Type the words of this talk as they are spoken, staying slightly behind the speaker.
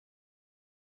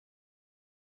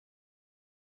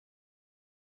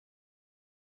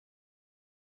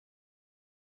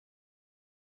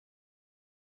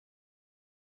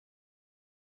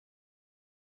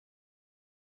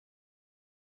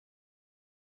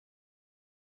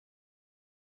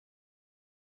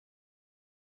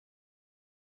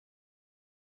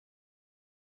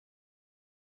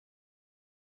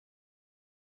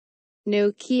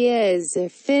Nokia is a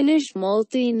Finnish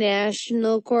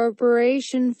multinational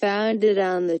corporation founded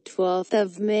on the 12th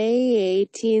of May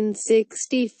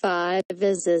 1865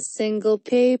 as a single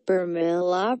paper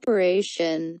mill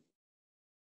operation.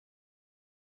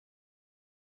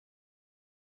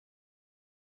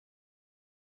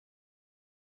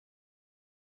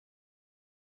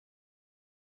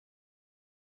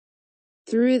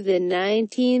 Through the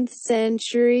 19th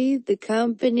century, the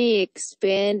company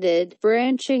expanded,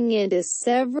 branching into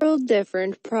several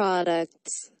different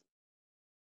products.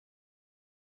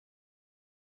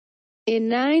 In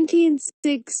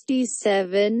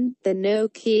 1967, the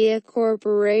Nokia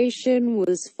Corporation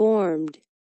was formed.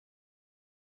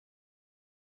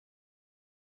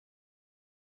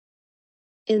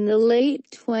 In the late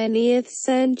 20th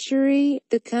century,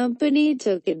 the company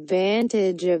took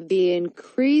advantage of the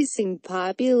increasing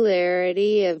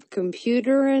popularity of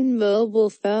computer and mobile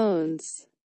phones.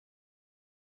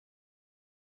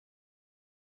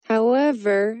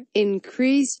 However,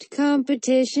 increased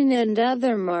competition and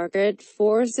other market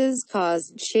forces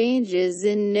caused changes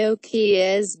in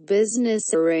Nokia's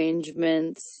business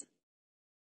arrangements.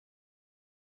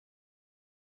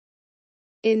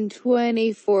 In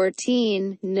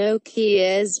 2014,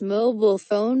 Nokia's mobile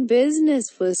phone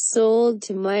business was sold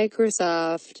to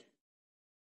Microsoft.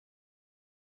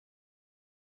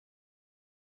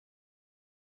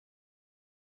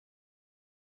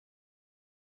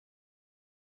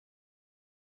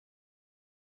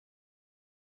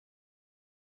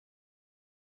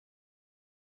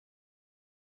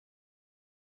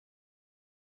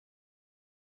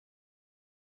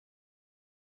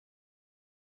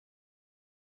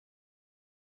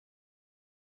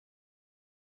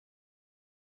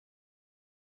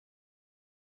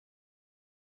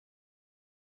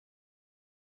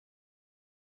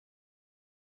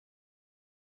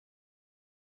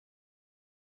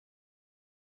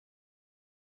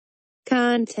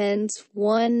 Contents: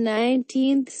 1.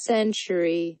 19th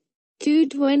century. 2.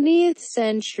 20th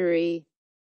century.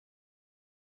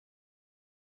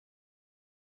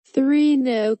 3.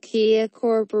 Nokia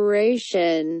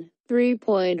Corporation.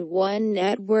 3.1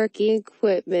 Networking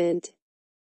equipment.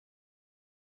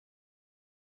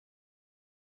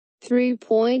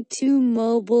 3.2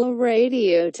 Mobile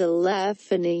radio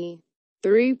telephony.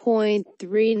 3.3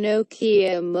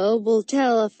 Nokia mobile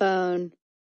telephone.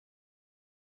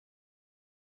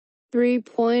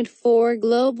 3.4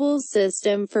 Global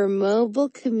System for Mobile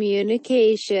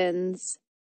Communications.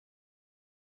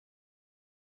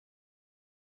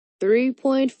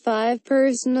 3.5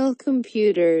 Personal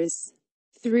computers.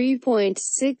 3.6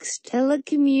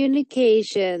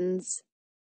 Telecommunications.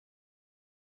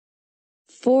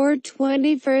 4.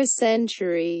 21st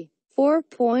century.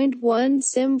 4.1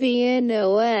 Symbian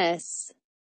OS.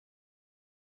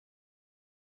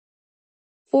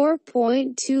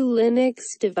 4.2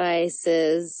 Linux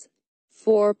devices.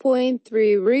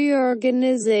 4.3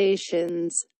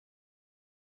 Reorganizations.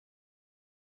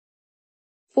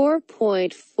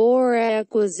 4.4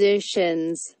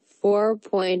 Acquisitions.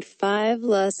 4.5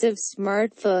 Loss of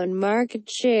smartphone market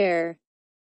share.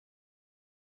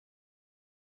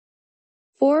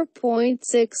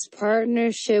 4.6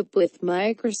 Partnership with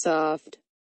Microsoft.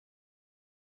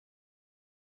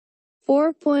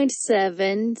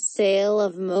 4.7 Sale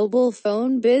of mobile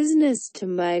phone business to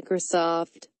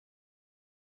Microsoft.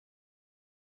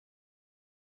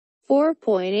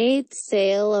 4.8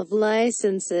 Sale of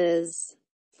licenses.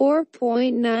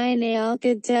 4.9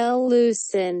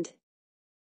 Alcatel-Lucent.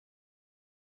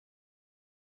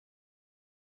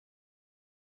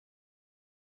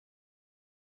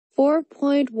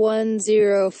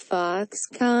 4.10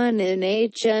 Foxconn and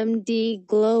HMD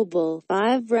Global.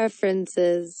 5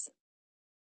 references.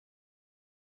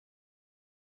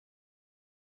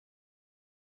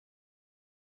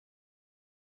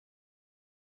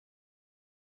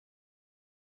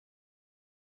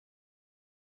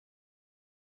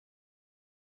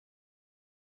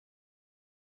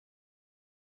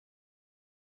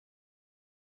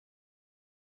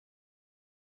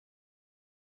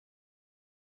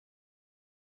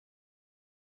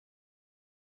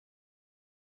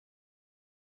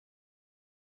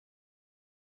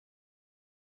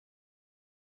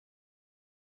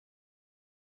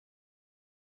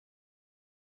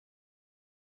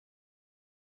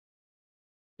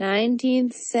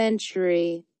 Nineteenth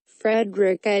century.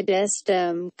 Fredrik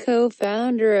Idestam,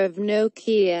 co-founder of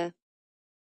Nokia.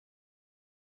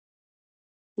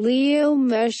 Leo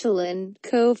Mechelin,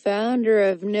 co-founder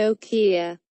of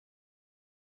Nokia.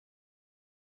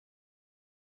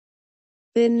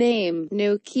 The name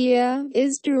Nokia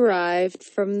is derived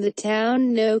from the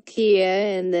town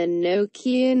Nokia and the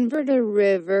Nokian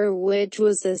River which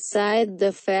was aside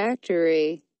the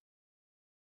factory.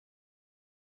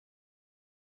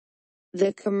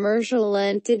 The commercial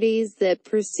entities that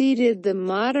preceded the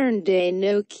modern-day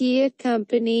Nokia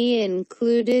company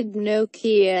included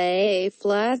Nokia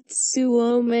A-Flat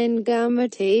Suomen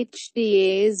Gamut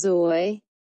HDA Zoi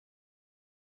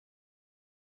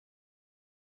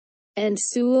and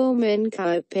Suomen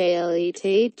Kaupallit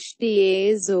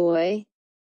HDA Zoi.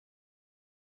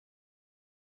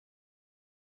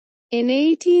 In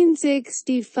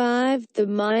 1865, the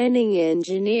mining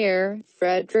engineer,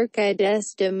 Frederick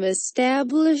Idestam,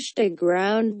 established a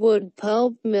groundwood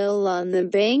pulp mill on the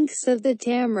banks of the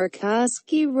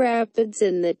Tammerkoski Rapids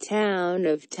in the town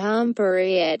of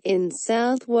Tampere in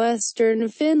southwestern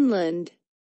Finland.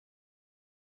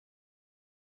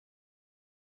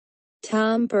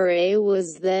 Tampere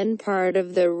was then part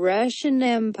of the Russian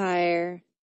Empire.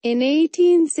 In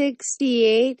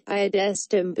 1868,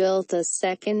 Idestam built a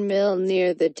second mill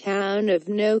near the town of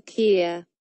Nokia.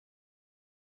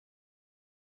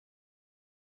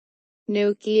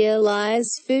 Nokia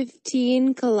lies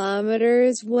 15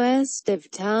 kilometers west of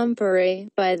Tampere,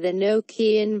 by the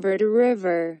Nokian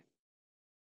River.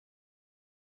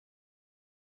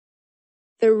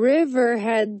 The river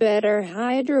had better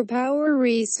hydropower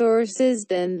resources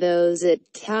than those at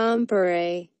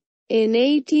Tampere. In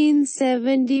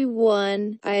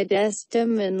 1871,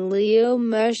 Idestam and Leo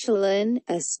Mechelin,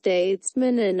 a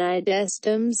statesman and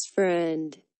Idestam's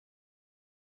friend,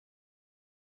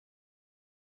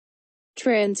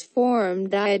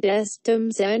 transformed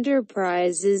Idestam's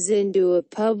enterprises into a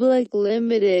public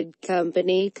limited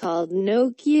company called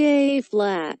Nokia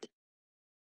A-Flat.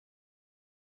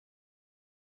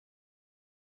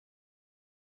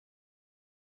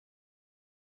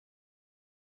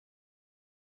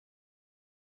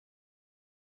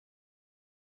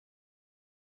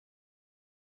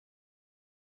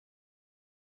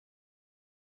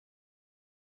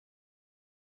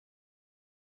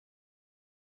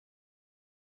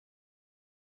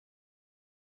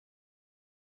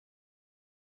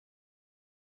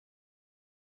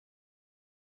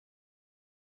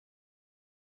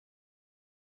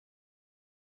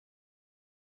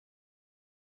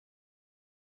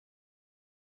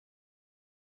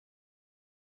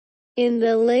 In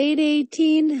the late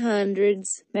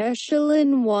 1800s,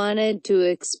 Mechelin wanted to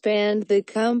expand the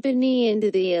company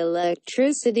into the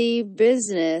electricity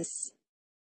business.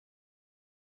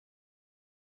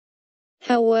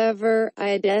 However,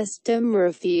 Idestam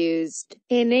refused.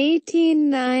 In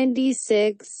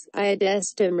 1896,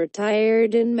 Idestam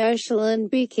retired and Mechelin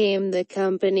became the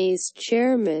company's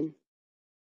chairman.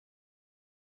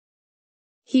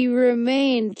 He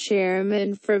remained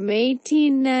chairman from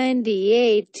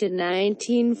 1898 to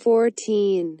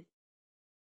 1914.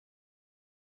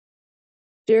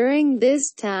 During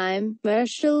this time,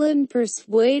 Mechelin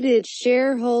persuaded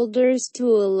shareholders to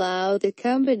allow the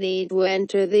company to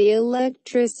enter the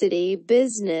electricity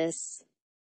business.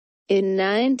 In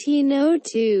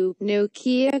 1902,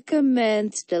 Nokia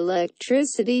commenced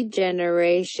electricity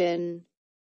generation.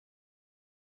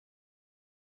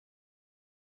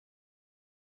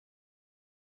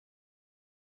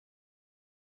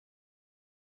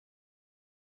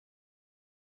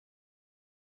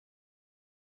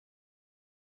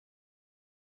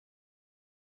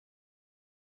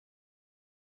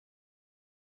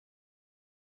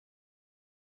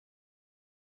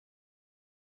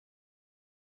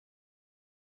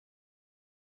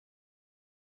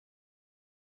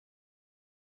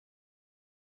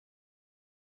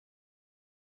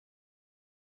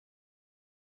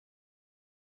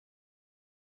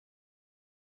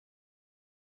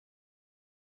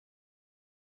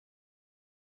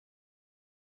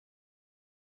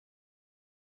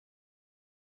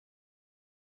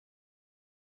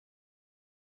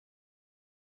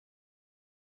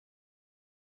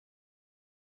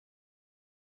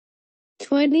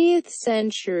 Twentieth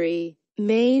century.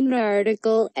 Main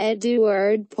article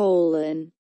Eduard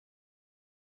Polin.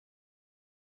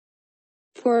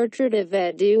 Portrait of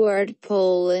Eduard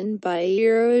Polin by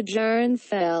Eero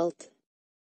Jarnfeldt.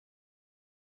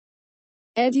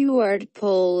 Eduard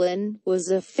Polin was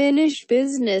a Finnish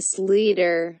business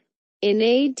leader. In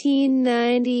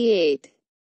 1898,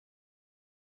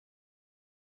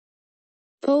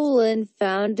 Polin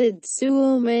founded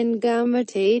Suomen Gamut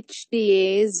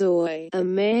HDA Zoi, a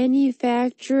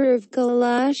manufacturer of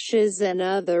galoshes and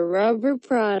other rubber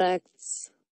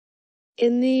products.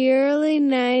 In the early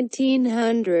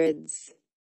 1900s,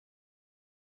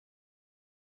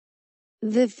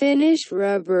 The Finnish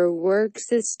rubber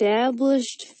works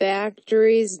established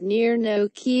factories near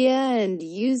Nokia and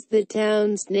used the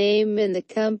town's name in the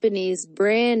company's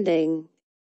branding.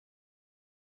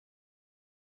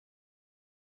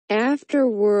 After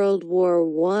World War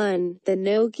I, the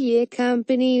Nokia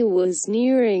company was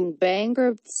nearing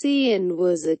bankruptcy and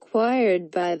was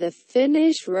acquired by the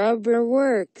Finnish rubber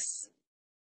works.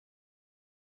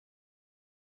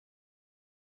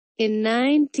 In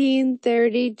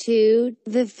 1932,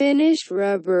 the Finnish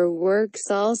rubber works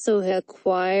also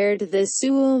acquired the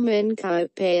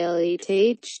Suomen-Kaupallit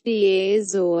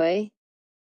Hda.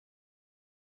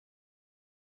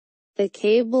 The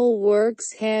cable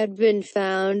works had been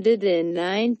founded in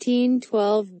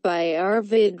 1912 by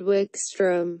Arvid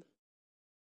Wickström.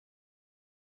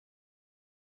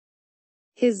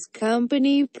 His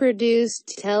company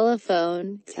produced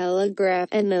telephone, telegraph,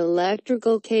 and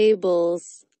electrical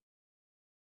cables.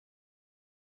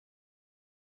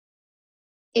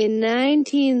 In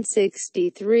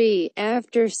 1963,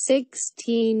 after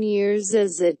 16 years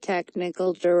as a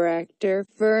technical director,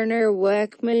 Werner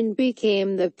Weckman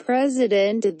became the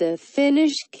president of the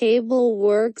Finnish Cable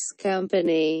Works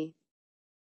Company.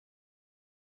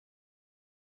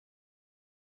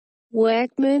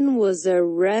 Weckman was a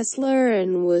wrestler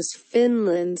and was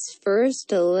Finland's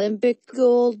first Olympic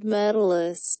gold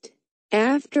medalist.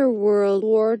 After World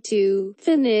War II,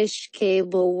 Finnish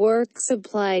Cable Works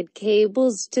supplied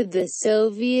cables to the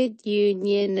Soviet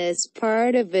Union as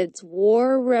part of its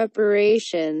war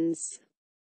reparations.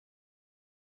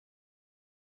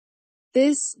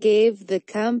 This gave the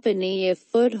company a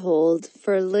foothold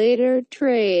for later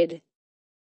trade.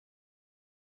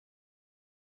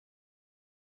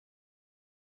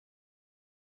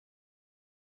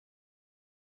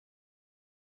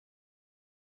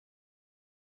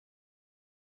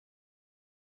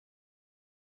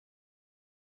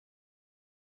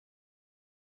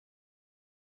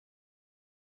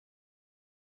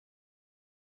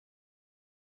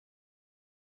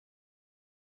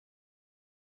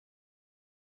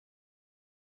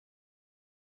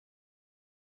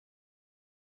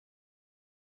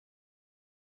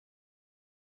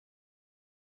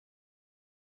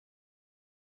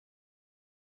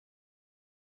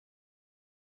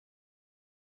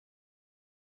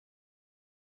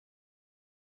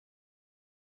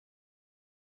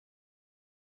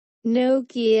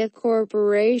 Nokia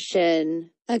Corporation,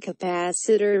 a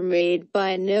capacitor made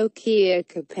by Nokia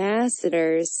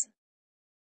Capacitors.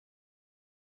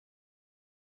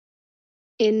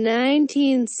 In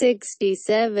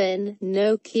 1967,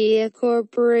 Nokia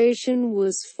Corporation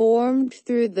was formed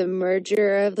through the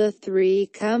merger of the three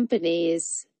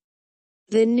companies.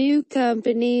 The new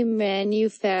company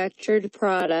manufactured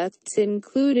products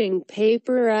including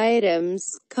paper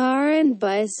items, car and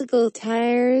bicycle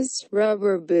tires,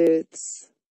 rubber boots,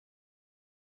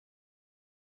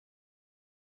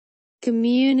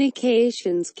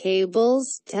 communications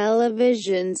cables,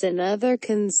 televisions and other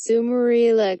consumer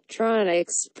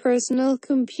electronics, personal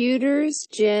computers,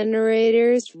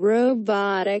 generators,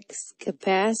 robotics,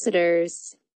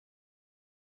 capacitors,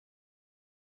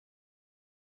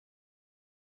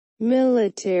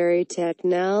 military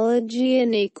technology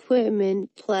and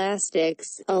equipment,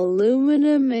 plastics,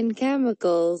 aluminum and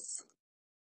chemicals.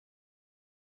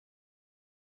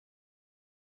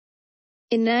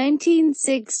 In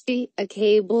 1960, a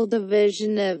cable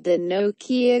division of the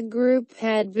Nokia Group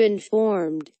had been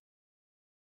formed.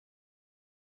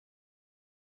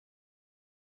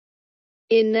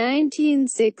 In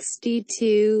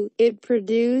 1962, it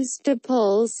produced a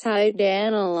pulse-height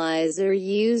analyzer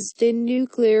used in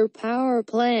nuclear power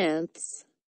plants.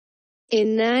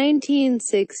 In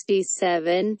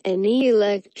 1967, an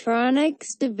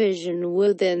electronics division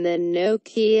within the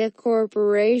Nokia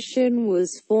Corporation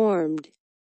was formed.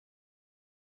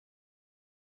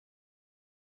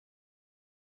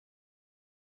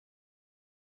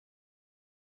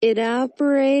 It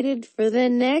operated for the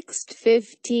next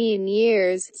 15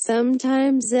 years,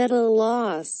 sometimes at a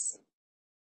loss.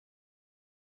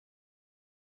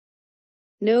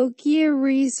 Nokia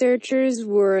researchers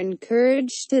were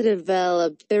encouraged to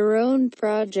develop their own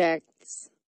projects.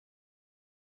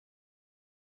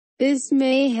 This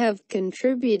may have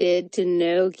contributed to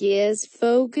Nokia's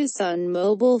focus on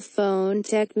mobile phone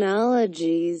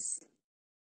technologies.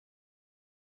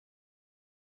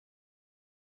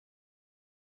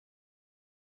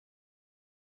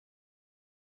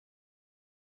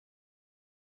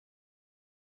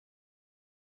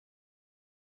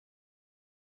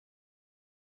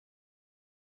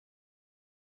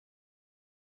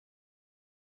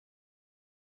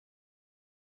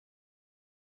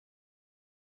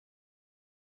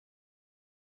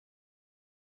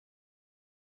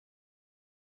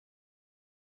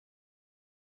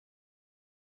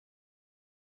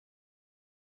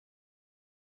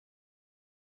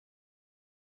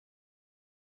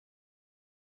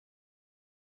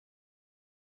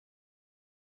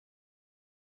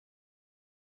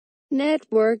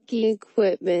 Networking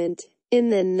equipment. In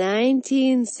the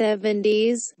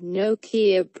 1970s,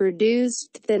 Nokia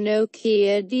produced the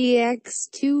Nokia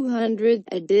DX200,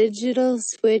 a digital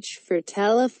switch for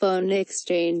telephone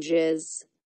exchanges.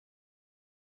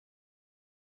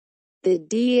 The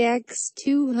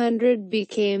DX200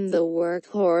 became the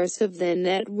workhorse of the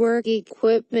network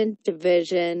equipment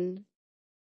division.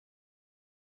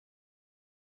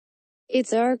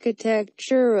 Its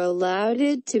architecture allowed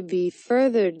it to be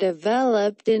further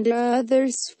developed into other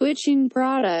switching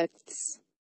products.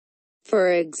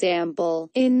 For example,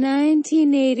 in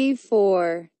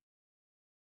 1984,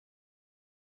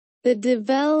 the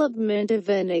development of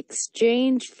an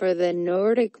exchange for the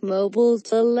Nordic mobile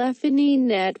telephony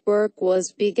network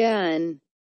was begun.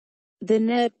 The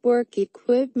network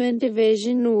equipment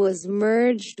division was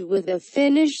merged with a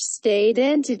Finnish state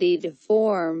entity to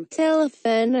form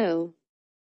Telefano.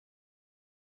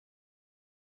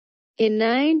 In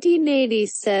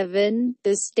 1987,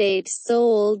 the state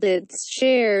sold its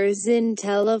shares in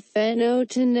Telefano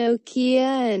to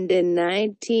Nokia, and in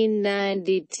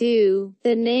 1992,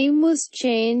 the name was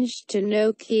changed to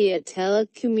Nokia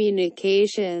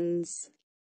Telecommunications.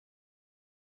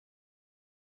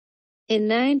 In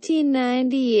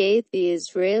 1998, the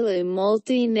Israeli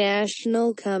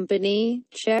multinational company,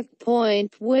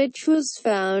 Checkpoint, which was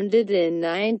founded in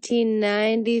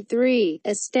 1993,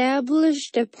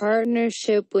 established a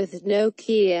partnership with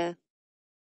Nokia.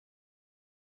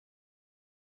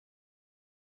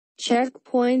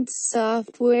 Checkpoint's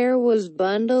software was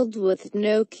bundled with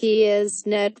Nokia's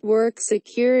network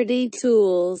security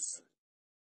tools.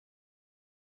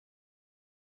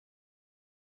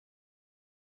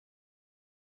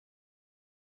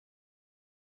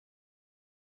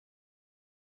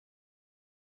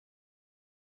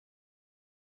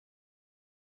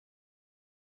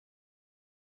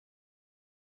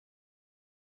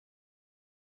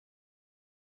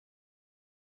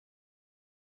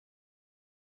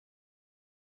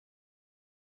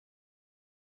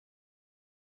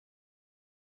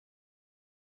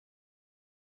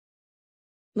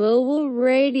 Mobile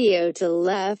radio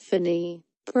telephony.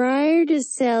 Prior to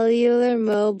cellular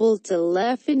mobile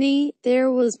telephony,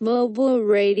 there was mobile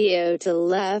radio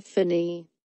telephony.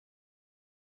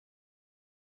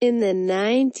 In the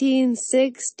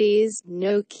 1960s,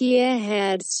 Nokia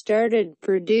had started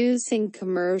producing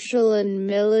commercial and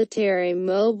military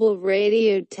mobile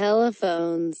radio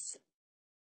telephones.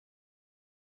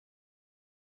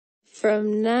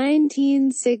 From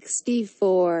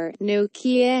 1964,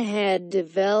 Nokia had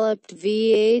developed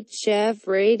VHF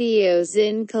radios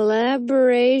in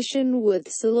collaboration with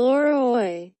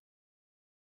Soloroy.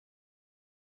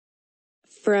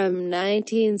 From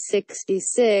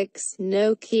 1966,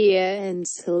 Nokia and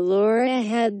Soloroy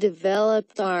had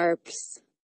developed ARPs.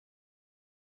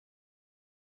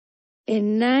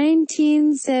 In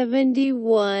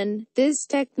 1971, this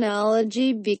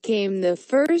technology became the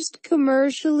first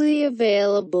commercially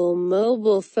available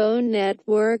mobile phone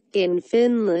network in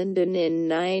Finland, and in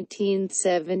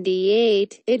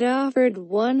 1978, it offered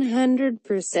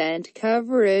 100%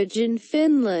 coverage in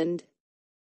Finland.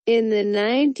 In the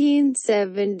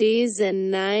 1970s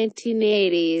and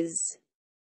 1980s,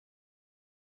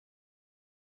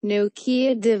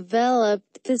 Nokia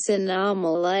developed the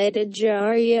Sanomalita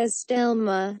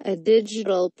Järjestelmä, a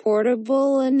digital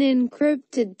portable and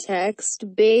encrypted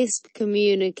text-based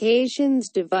communications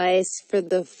device for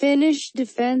the Finnish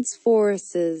Defence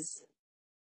Forces.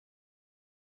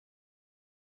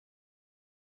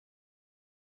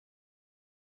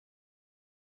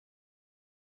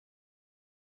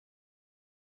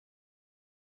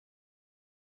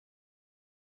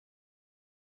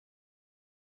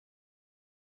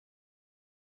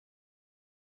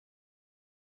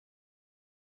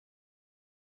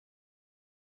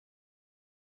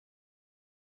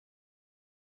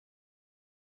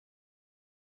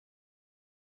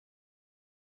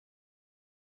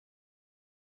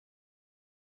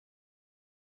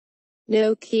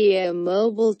 Nokia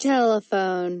mobile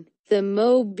telephone. The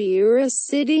Mobira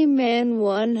Cityman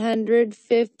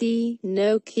 150,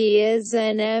 Nokia's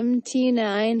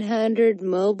NMT900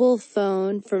 mobile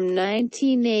phone from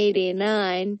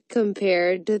 1989,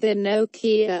 compared to the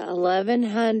Nokia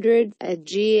 1100, a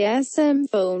GSM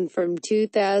phone from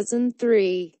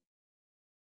 2003.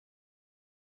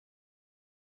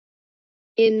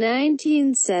 In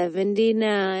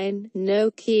 1979,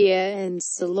 Nokia and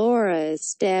Soloroy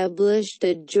established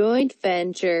a joint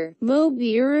venture,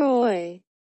 Mobira.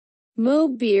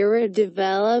 Mobira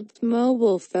developed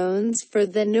mobile phones for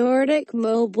the Nordic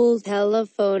mobile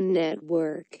telephone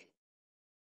network.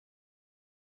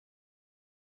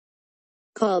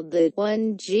 called the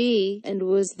 1G, and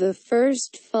was the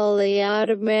first fully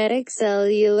automatic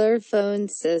cellular phone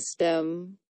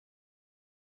system.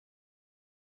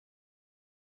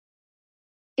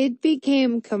 It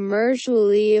became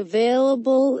commercially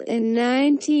available in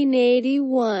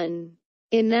 1981.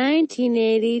 In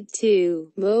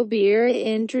 1982, Mobira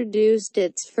introduced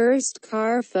its first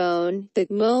car phone, the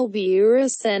Mobira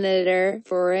Senator,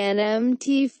 for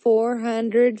NMT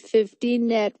 450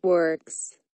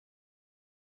 networks.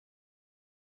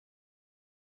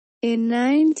 In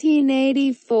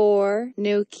 1984,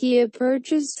 Nokia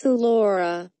purchased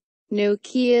LoRa.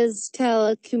 Nokia's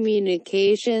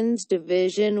telecommunications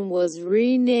division was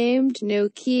renamed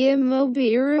Nokia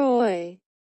Mobira.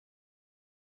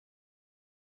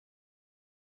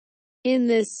 In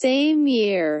the same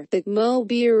year, the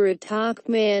Mobira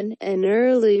Talkman, an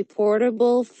early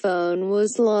portable phone,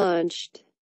 was launched.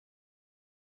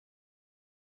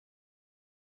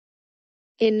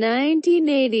 In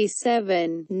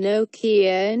 1987,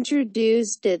 Nokia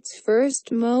introduced its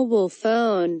first mobile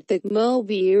phone, the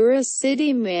Mobira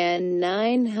Cityman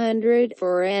 900,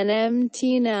 for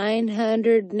NMT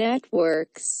 900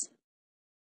 networks.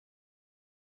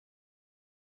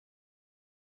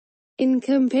 In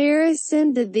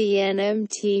comparison to the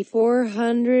NMT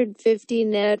 450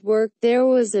 network, there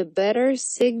was a better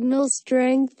signal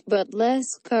strength but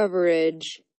less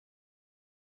coverage.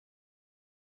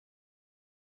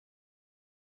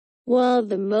 While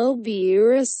the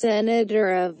Mobira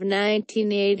Senator of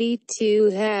 1982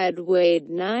 had weighed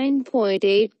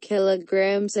 9.8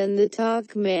 kilograms and the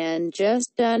Talkman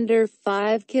just under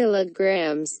 5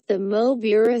 kilograms, the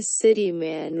Mobira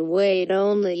Cityman weighed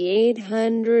only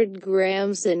 800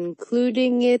 grams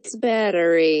including its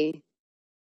battery.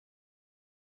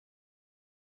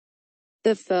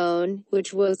 The phone,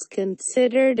 which was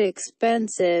considered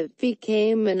expensive,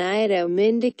 became an item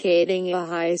indicating a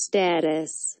high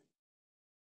status.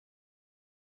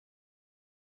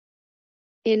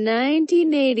 In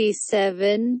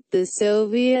 1987, the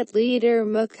Soviet leader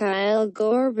Mikhail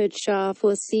Gorbachev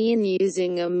was seen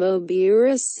using a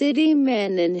Mobira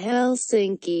Cityman in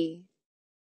Helsinki.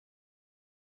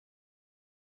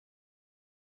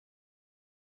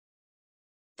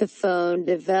 The phone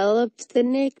developed the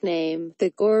nickname, the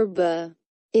Gorba.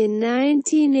 In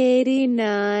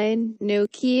 1989,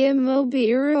 Nokia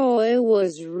Mobira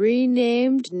was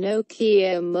renamed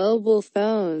Nokia Mobile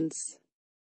Phones.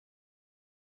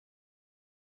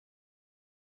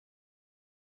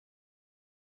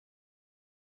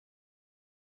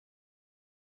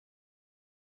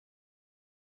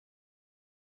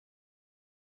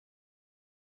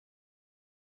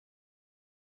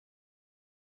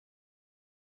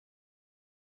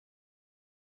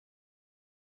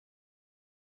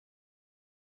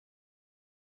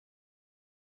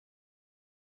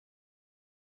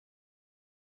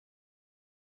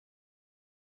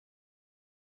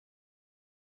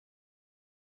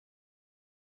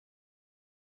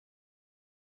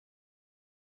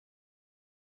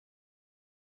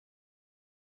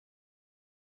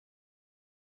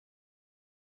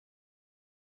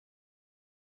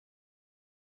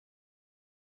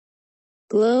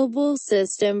 Global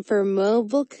System for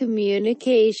Mobile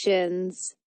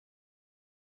Communications.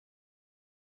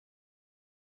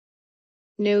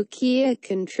 Nokia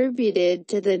contributed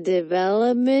to the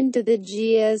development of the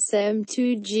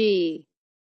GSM-2G.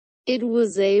 It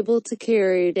was able to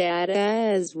carry data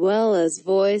as well as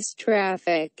voice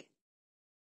traffic.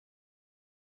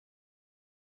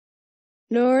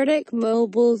 Nordic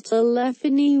Mobile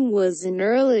Telephony was an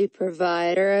early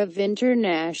provider of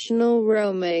international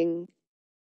roaming.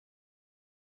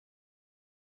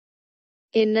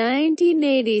 In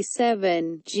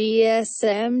 1987,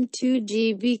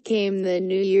 GSM-2G became the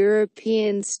new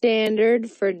European standard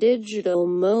for digital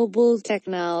mobile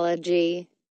technology.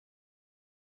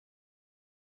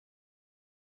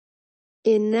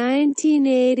 In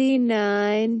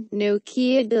 1989,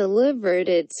 Nokia delivered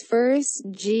its first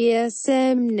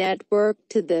GSM network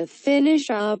to the Finnish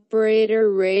operator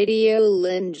Radio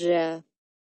Linja.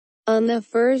 On the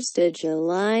 1st of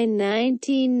July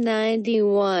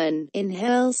 1991, in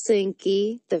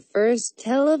Helsinki, the first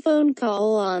telephone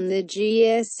call on the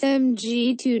GSM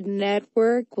G2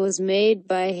 network was made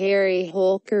by Harry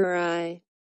Holkeri,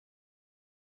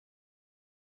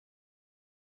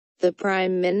 the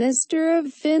Prime Minister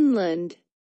of Finland.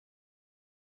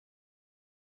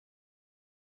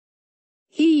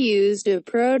 He used a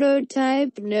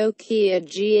prototype Nokia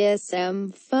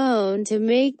GSM phone to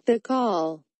make the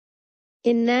call.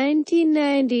 In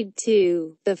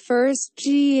 1992, the first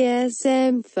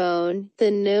GSM phone,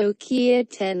 the Nokia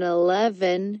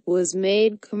 1011, was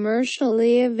made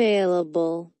commercially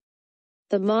available.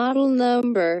 The model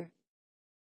number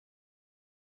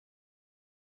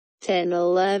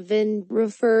 1011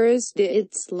 refers to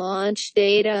its launch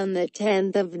date on the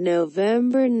 10th of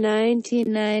November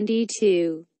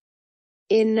 1992.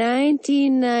 In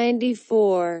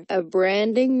 1994, a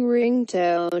branding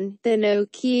ringtone, the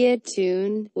Nokia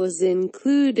Tune, was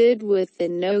included with the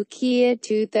Nokia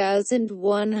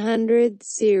 2100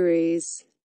 series.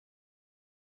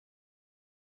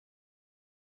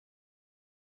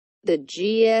 The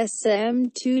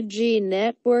GSM 2G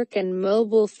network and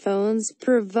mobile phones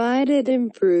provided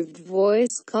improved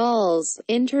voice calls,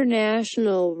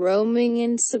 international roaming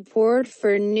and support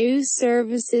for new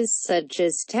services such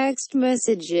as text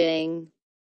messaging.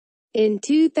 In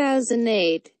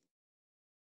 2008,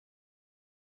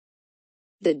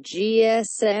 the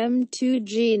GSM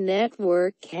 2G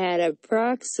network had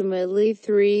approximately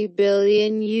 3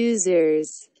 billion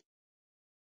users.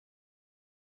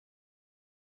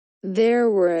 There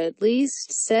were at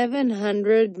least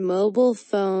 700 mobile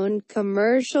phone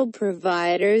commercial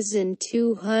providers in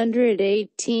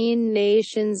 218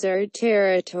 nations or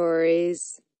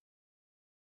territories.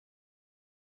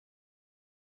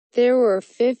 There were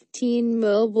 15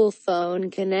 mobile phone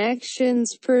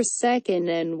connections per second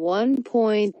and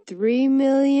 1.3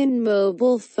 million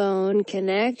mobile phone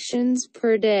connections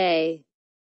per day.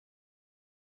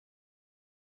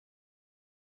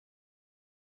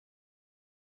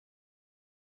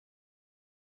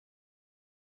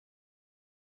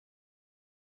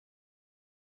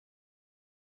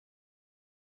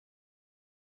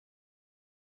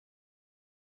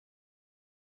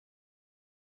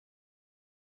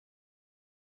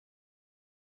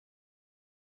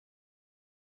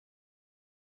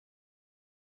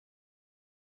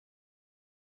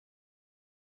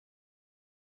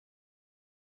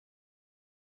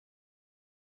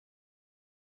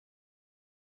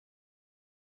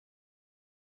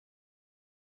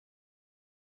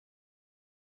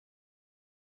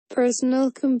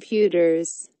 Personal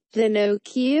computers. The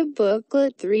Nokia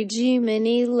Booklet 3G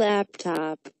Mini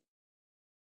Laptop.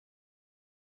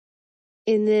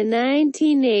 In the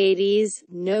 1980s,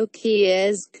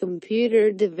 Nokia's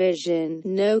computer division,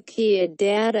 Nokia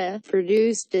Data,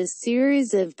 produced a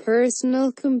series of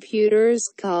personal computers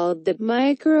called the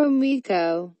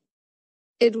Micro.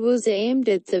 It was aimed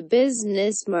at the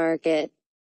business market.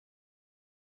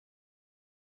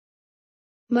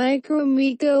 Micro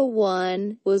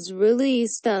 1 was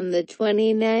released on the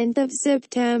 29th of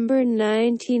September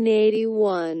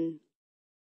 1981.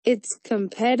 Its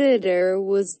competitor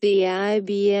was the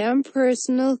IBM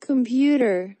personal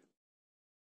computer.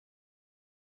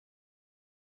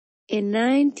 In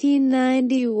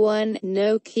 1991,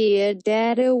 Nokia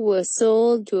Data was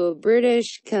sold to a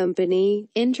British company,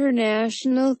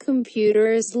 International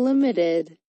Computers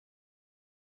Limited.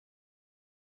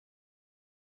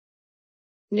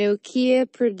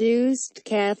 Nokia produced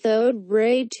cathode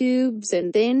ray tubes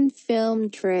and thin-film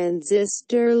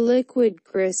transistor liquid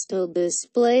crystal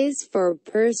displays for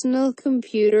personal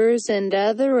computers and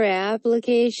other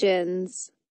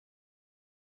applications.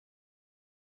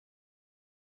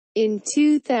 In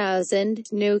 2000,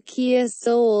 Nokia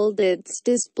sold its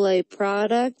display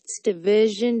products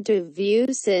division to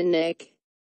ViewSonic.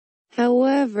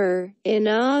 However, in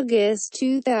August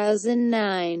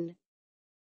 2009,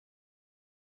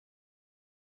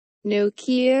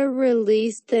 Nokia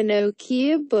released the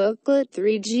Nokia Booklet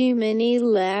 3G Mini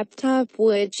Laptop,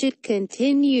 which it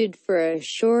continued for a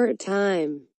short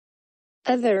time.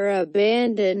 Other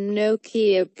abandoned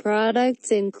Nokia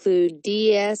products include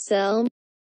DSL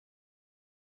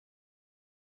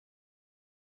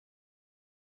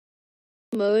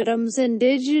modems and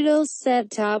digital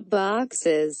set-top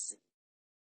boxes.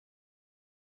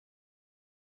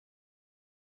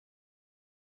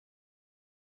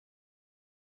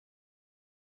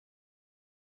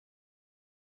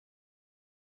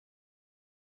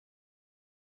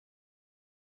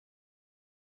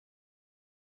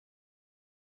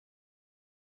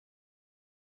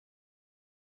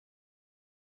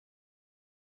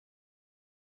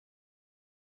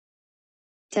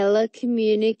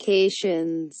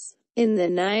 Telecommunications. In the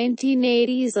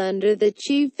 1980s, under the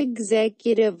Chief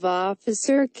Executive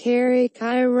Officer Kari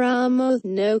Kairamo,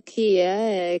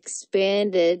 Nokia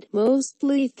expanded,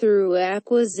 mostly through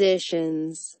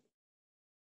acquisitions.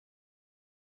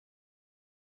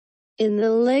 In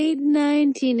the late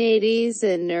 1980s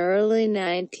and early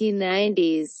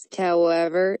 1990s,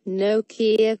 however,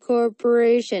 Nokia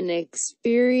Corporation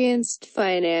experienced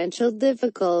financial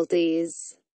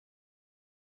difficulties.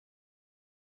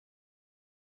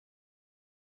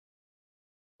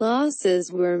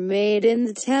 Losses were made in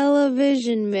the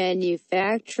television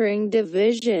manufacturing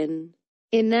division.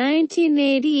 In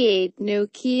 1988,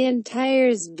 Nokia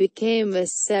Tires became a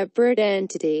separate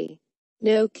entity.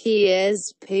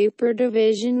 Nokia's paper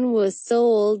division was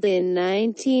sold in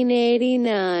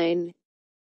 1989.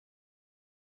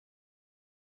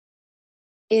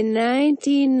 In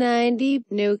 1990,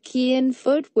 Nokia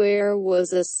Footwear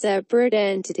was a separate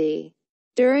entity.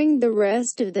 During the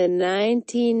rest of the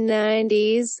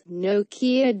 1990s,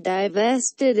 Nokia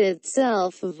divested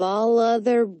itself of all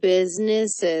other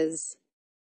businesses.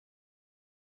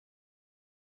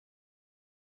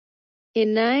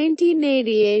 In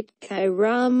 1988,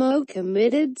 Kairamo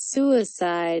committed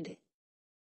suicide.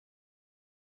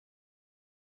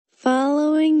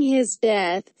 Following his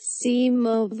death,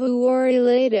 Simo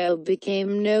Vuorilato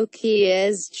became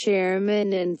Nokia's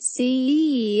chairman and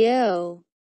CEO.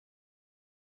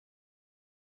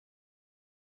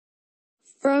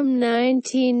 From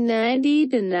 1990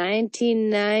 to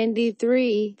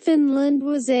 1993, Finland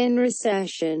was in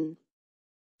recession.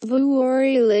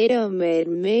 Vuorilato made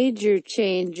major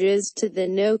changes to the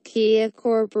Nokia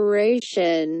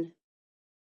Corporation.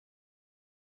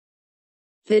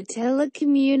 The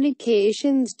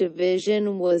telecommunications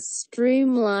division was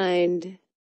streamlined.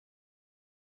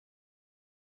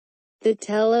 The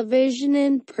television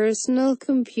and personal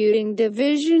computing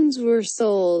divisions were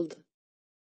sold.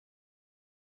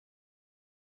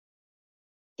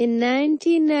 In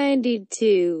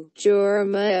 1992,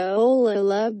 Jorma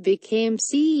Ollila became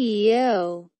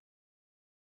CEO.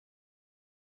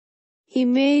 He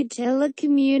made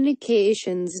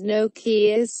telecommunications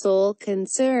Nokia's sole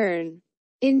concern.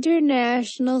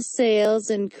 International sales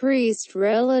increased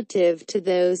relative to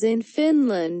those in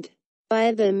Finland.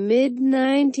 By the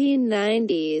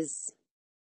mid-1990s,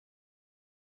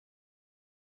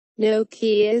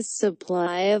 Nokia's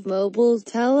supply of mobile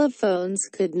telephones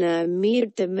could not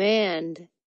meet demand.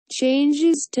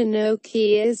 Changes to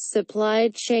Nokia's supply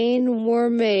chain were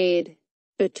made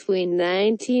between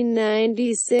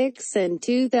 1996 and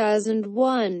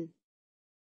 2001.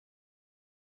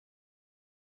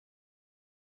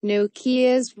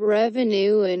 Nokia's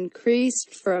revenue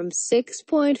increased from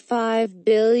 €6.5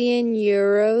 billion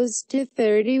to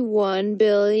 €31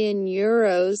 billion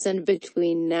and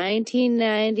between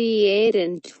 1998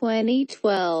 and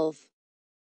 2012.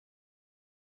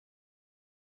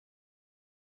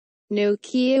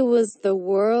 Nokia was the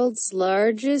world's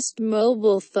largest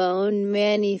mobile phone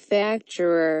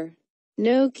manufacturer.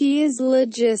 Nokia's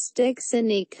logistics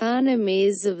and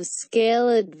economies of scale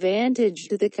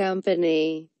advantaged the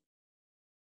company.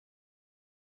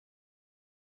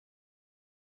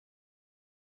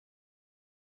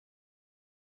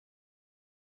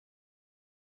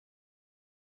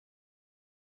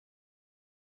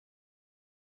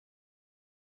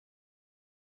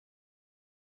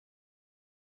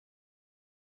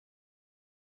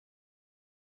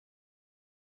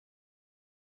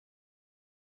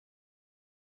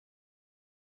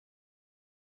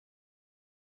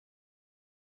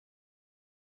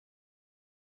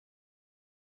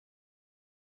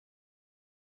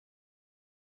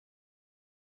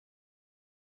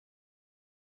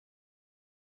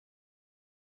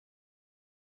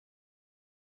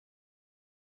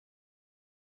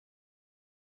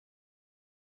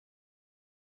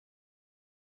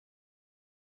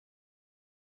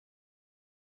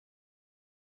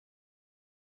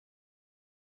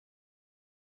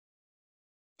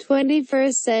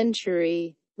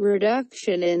 Twenty-first-century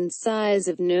reduction in size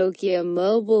of Nokia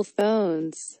mobile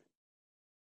phones.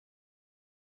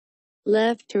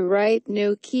 Left to right: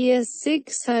 Nokia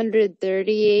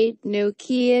 638,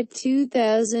 Nokia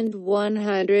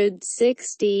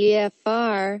 2160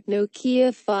 FR,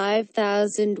 Nokia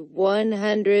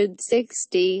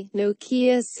 5160,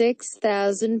 Nokia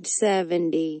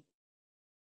 6070.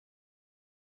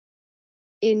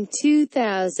 In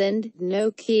 2000,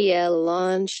 Nokia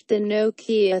launched the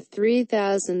Nokia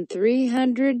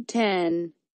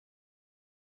 3310.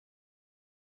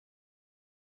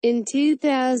 In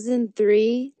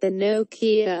 2003, the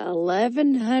Nokia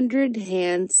 1100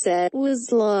 handset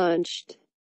was launched.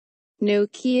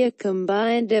 Nokia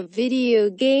combined a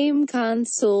video game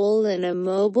console and a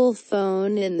mobile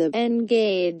phone in the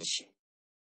N-Gage.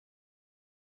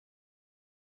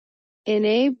 In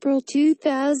April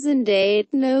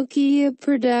 2008, Nokia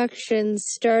Productions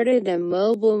started a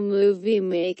mobile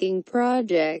movie-making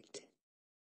project.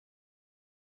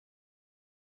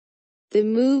 The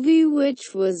movie,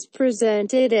 which was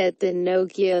presented at the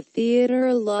Nokia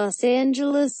Theater Los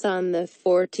Angeles on the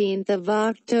 14th of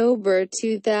October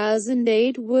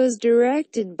 2008, was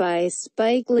directed by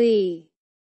Spike Lee.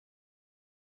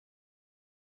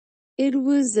 It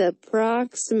was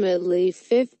approximately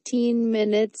 15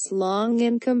 minutes long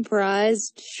and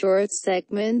comprised short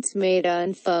segments made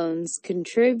on phones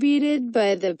contributed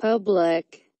by the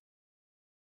public.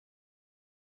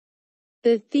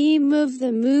 The theme of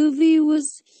the movie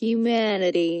was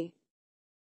humanity.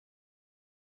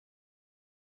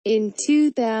 In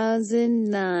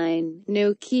 2009,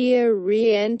 Nokia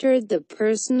re-entered the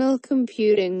personal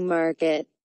computing market.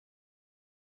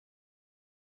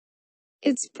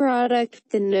 Its product,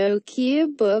 the Nokia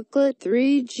Booklet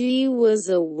 3G, was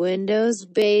a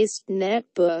Windows-based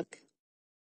netbook.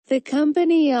 The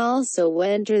company also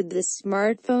entered the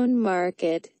smartphone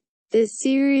market. The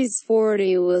Series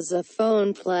 40 was a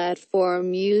phone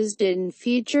platform used in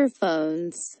feature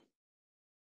phones,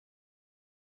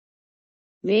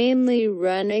 mainly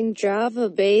running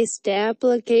Java-based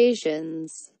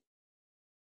applications.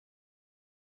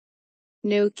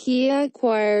 Nokia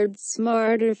acquired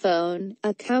Smarterphone,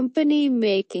 a company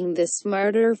making the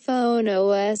Smarterphone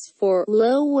OS for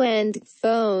low-end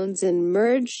phones, and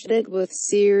merged it with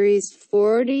Series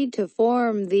 40 to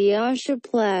form the Asha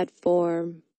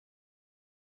platform,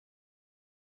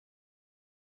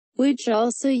 which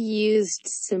also used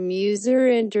some user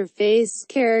interface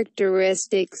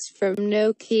characteristics from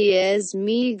Nokia's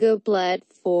Mega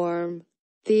platform.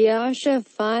 The Asha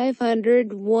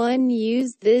 501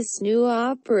 used this new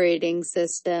operating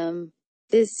system.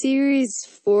 The Series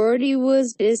 40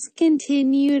 was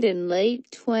discontinued in late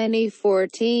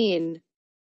 2014.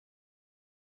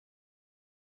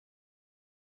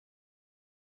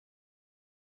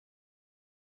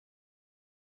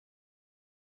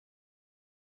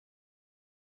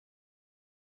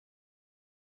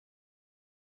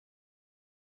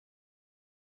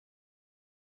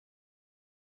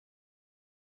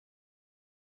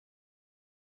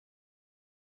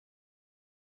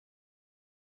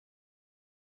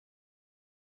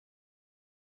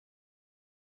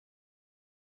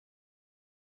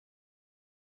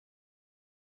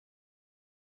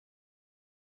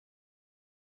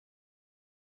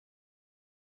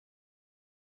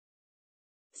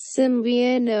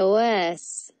 Symbian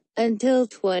OS. Until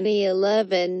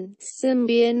 2011,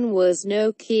 Symbian was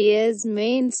Nokia's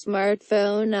main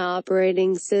smartphone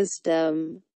operating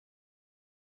system.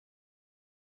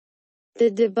 The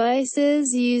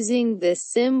devices using the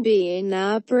Symbian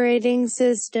operating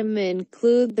system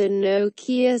include the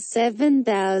Nokia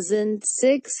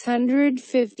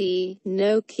 7650,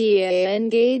 Nokia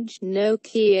N-Gage,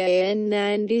 Nokia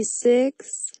N96,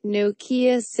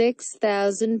 Nokia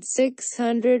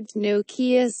 6600,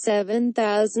 Nokia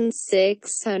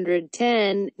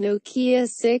 7610, Nokia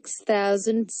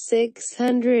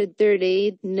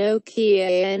 6630, Nokia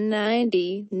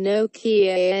N90,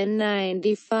 Nokia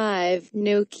N95,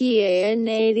 Nokia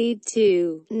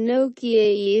N82, Nokia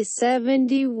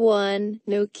E71,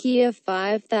 Nokia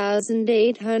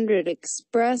 5800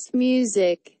 Express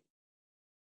Music,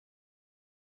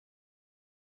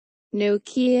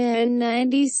 Nokia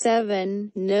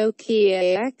N97, Nokia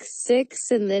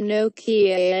X6 and the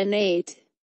Nokia N8.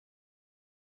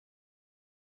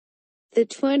 The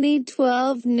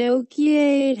 2012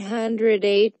 Nokia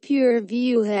 808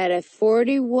 PureView had a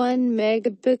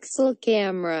 41-megapixel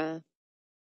camera.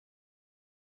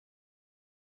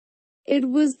 It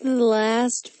was the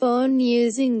last phone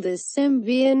using the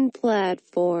Symbian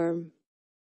platform.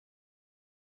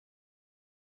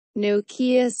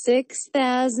 Nokia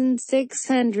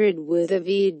 6600 with a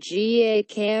VGA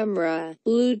camera,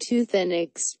 Bluetooth and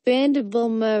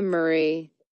expandable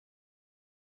memory.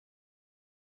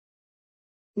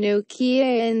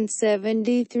 Nokia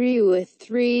N73 with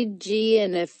 3G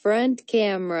and a front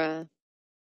camera.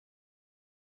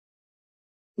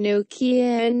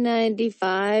 Nokia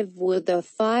N95 with a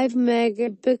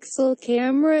 5-megapixel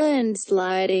camera and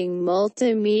sliding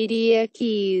multimedia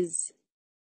keys.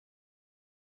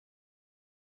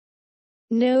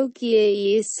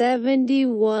 Nokia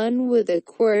E71 with a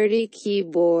QWERTY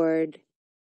keyboard.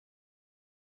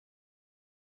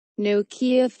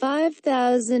 Nokia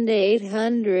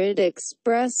 5800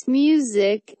 Express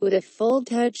Music with a full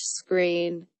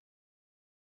touchscreen.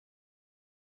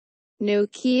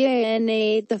 Nokia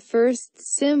N8, the first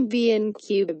Symbian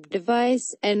Cube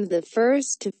device, and the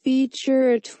first to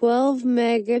feature a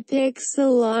 12-megapixel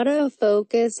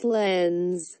autofocus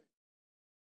lens.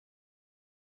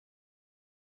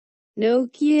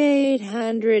 Nokia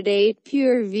 808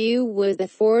 PureView with a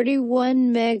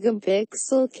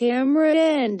 41-megapixel camera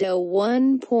and a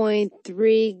 1.3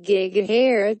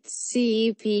 GHz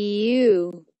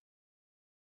CPU.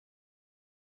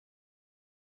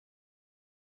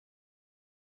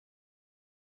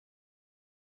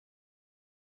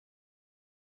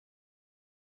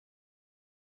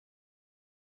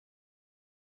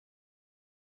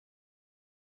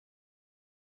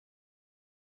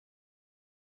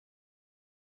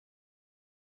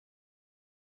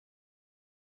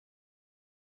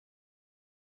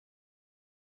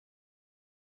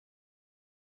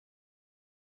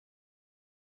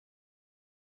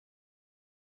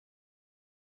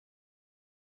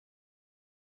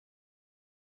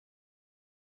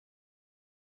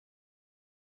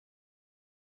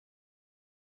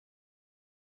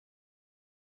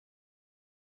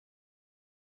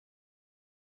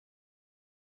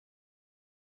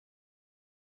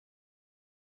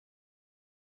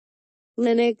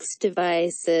 Linux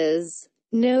devices.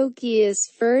 Nokia's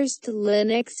first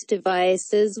Linux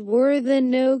devices were the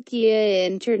Nokia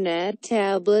Internet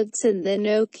tablets and the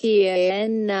Nokia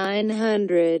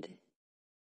N900,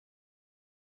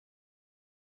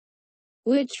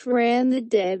 which ran the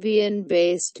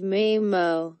Debian-based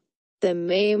Maemo. The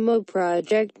Maemo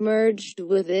project merged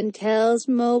with Intel's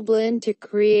Moblin to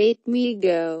create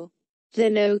MeeGo. The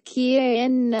Nokia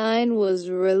N9 was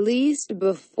released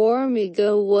before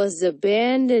MeeGo was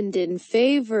abandoned in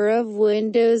favor of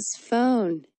Windows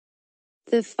Phone.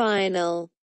 The final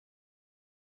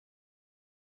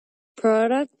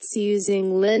products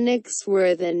using Linux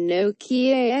were the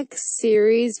Nokia X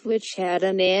series, which had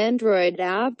an Android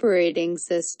operating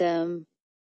system.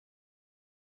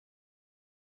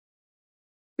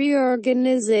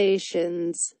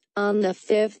 Reorganizations. On the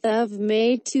 5th of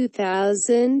May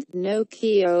 2000,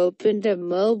 Nokia opened a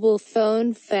mobile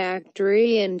phone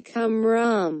factory in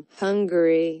Kumram,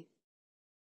 Hungary.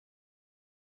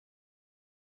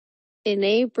 In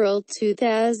April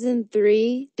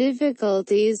 2003,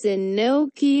 difficulties in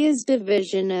Nokia's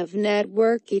division of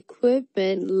network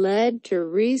equipment led to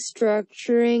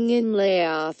restructuring and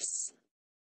layoffs.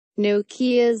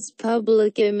 Nokia's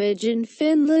public image in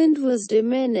Finland was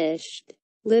diminished.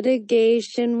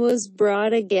 Litigation was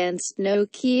brought against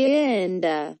Nokia and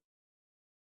a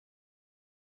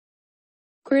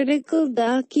critical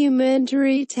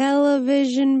documentary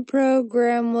television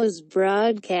program was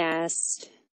broadcast.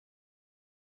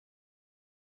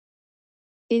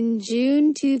 In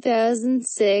June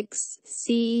 2006,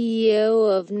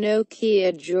 CEO of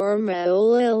Nokia Jorma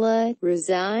Ollila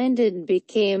resigned and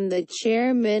became the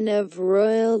chairman of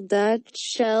Royal Dutch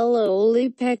Shell.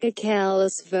 Olli-Pekka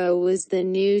Kallasvuo was the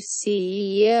new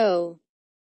CEO.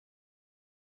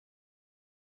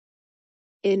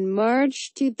 In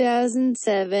March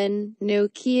 2007,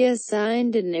 Nokia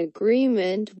signed an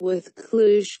agreement with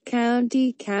Cluj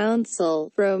County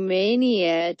Council,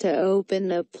 Romania to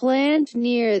open a plant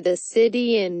near the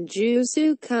city in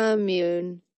Jusu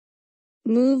commune,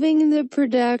 moving the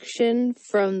production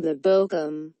from the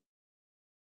Bochum,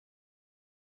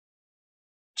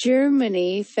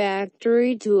 Germany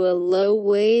factory to a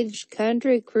low-wage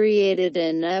country created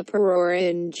an uproar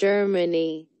in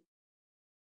Germany.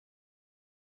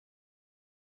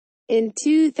 In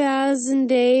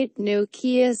 2008,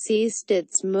 Nokia ceased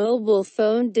its mobile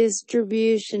phone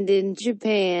distribution in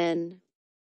Japan.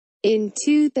 In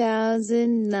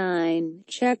 2009,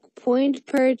 Check Point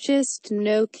purchased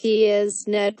Nokia's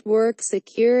network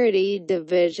security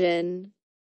division.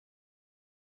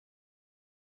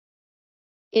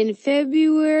 In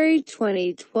February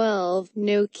 2012,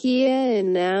 Nokia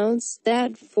announced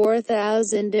that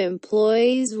 4,000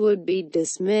 employees would be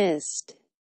dismissed.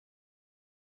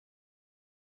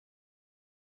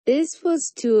 This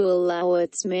was to allow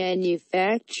its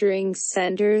manufacturing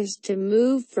centers to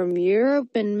move from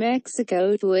Europe and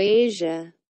Mexico to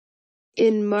Asia.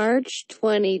 In March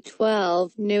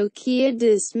 2012, Nokia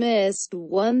dismissed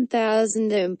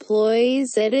 1,000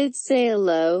 employees at its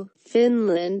Salo,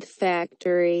 Finland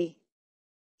factory.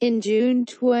 In June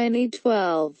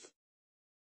 2012,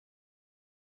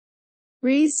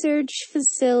 research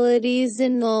facilities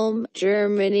in Ulm,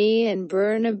 Germany and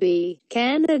Burnaby,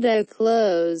 Canada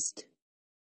closed.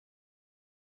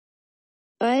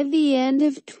 By the end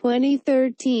of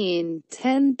 2013,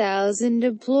 10,000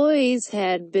 employees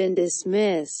had been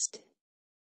dismissed.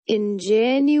 In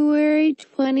January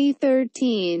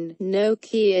 2013,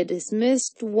 Nokia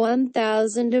dismissed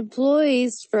 1,000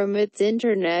 employees from its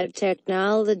Internet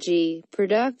technology,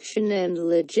 production and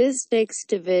logistics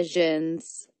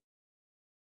divisions.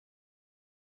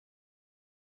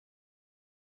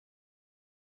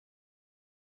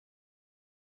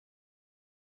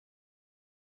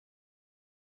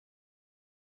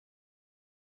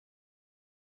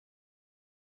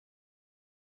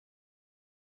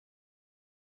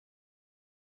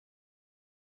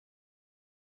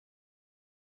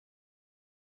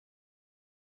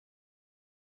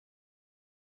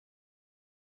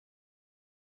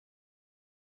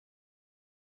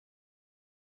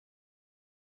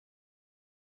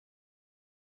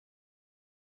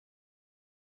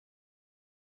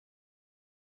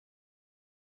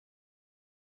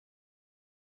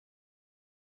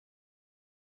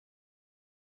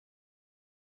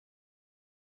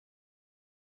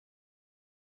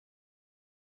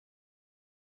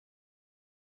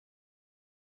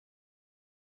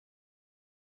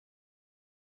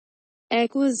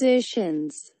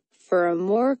 Acquisitions. For a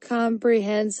more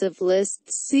comprehensive list,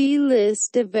 see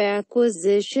List of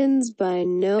acquisitions by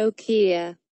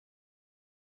Nokia.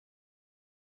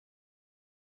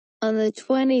 On the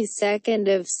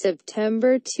 22nd of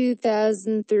September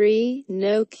 2003,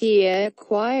 Nokia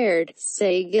acquired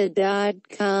Sega.com,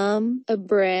 a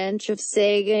branch of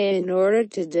Sega, in order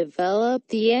to develop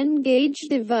the N-Gage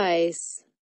device.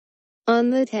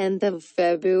 On the 10th of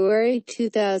February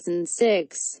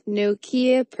 2006,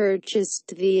 Nokia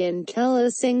purchased the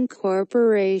IntelliSync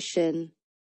Corporation,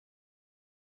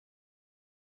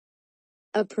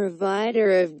 a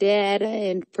provider of data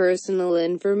and personal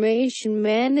information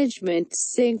management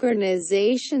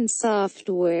synchronization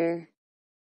software.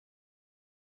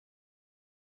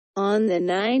 On the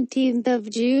 19th of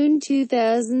June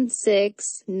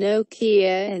 2006,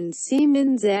 Nokia and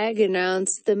Siemens AG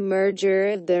announced the merger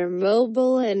of their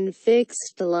mobile and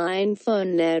fixed-line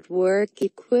phone network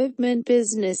equipment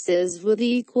businesses with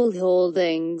equal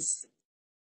holdings.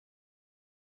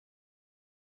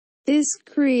 This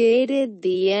created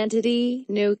the entity,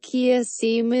 Nokia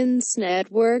Siemens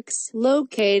Networks,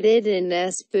 located in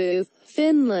Espoo,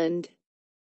 Finland.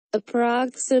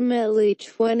 Approximately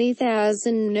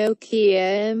 20,000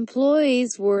 Nokia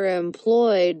employees were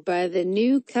employed by the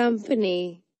new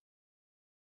company.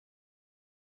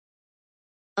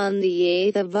 On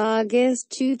the 8th of August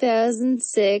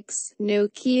 2006,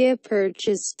 Nokia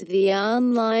purchased the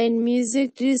online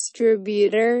music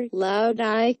distributor Loud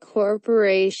Eye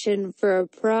Corporation for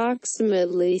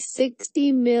approximately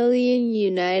 $60 million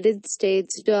United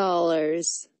States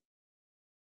dollars.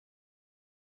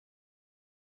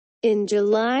 In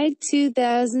July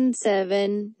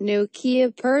 2007,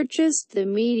 Nokia purchased the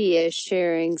media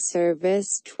sharing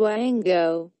service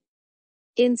Twango.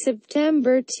 In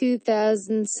September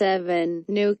 2007,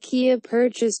 Nokia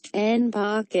purchased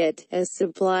N-Pocket, a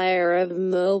supplier of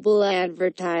mobile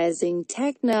advertising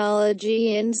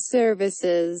technology and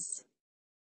services.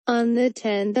 On the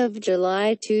 10th of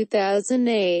July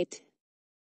 2008,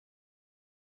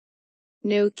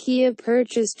 Nokia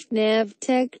purchased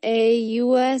Navtech, a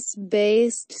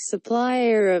US-based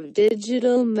supplier of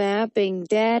digital mapping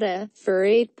data, for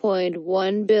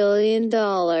 $8.1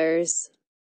 billion.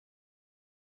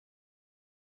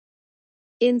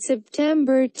 In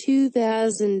September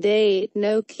 2008,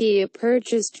 Nokia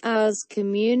purchased Oz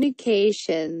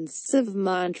Communications of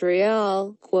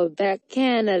Montreal, Quebec,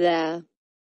 Canada.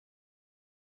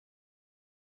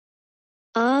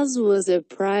 Oz was a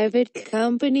private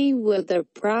company with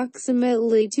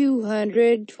approximately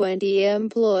 220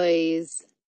 employees.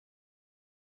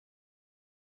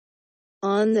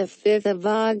 On the 5th of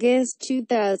August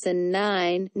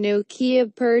 2009,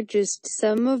 Nokia purchased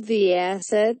some of the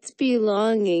assets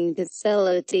belonging to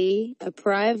Celity, a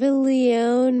privately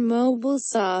owned mobile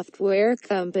software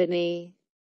company.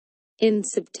 In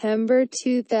September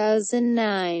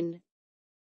 2009,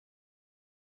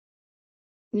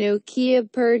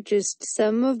 Nokia purchased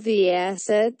some of the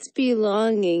assets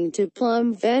belonging to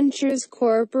Plum Ventures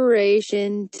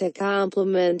Corporation to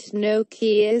complement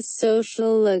Nokia's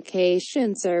social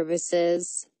location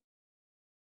services.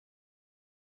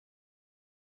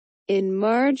 In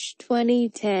March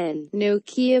 2010,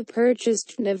 Nokia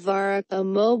purchased Navara, a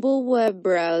mobile web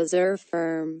browser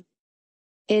firm.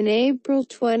 In April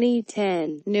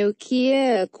 2010,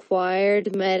 Nokia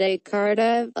acquired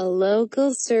Metacarta, a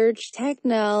local search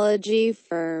technology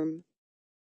firm.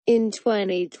 In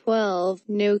 2012,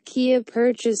 Nokia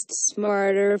purchased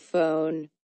Smarterphone,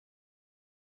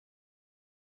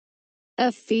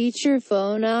 a feature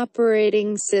phone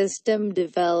operating system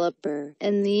developer,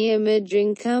 and the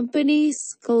imaging company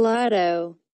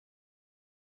Scalato.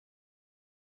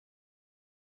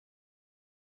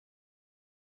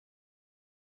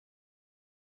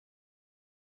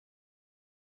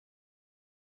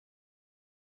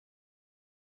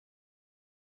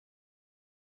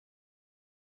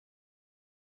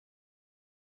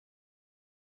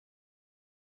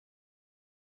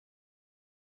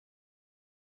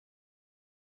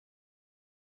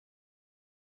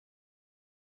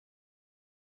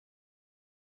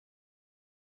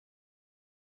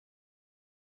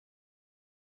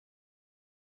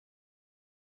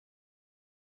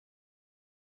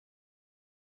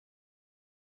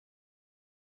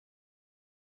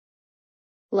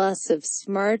 Loss of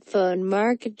smartphone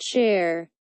market share.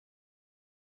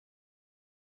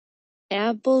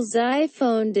 Apple's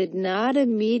iPhone did not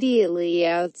immediately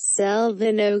outsell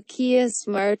the Nokia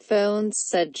smartphones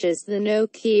such as the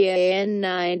Nokia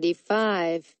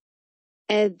N95.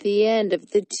 At the end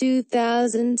of the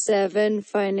 2007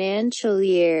 financial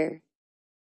year,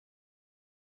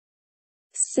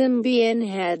 Symbian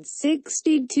had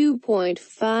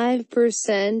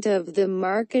 62.5% of the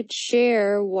market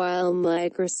share, while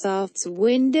Microsoft's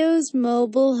Windows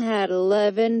Mobile had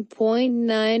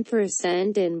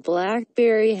 11.9% and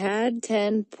BlackBerry had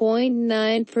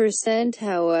 10.9%.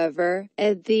 However,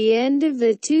 at the end of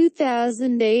the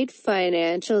 2008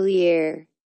 financial year,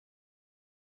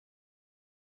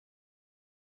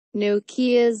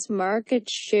 Nokia's market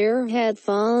share had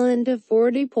fallen to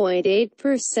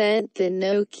 40.8%. The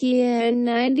Nokia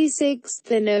N96,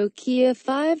 the Nokia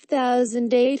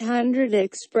 5800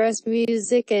 Express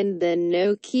Music and the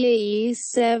Nokia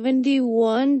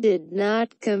E71 did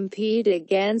not compete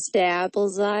against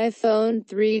Apple's iPhone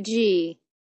 3G.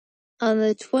 On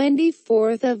the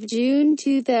 24th of June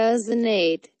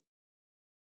 2008,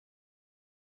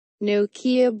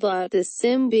 Nokia bought the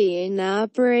Symbian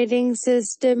operating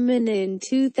system and in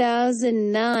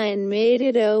 2009 made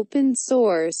it open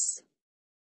source.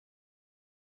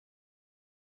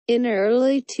 In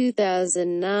early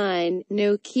 2009,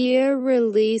 Nokia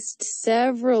released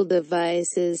several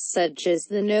devices such as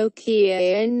the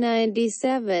Nokia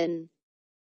N97,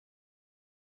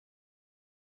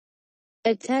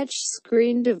 a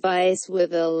touch-screen device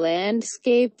with a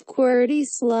landscape QWERTY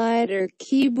slider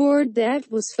keyboard that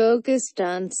was focused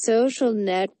on social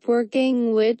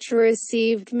networking, which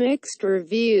received mixed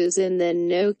reviews, and the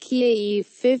Nokia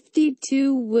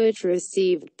E52, which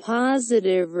received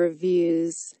positive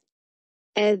reviews.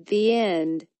 At the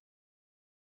end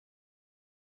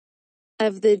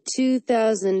of the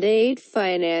 2008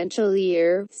 financial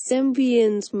year,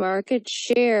 Symbian's market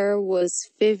share was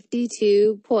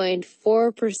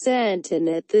 52.4%, and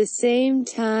at the same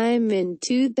time in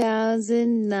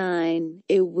 2009,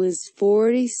 it was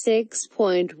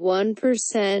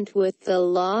 46.1%, with the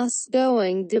loss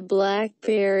going to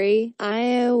BlackBerry,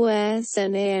 iOS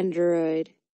and Android.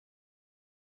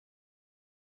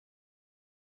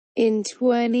 In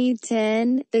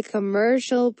 2010, the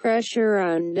commercial pressure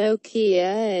on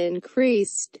Nokia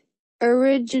increased.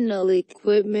 Original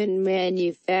equipment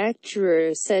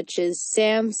manufacturers such as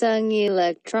Samsung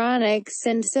Electronics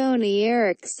and Sony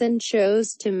Ericsson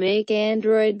chose to make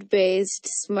Android-based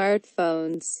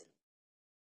smartphones,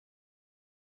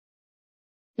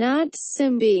 not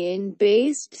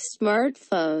Symbian-based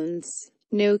smartphones.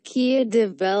 Nokia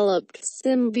developed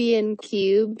Symbian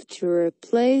Cube to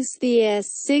replace the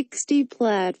S60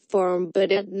 platform,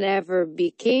 but it never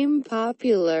became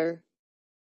popular.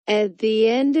 At the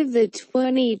end of the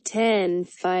 2010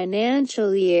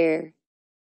 financial year,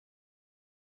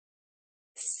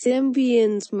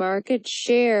 Symbian's market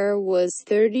share was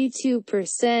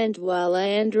 32%, while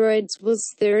Android's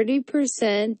was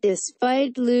 30%.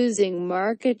 Despite losing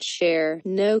market share,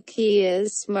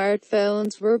 Nokia's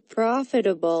smartphones were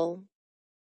profitable.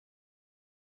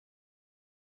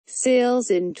 Sales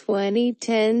in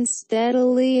 2010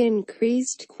 steadily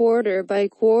increased quarter by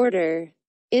quarter.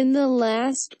 In the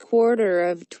last quarter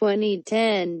of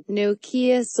 2010,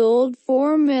 Nokia sold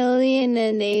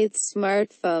 4,008,000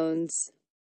 smartphones.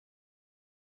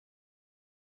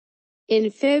 In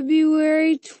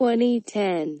February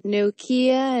 2010,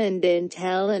 Nokia and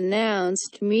Intel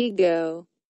announced MeeGo.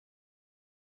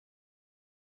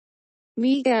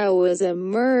 MeeGo was a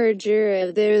merger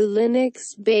of their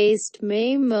Linux-based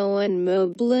Maemo and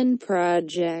Moblin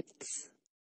projects.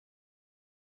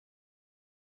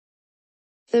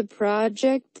 The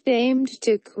project aimed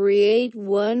to create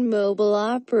one mobile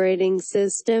operating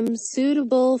system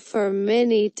suitable for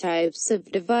many types of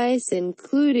device,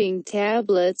 including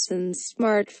tablets and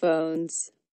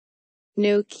smartphones.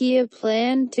 Nokia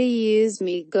planned to use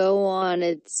MeeGo on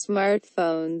its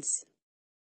smartphones.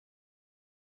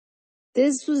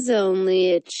 This was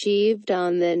only achieved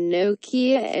on the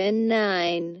Nokia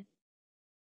N9.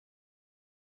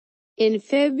 In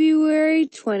February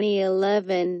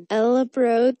 2011, Elop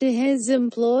wrote to his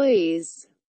employees.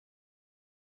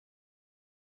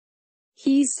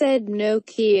 He said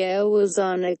Nokia was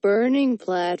on a burning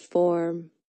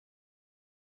platform.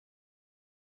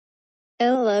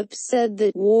 Elop said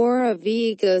the war of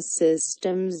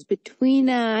ecosystems between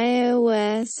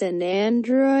iOS and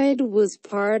Android was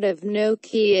part of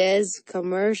Nokia's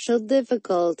commercial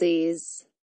difficulties.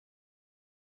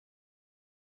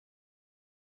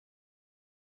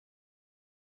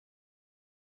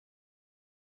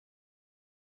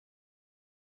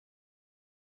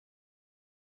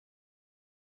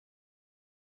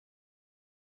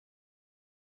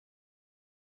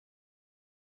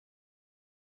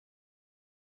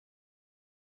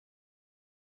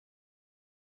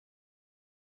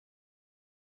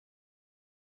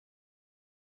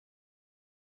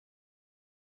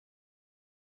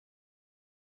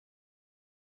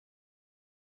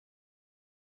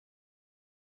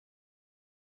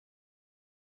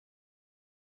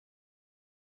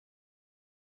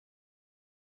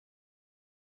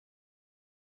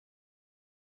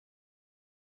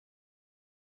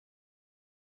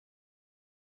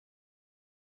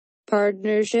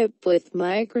 partnership with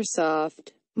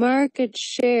Microsoft. Market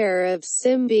share of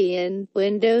Symbian,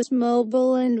 Windows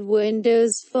Mobile and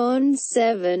Windows Phone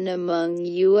 7 among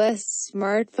U.S.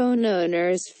 smartphone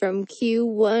owners from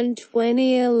Q1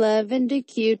 2011 to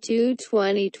Q2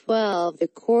 2012,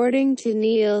 according to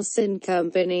Nielsen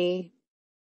Company.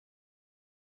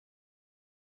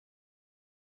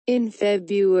 In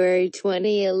February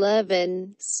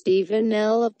 2011, Stephen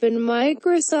Elop and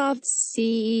Microsoft's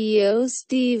CEO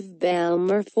Steve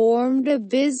Ballmer formed a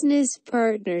business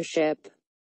partnership.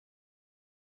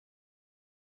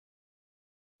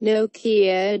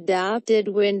 Nokia adopted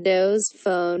Windows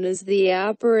Phone as the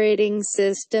operating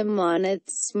system on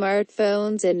its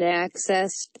smartphones and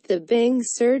accessed the Bing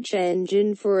search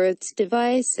engine for its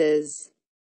devices.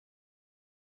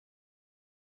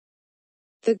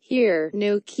 The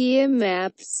Nokia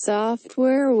Maps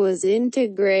software was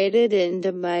integrated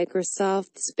into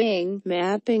Microsoft's Bing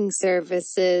mapping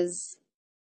services.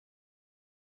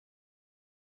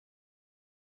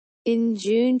 In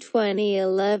June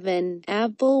 2011,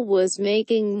 Apple was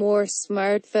making more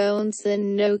smartphones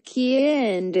than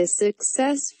Nokia, and a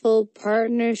successful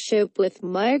partnership with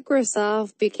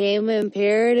Microsoft became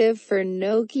imperative for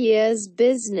Nokia's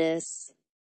business.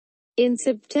 In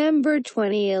September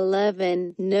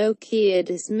 2011, Nokia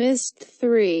dismissed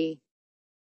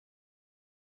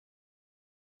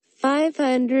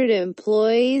 3,500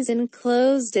 employees and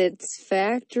closed its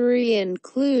factory in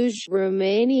Cluj,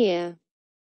 Romania.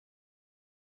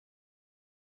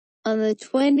 On the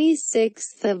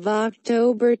 26th of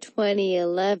October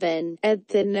 2011, at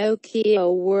the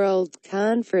Nokia World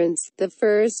Conference, the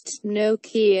first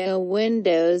Nokia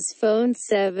Windows Phone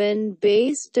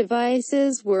 7-based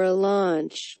devices were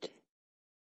launched.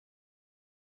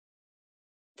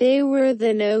 They were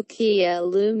the Nokia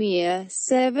Lumia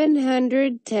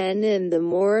 710 and the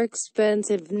more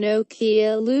expensive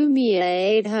Nokia Lumia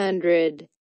 800.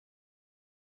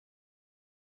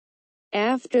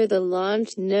 After the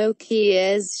launch,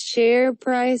 Nokia's share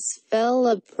price fell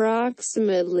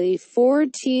approximately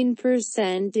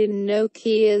 14% and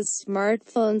Nokia's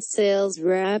smartphone sales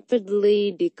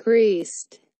rapidly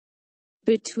decreased.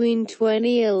 Between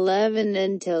 2011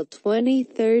 until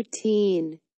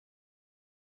 2013,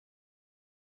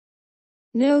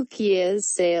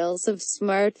 Nokia's sales of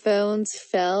smartphones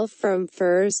fell from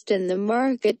first in the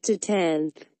market to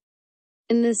 10th.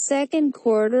 In the second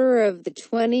quarter of the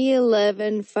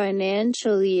 2011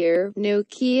 financial year,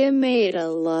 Nokia made a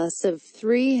loss of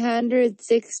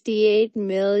 €368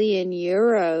 million.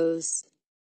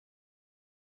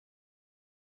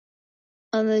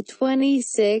 On the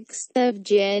 26th of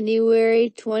January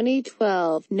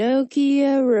 2012,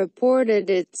 Nokia reported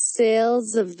its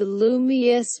sales of the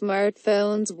Lumia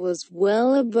smartphones was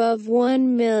well above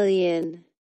 1 million.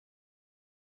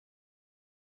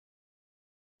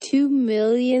 2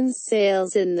 million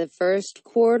sales in the first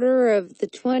quarter of the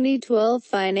 2012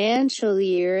 financial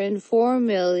year and 4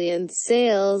 million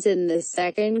sales in the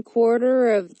second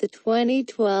quarter of the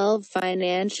 2012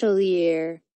 financial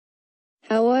year.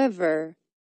 However,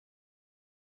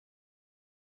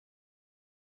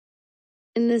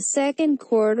 in the second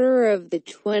quarter of the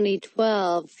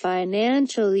 2012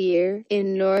 financial year,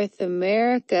 in North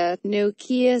America,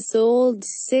 Nokia sold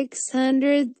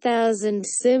 600,000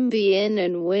 Symbian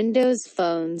and Windows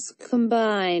phones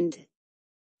combined.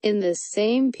 In the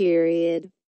same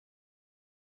period,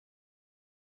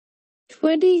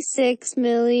 26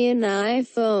 million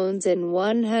iPhones and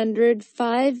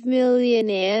 105 million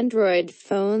Android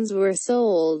phones were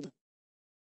sold.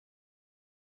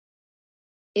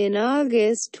 In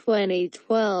August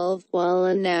 2012, while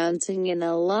announcing an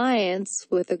alliance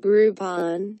with a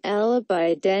Groupon, Elop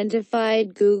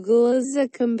identified Google as a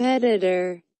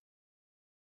competitor.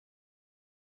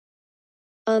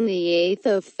 On the 8th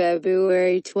of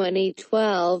February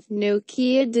 2012,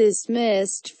 Nokia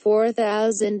dismissed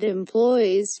 4,000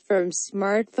 employees from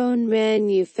smartphone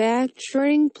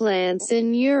manufacturing plants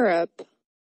in Europe.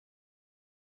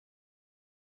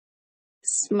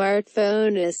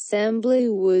 Smartphone assembly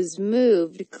was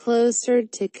moved closer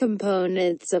to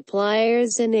component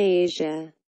suppliers in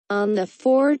Asia. On the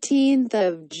 14th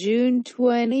of June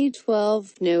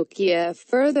 2012, Nokia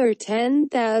further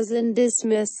 10,000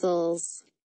 dismissals.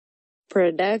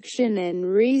 Production and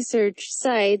research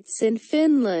sites in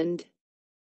Finland,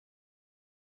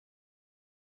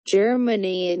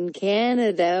 Germany and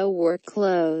Canada were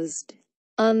closed.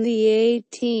 On the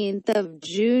 18th of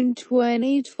June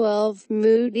 2012,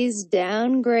 Moody's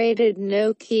downgraded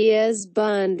Nokia's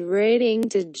bond rating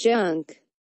to junk.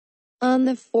 On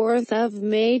the 4th of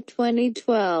May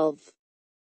 2012,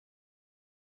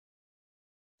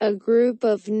 A group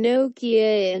of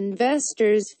Nokia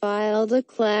investors filed a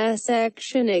class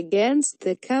action against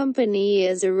the company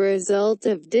as a result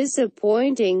of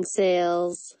disappointing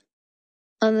sales.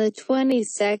 On the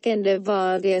 22nd of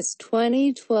August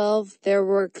 2012, there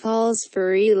were calls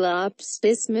for ELOP's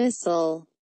dismissal.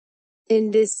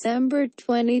 In December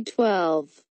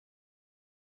 2012,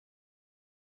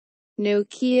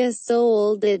 Nokia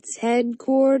sold its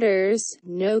headquarters,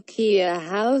 Nokia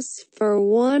House, for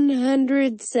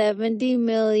 €170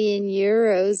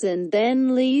 million and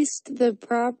then leased the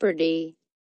property.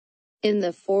 In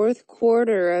the fourth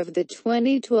quarter of the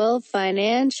 2012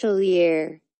 financial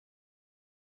year,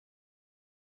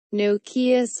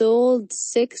 Nokia sold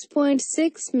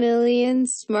 6.6 million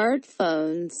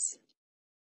smartphones.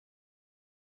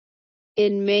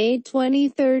 In May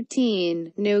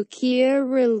 2013, Nokia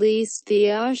released the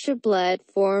Asha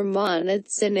platform on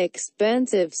its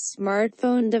inexpensive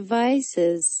smartphone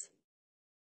devices.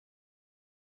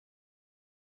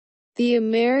 The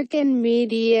American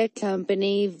media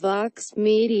company Vox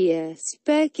Media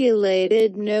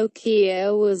speculated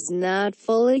Nokia was not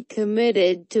fully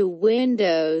committed to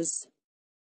Windows.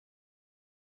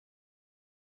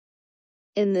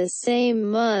 In the same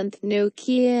month,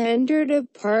 Nokia entered a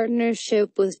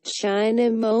partnership with China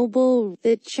Mobile,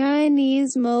 the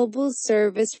Chinese mobile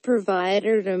service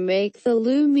provider, to make the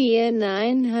Lumia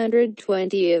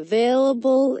 920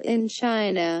 available in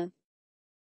China.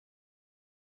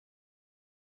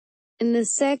 In the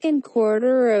second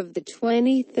quarter of the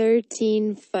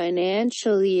 2013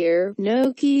 financial year,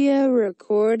 Nokia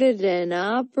recorded an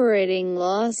operating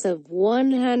loss of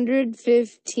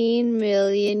 €115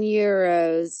 million.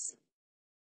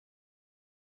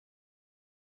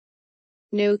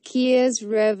 Nokia's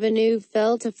revenue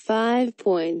fell to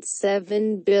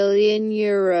 €5.7 billion.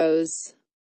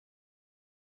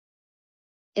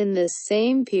 In the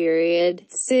same period,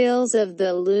 sales of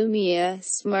the Lumia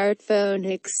smartphone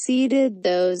exceeded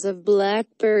those of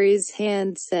BlackBerry's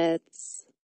handsets.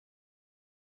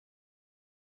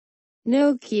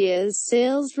 Nokia's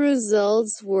sales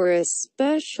results were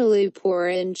especially poor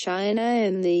in China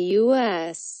and the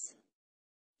US.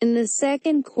 In the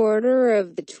second quarter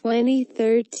of the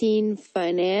 2013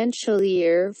 financial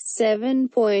year,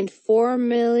 7.4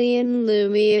 million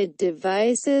Lumia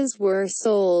devices were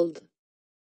sold.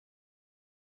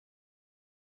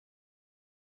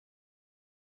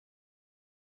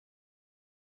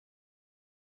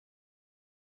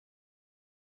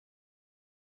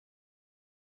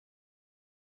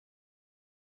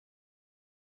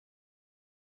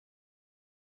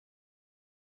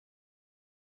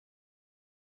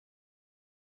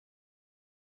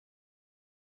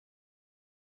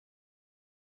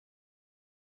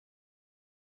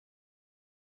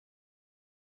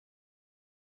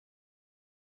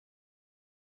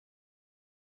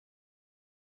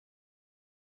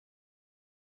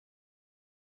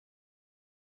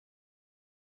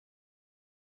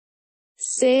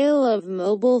 Sale of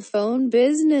mobile phone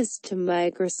business to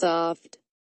Microsoft.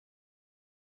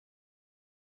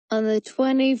 On the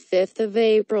 25th of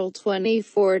April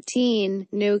 2014,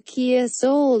 Nokia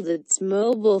sold its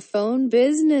mobile phone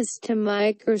business to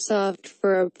Microsoft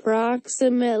for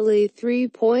approximately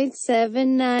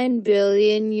 €3.79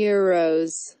 billion.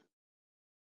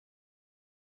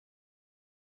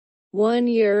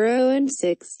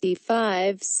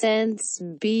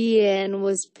 €1.65 BN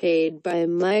was paid by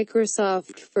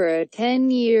Microsoft for a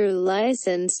 10-year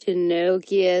license to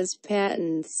Nokia's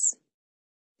patents.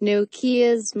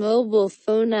 Nokia's mobile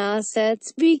phone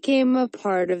assets became a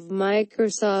part of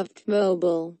Microsoft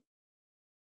Mobile.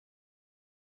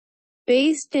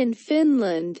 Based in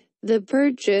Finland, the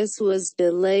purchase was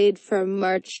delayed from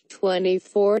March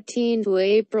 2014 to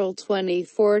April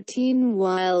 2014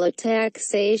 while a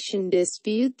taxation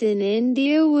dispute in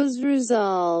India was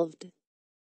resolved.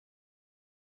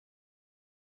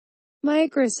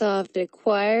 Microsoft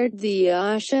acquired the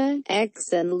Asha,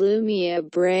 X and Lumia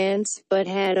brands, but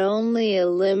had only a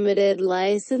limited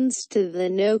license to the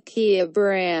Nokia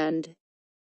brand.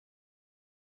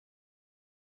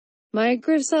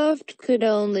 Microsoft could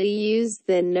only use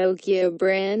the Nokia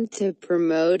brand to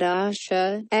promote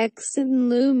Asha, X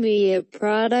and Lumia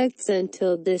products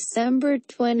until December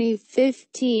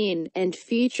 2015, and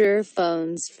feature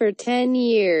phones for 10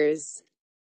 years.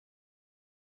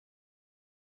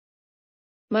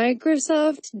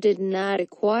 Microsoft did not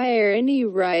acquire any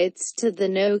rights to the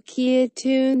Nokia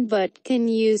tune but can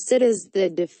use it as the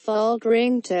default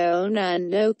ringtone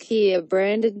on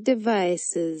Nokia-branded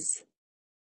devices.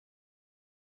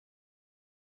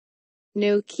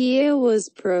 Nokia was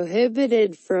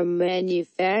prohibited from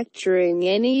manufacturing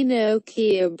any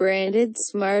Nokia-branded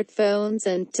smartphones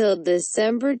until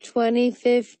December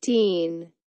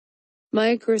 2015.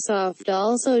 Microsoft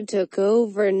also took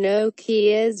over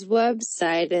Nokia's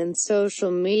website and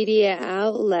social media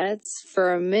outlets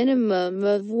for a minimum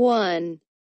of 1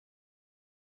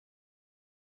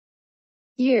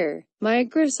 year.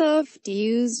 Microsoft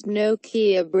used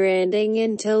Nokia branding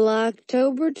until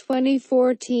October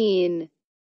 2014.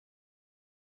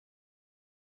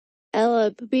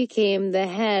 Elop became the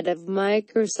head of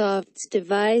Microsoft's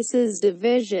Devices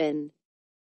division.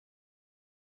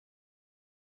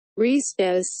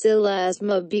 Risto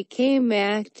Silasma became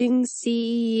acting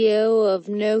CEO of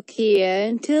Nokia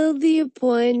until the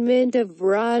appointment of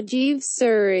Rajiv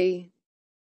Suri.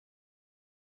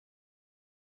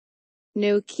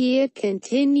 Nokia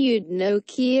continued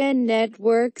Nokia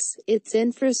Networks, its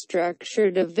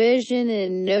infrastructure division,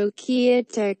 and Nokia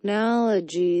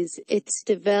Technologies, its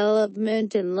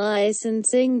development and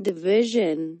licensing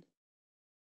division.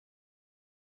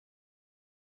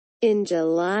 In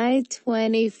July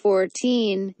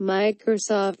 2014,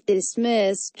 Microsoft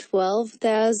dismissed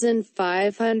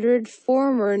 12,500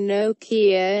 former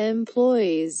Nokia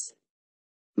employees.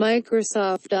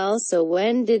 Microsoft also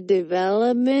ended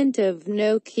development of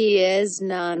Nokia's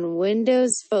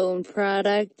non-Windows Phone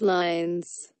product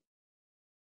lines.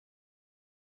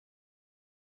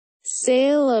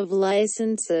 Sale of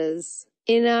licenses.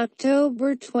 In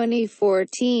October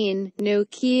 2014,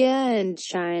 Nokia and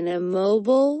China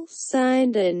Mobile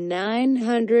signed a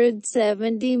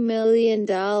 $970 million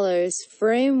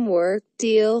framework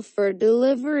deal for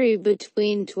delivery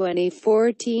between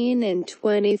 2014 and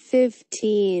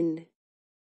 2015.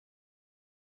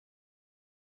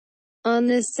 On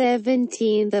the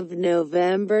 17th of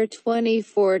November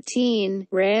 2014,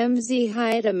 Ramsey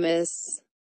Hydamus,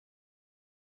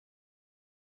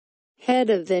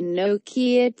 head of the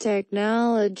Nokia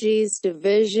Technologies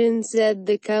division, said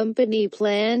the company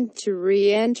planned to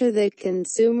re-enter the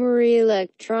consumer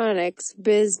electronics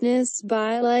business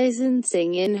by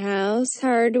licensing in-house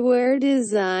hardware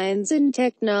designs and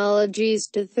technologies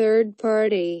to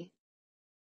third-party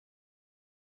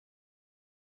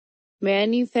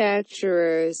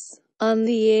manufacturers. On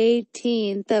the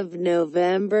 18th of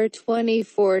November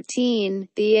 2014,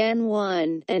 the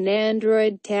N1, an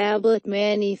Android tablet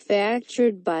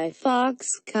manufactured by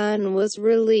Foxconn, was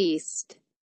released.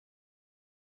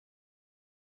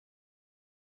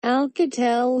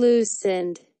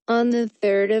 Alcatel-Lucent. On the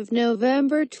 3rd of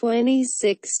November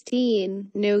 2016,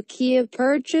 Nokia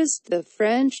purchased the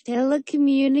French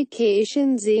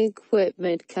telecommunications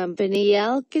equipment company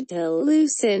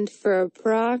Alcatel-Lucent for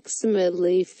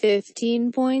approximately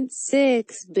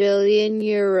 €15.6 billion.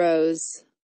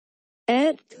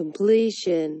 At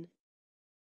completion,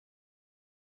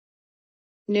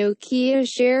 Nokia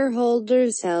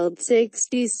shareholders held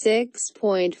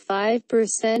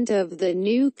 66.5% of the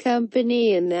new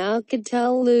company and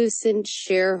Alcatel-Lucent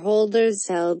shareholders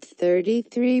held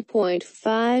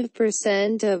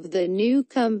 33.5% of the new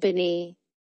company.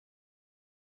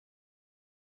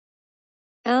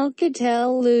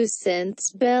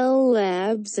 Alcatel-Lucent's Bell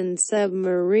Labs and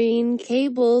submarine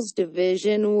cables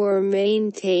division were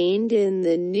maintained in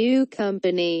the new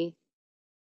company.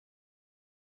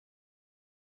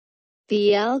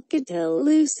 The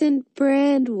Alcatel-Lucent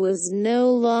brand was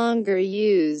no longer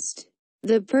used.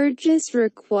 The purchase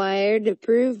required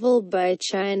approval by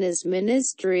China's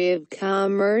Ministry of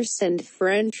Commerce and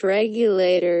French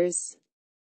regulators.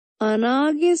 On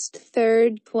August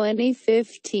 3,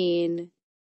 2015,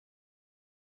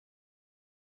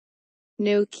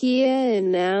 Nokia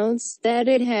announced that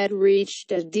it had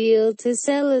reached a deal to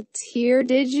sell its HERE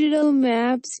Digital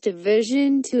Maps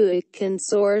division to a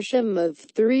consortium of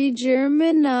 3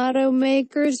 German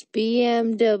automakers: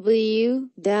 BMW,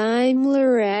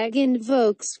 Daimler AG and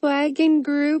Volkswagen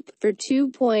Group, for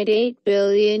 €2.8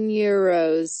 billion.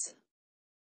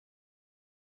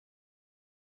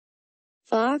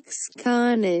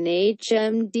 Foxconn and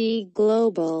HMD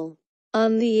Global.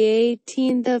 On the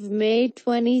 18th of May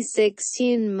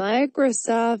 2016,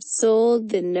 Microsoft sold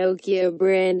the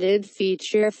Nokia-branded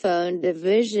feature phone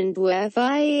division to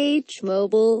FIH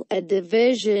Mobile, a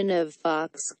division of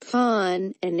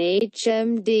Foxconn and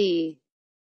HMD.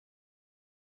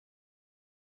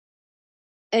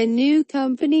 A new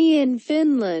company in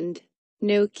Finland,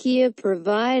 Nokia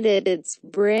provided its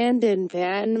brand and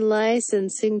patent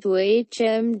licensing to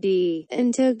HMD,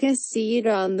 and took a seat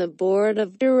on the board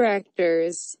of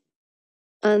directors.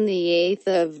 On the 8th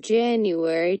of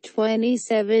January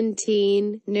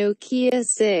 2017, Nokia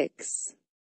 6.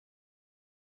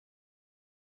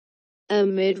 a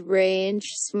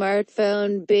mid-range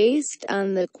smartphone based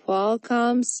on the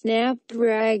Qualcomm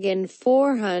Snapdragon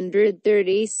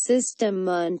 430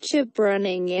 system-on-chip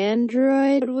running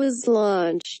Android was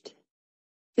launched.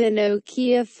 The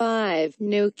Nokia 5,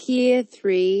 Nokia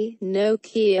 3,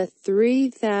 Nokia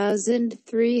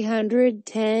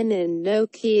 3310 and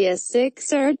Nokia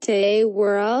 6 RT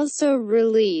were also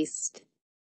released.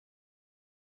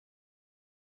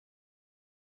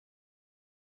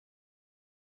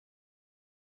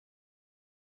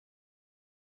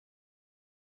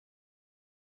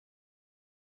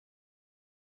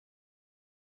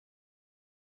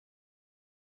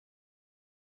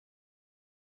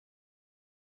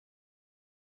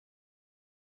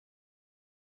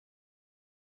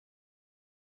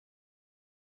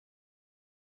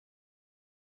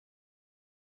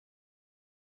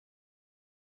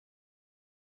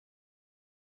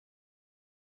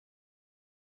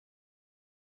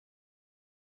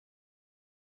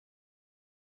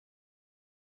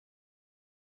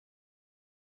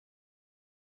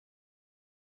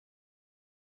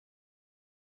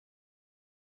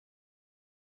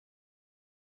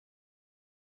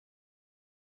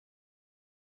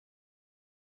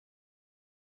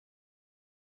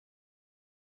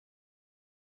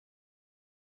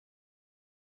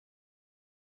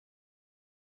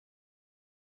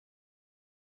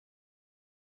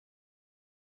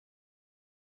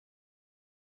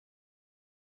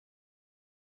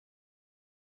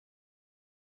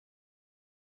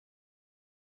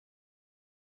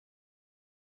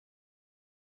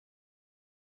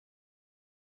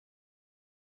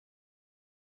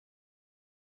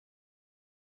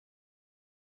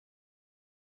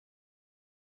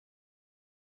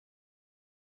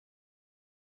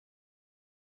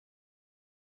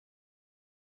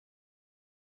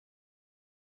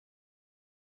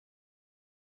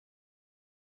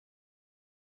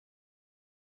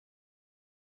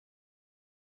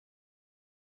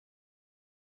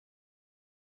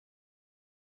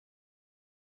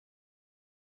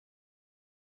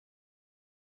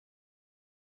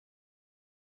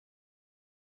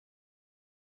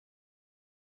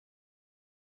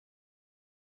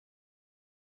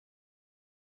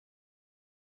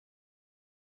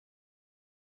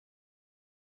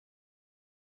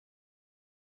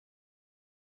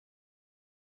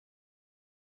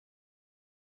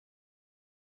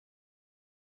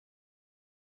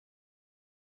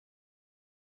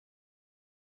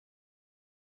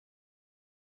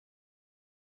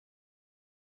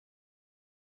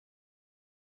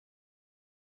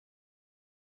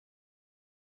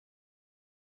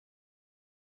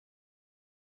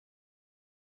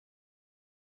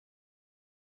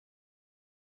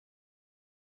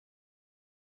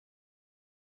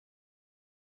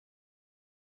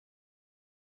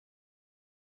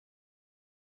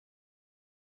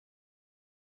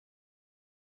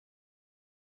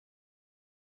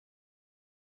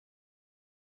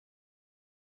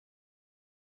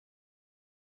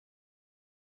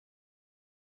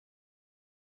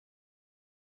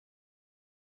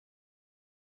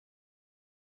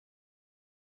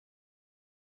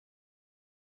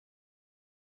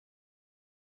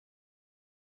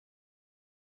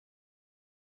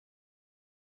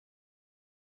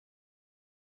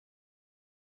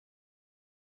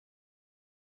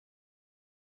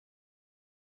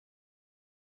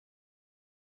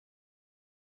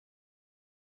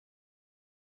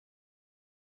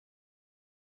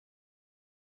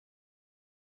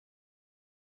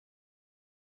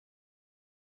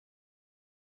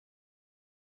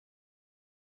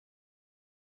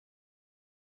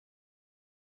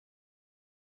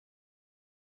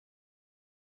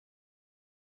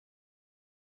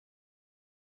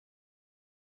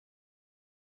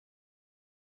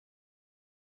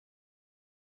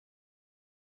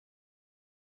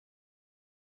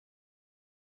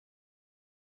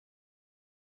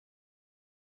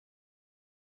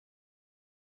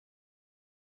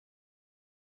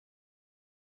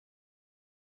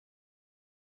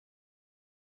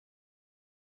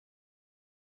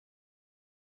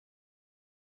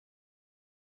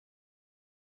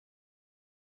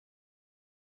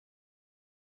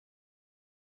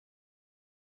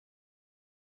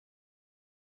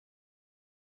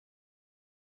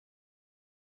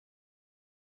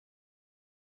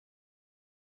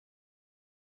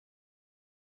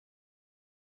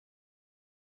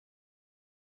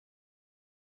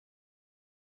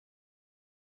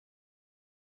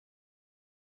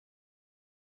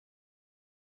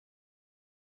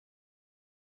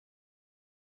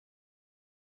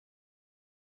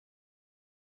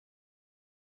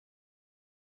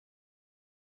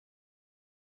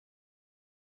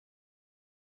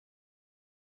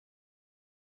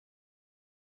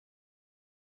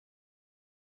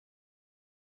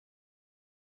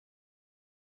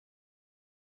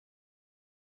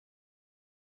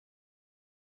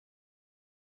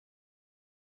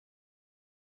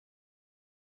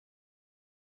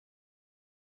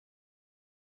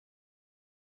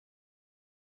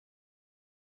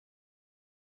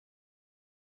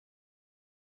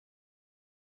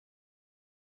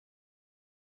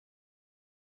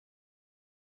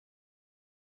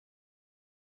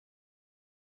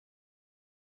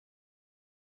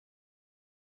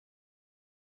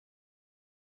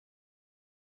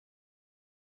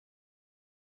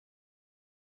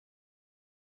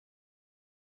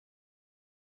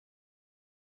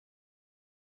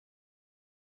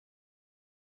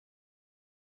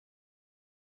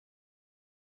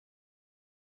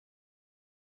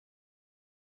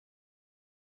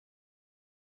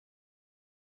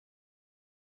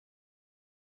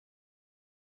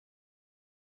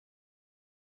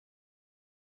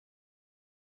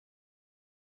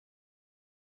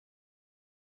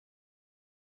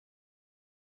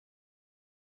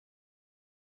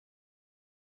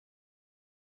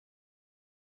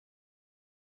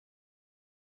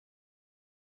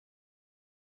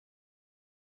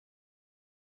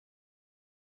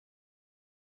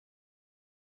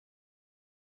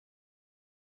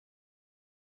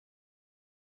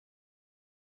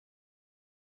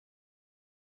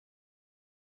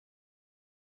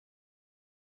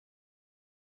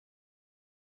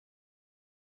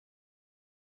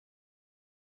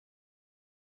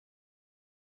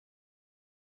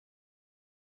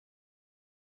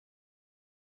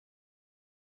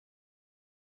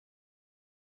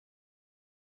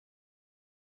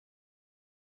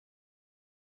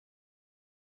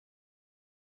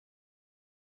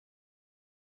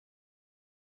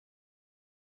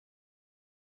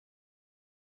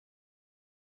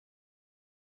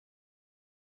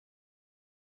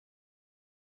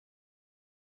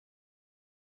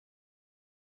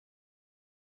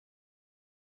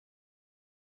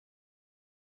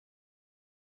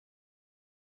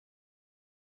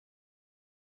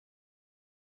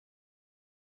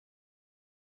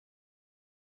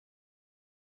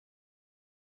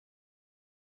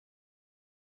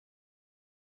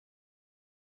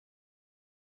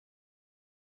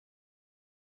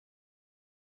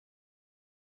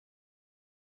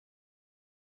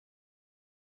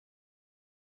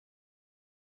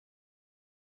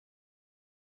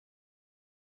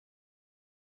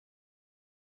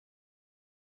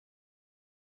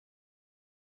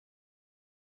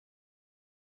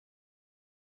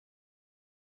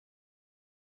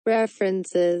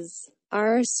 References: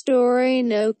 Our Story,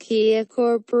 Nokia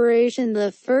Corporation,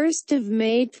 the 1st of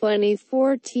May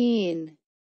 2014.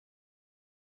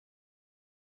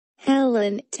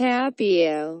 Helen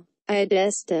Tapio,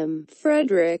 Idestum,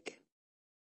 Frederick.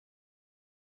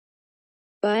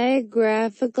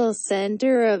 Biographical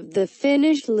Center of the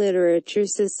Finnish Literature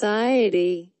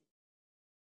Society.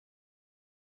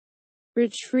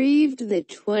 Retrieved the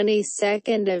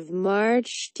 22nd of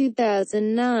March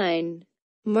 2009.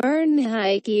 Martin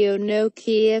Heikio,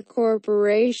 Nokia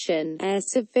Corporation,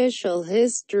 as Official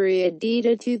History,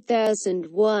 Edita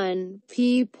 2001,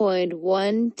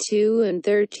 p.12 and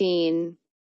 13.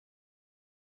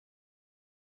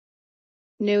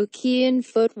 Nokian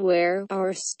Footwear,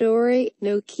 Our Story,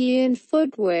 Nokian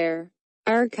Footwear.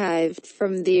 Archived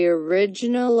from the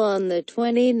original on the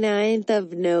 29th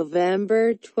of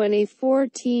November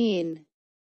 2014.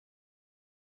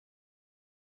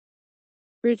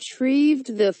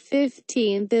 Retrieved the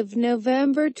 15th of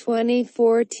November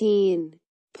 2014.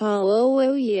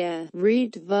 Polowoja,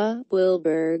 Ritva,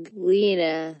 Wilberg,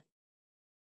 Lena.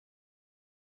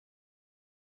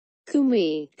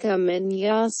 Kumi, Kamen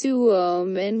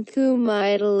Yasuom and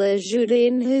Kumaitala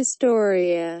Judin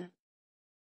Historia.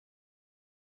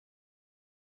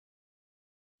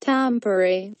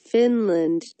 Tampere,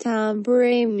 Finland,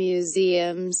 Tampere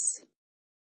Museums.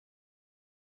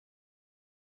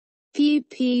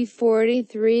 pp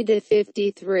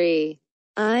 43-53.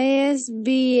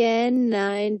 ISBN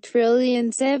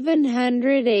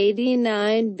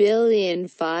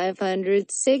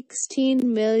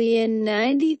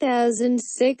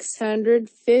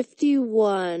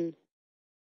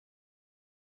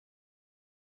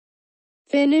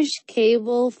Finnish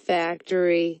Cable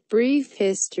Factory, Brief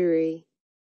History.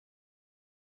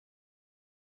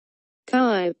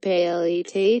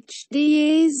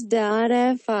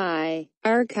 Kaipaleet.hdas.fi,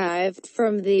 archived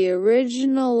from the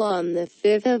original on the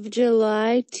 5th of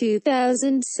July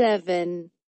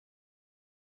 2007.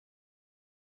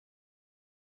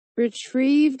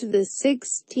 Retrieved the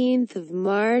 16th of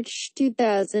March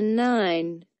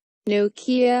 2009.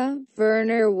 Nokia,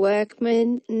 Werner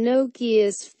Weckmann,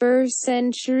 Nokia's First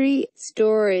Century,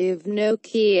 Story of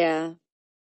Nokia.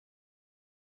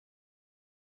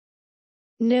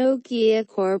 Nokia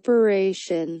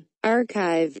Corporation,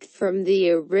 archived from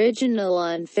the original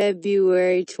on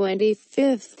February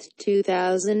 25,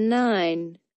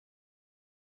 2009.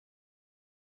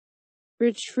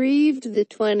 Retrieved the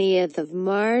 20th of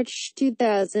March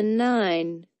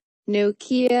 2009.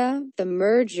 Nokia, The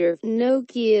Merger,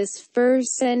 Nokia's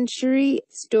First Century,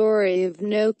 Story of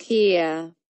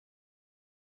Nokia.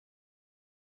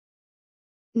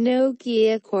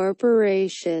 Nokia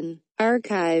Corporation,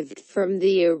 archived from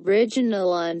the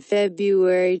original on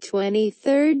February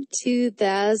 23,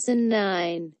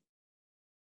 2009.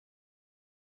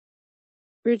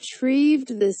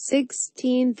 Retrieved the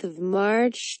 16th of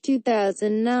March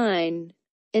 2009.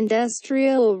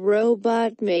 Industrial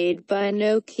robot made by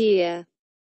Nokia.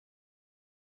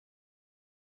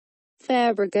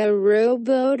 Fabrica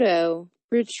Roboto.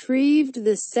 Retrieved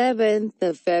the 7th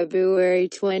of February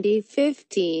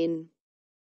 2015.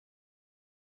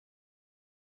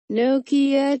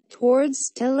 Nokia towards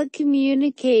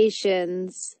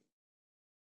telecommunications.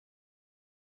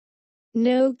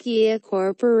 Nokia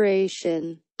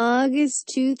Corporation, August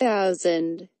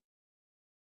 2000.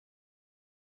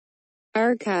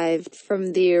 Archived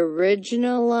from the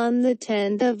original on the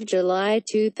 10th of July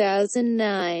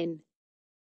 2009.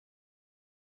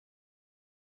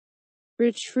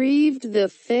 Retrieved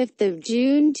the 5th of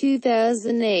June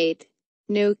 2008.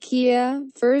 Nokia,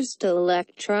 First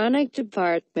Electronic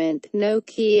Department,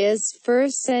 Nokia's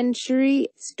First Century,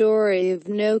 Story of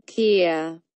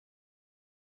Nokia.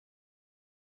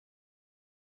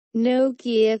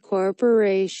 Nokia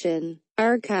Corporation,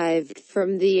 archived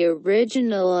from the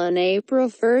original on April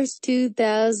 1,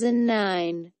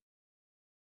 2009.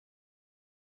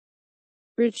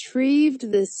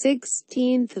 Retrieved the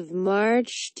 16th of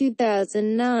March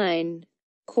 2009.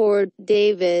 Cord,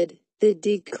 David. The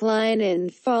Decline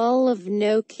and Fall of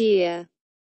Nokia.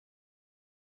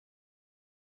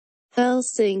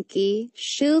 Helsinki,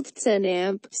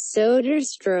 Schultzenamp,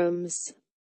 Soderströms.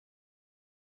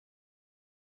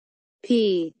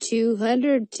 p.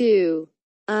 202.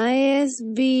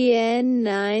 ISBN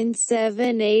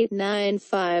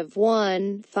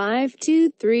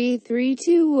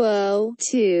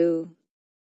 978-951-523320-2.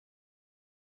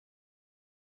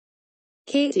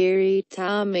 Kateri,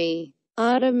 Tommy.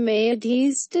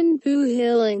 Automatisten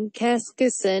Puhilling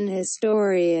Keskasen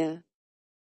Historia.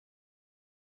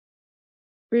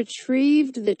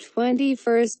 Retrieved the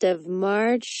 21st of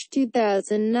March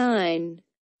 2009.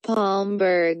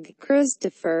 Palmberg,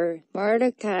 Christopher,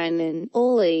 Martikainen,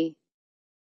 Olli.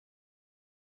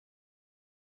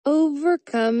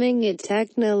 Overcoming a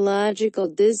technological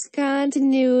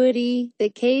discontinuity, the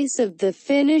case of the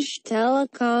Finnish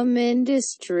telecom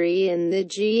industry and the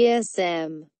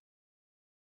GSM.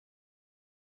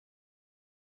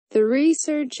 The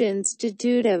Research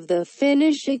Institute of the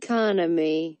Finnish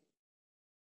Economy.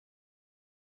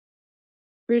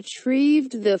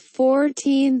 Retrieved the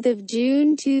 14th of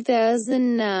June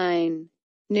 2009.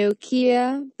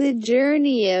 Nokia, the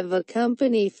journey of a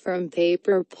company from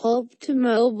paper pulp to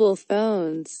mobile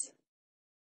phones.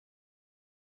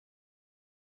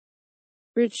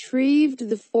 Retrieved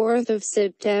the 4th of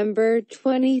September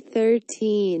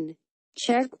 2013.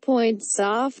 Checkpoint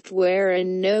Software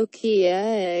and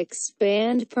Nokia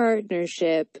expand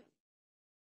partnership.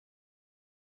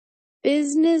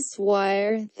 Business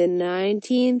Wire, the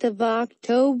 19th of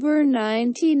October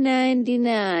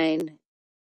 1999.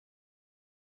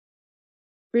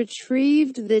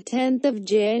 Retrieved the 10th of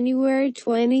January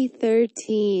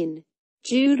 2013.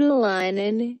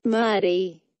 Juutalainen,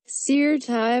 Matti.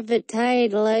 Siirtyvät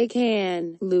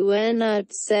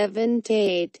luennot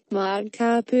 7-8,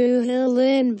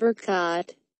 Matkapuhelin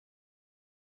Verkot.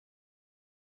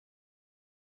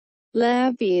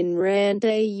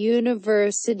 Lappeenranta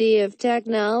University of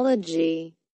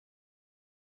Technology.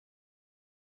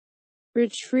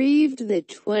 Retrieved the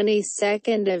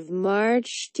 22nd of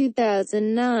March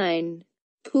 2009.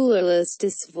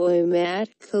 Puolustusvoimat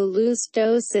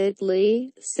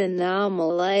kalustosetli,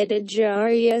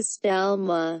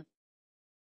 sanomalaitajärjestelmä.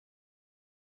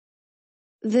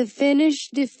 The Finnish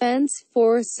Defence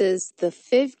Forces, the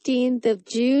 15th of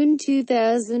June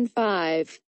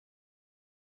 2005.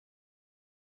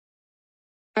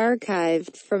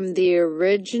 Archived from the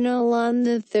original on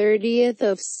the 30th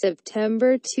of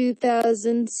September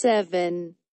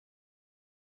 2007.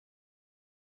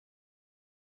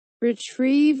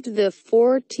 Retrieved the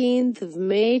 14th of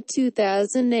May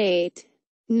 2008.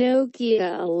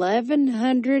 Nokia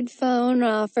 1100 phone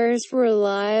offers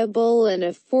reliable and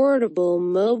affordable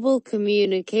mobile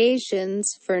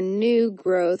communications for new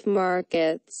growth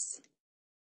markets.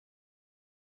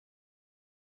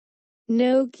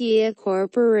 Nokia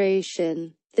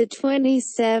Corporation, the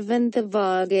 27th of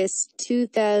August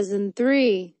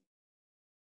 2003.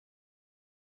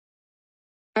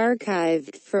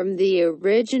 Archived from the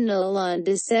original on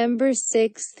December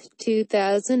 6,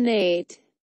 2008.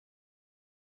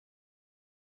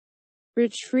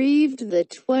 Retrieved the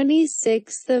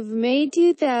 26th of May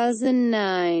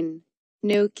 2009.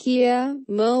 Nokia,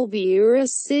 Mobura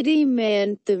City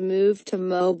meant the move to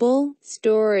mobile.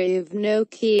 Story of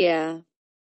Nokia.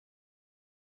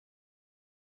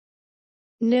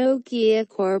 Nokia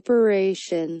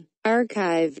Corporation.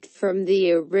 Archived from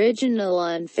the original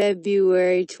on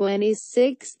February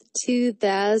 26,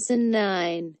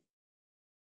 2009.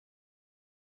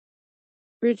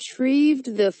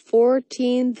 Retrieved the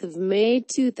 14th of May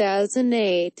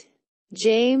 2008.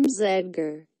 James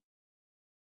Edgar.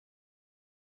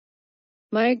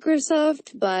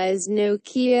 Microsoft buys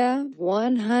Nokia,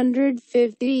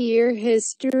 150-year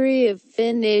history of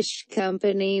Finnish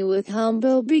company with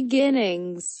humble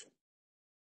beginnings.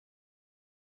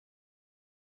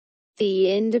 The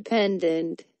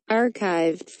Independent.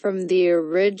 Archived from the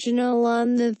original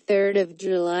on the 3rd of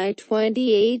July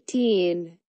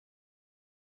 2018.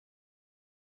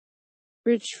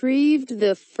 Retrieved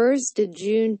the 1st of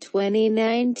June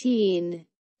 2019.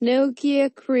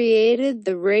 Nokia created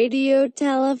the radio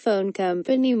telephone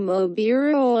company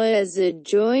Mobira as a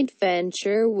joint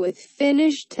venture with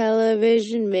Finnish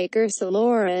television maker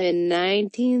Salora in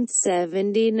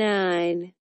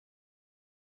 1979.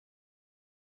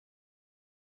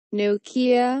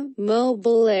 Nokia,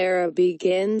 mobile era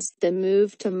begins, the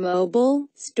move to mobile.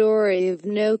 Story of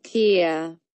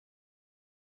Nokia.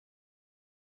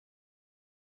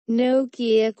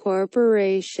 Nokia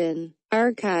Corporation.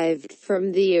 Archived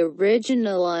from the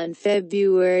original on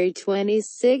February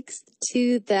 26,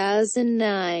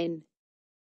 2009.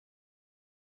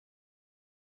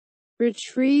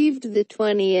 Retrieved the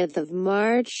 20th of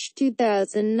March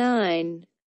 2009.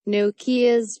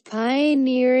 Nokia's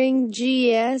pioneering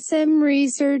GSM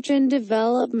research and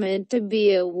development to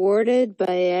be awarded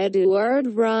by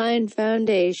Eduard Rhine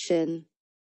Foundation.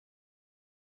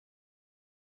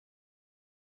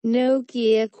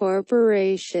 Nokia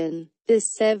Corporation, the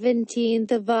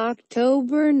 17th of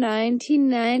October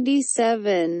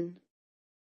 1997.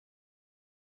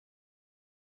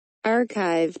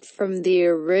 Archived from the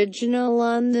original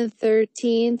on the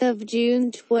 13th of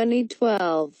June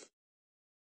 2012.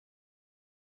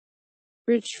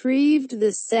 Retrieved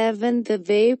the 7th of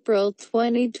April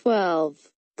 2012.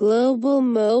 Global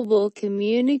mobile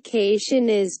communication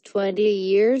is 20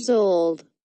 years old.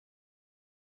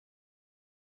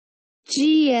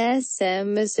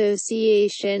 GSM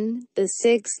Association, the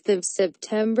 6th of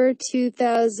September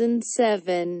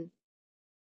 2007.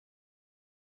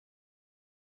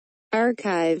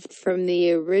 Archived from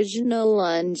the original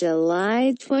on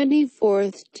July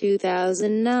 24,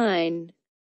 2009.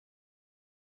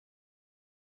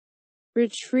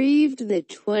 Retrieved the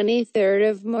 23rd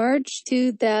of March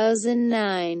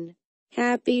 2009.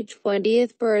 Happy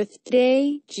 20th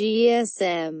birthday,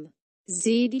 GSM.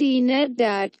 zdnet.co.uk.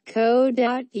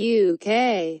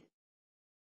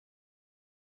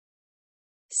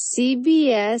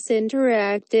 CBS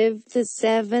Interactive, the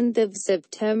 7th of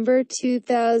September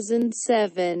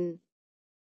 2007.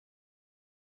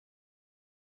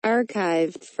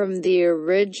 Archived from the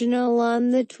original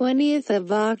on the 20th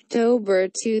of October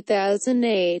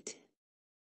 2008.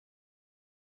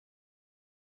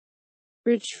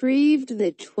 Retrieved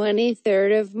the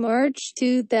 23rd of March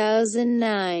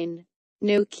 2009.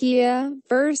 Nokia,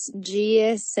 first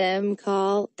GSM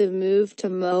call, the move to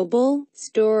mobile,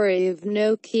 story of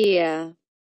Nokia.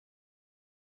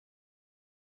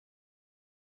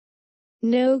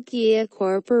 Nokia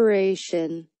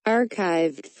Corporation.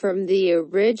 Archived from the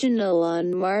original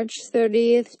on March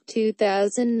 30,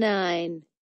 2009.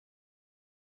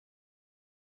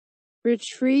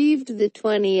 Retrieved the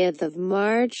 20th of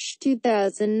March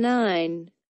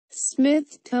 2009.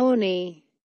 Smith, Tony.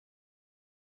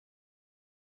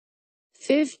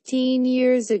 15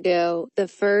 years ago, the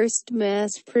first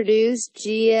mass-produced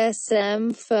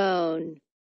GSM phone.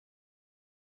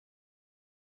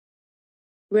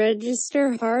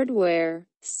 Register Hardware.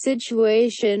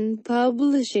 Situation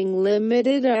Publishing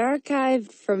Limited,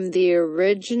 archived from the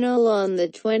original on the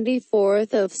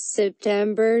 24th of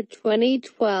September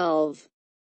 2012.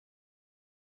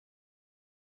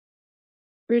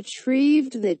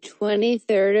 Retrieved the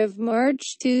 23rd of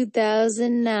March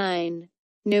 2009.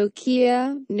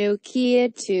 Nokia,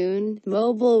 Nokia Tune,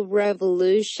 Mobile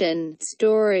Revolution,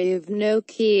 story of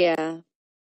Nokia.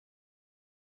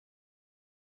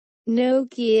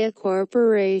 Nokia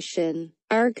Corporation.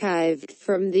 Archived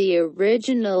from the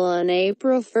original on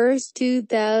April 1,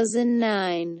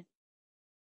 2009.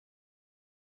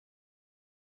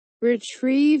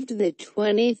 Retrieved the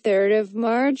 23rd of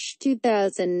March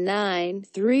 2009.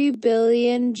 3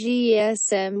 billion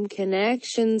GSM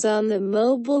connections on the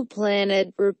mobile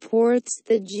planet, reports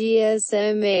the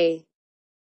GSMA.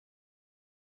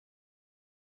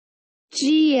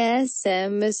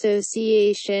 GSM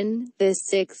Association, the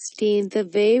 16th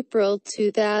of April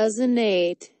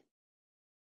 2008.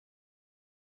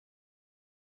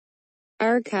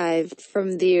 Archived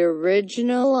from the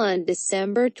original on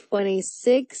December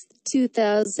 26,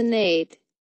 2008.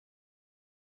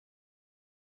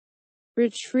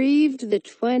 Retrieved the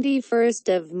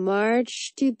 21st of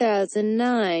March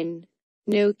 2009.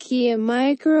 Nokia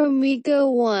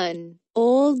Micromico 1.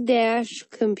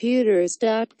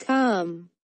 old-computers.com.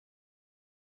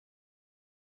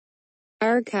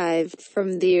 Archived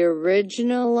from the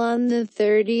original on the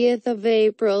 30th of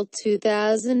April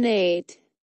 2008.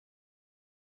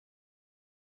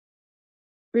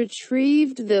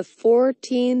 Retrieved the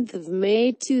 14th of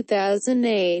May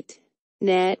 2008.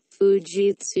 Net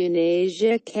Fujitsu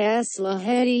Asia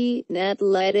Kaslaheti, Net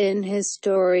Letin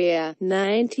Historia,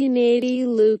 1980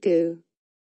 Luku.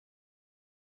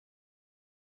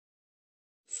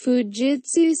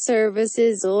 Fujitsu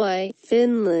Services Oy,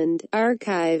 Finland,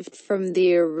 archived from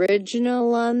the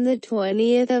original on the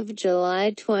 20th of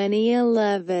July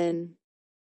 2011.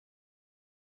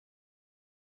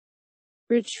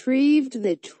 Retrieved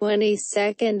the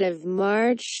 22nd of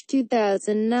March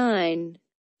 2009.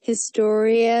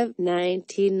 Historia,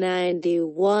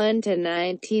 1991 to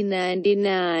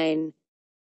 1999.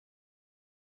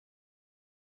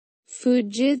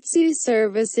 Fujitsu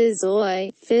Services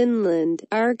Oy, Finland,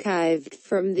 archived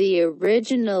from the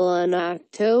original on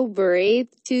October 8,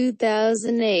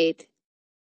 2008.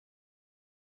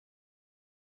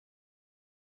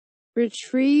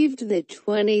 Retrieved the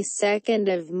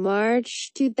 22nd of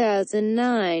March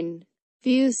 2009.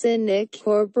 Vucinic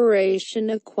Corporation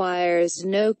acquires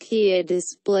Nokia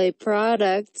Display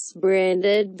Products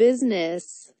branded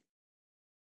business.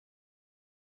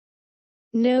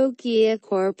 Nokia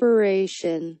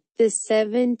Corporation, the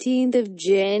 17th of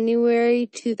January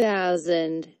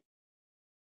 2000.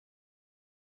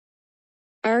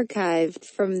 Archived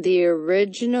from the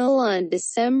original on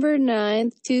December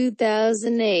 9,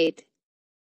 2008.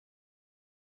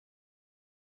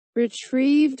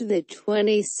 Retrieved the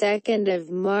 22nd of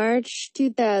March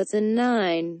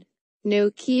 2009.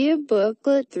 Nokia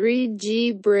booklet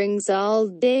 3G brings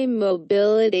all-day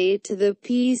mobility to the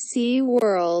PC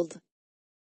world.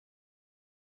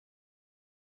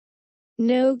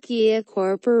 Nokia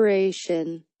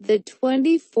Corporation, the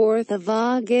 24th of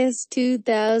August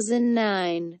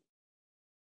 2009.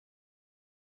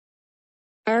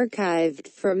 Archived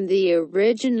from the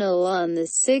original on the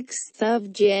 6th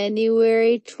of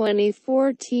January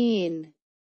 2014.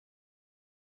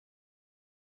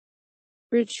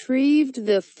 Retrieved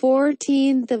the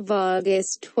 14th of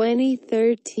August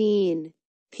 2013.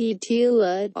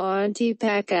 Pitila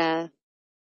Antipaka.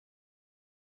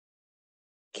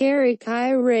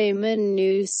 Karikai Raymond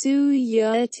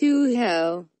Nusuya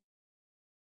Tuho.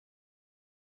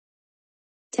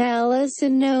 Talus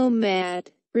and Nomad.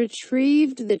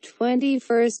 Retrieved the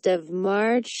 21st of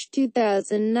March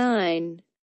 2009.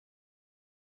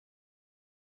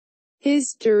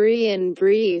 History in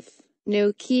brief.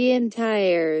 Nokian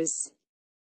tires.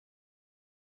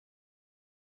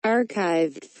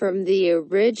 Archived from the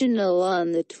original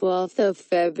on the 12th of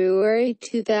February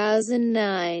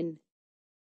 2009.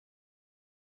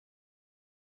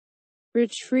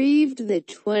 Retrieved the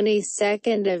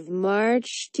 22nd of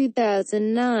March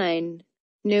 2009.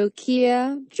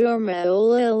 Nokia,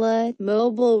 Jormaolila,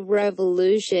 Mobile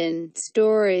Revolution,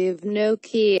 Story of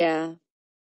Nokia.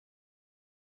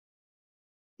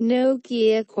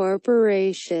 Nokia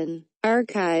Corporation.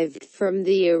 Archived from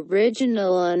the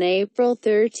original on April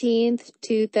 13,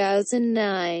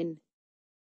 2009.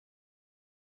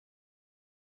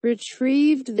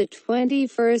 Retrieved the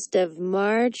 21st of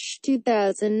March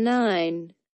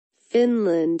 2009.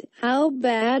 Finland, how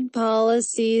bad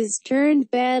policies turned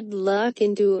bad luck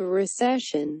into a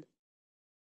recession.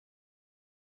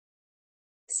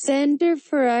 Center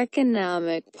for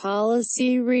Economic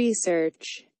Policy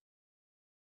Research.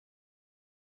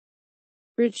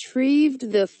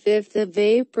 Retrieved the 5th of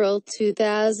April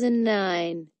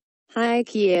 2009.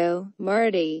 Hikyo,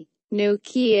 Marty.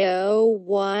 Nokia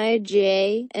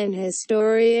OYJ, and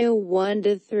Historia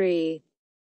 1-3.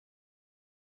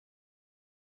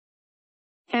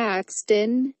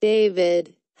 Haxton,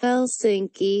 David.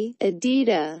 Helsinki,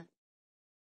 Adita.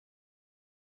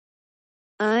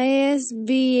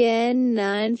 ISBN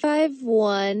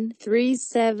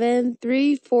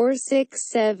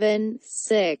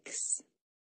 951-3734676.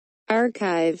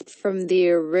 Archived from the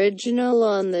original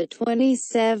on the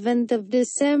 27th of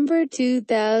December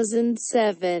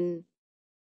 2007.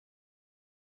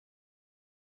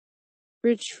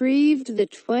 Retrieved the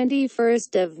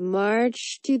 21st of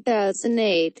March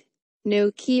 2008.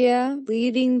 Nokia,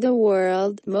 Leading the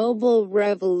World, Mobile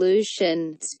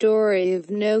Revolution, Story of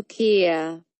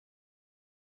Nokia.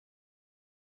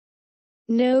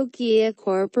 Nokia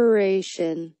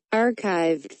Corporation.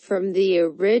 Archived from the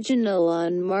original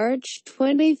on March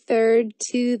 23,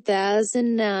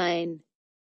 2009.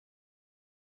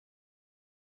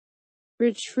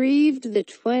 Retrieved the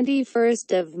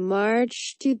 21st of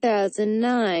March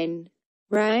 2009.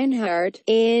 Reinhardt,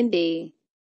 Andy.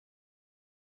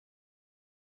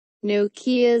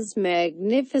 Nokia's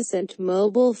magnificent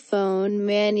mobile phone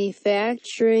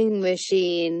manufacturing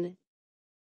machine.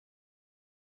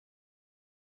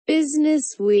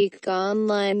 Business Week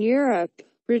Online Europe.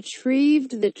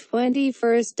 Retrieved the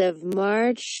 21st of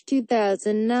March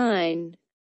 2009.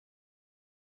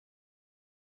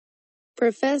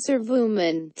 Professor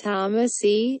Vuman, Thomas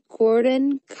E.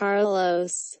 Gordon,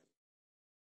 Carlos.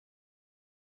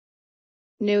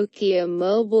 Nokia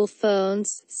Mobile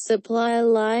Phones, Supply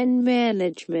Line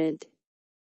Management.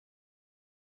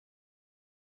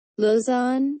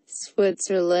 Lausanne,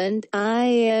 Switzerland,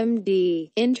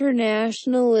 IMD,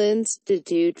 International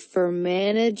Institute for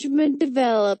Management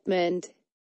Development.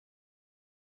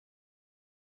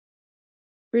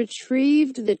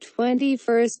 Retrieved the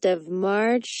 21st of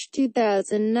March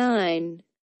 2009.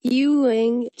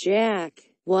 Ewing, Jack.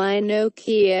 Why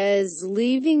Nokia is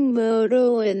leaving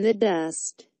Moto in the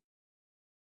dust.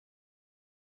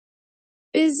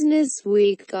 Business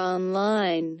Week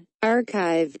Online.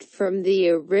 Archived from the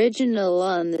original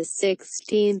on the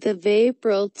 16th of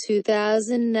April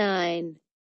 2009.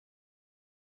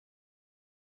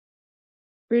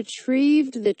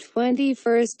 Retrieved the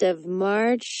 21st of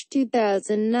March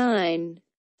 2009.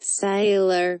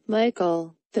 Seiler,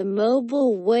 Michael. The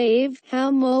Mobile Wave,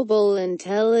 How Mobile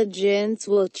Intelligence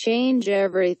Will Change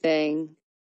Everything.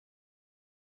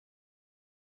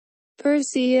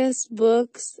 Perseus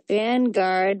Books,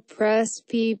 Vanguard Press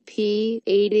pp.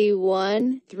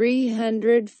 81,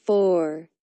 304.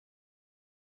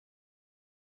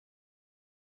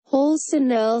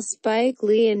 Wholesale Spike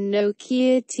Lee and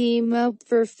Nokia team up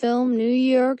for film. New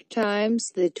York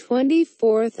Times, the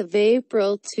 24th of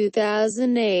April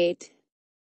 2008.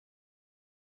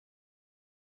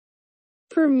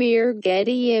 Premiere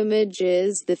Getty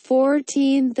Images, the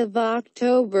 14th of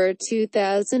October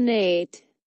 2008.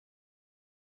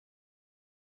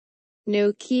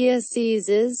 Nokia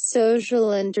seizes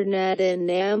social internet and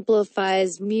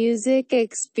amplifies music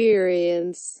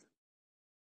experience.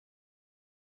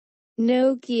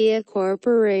 Nokia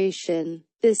Corporation,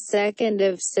 the 2nd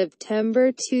of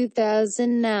September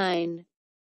 2009.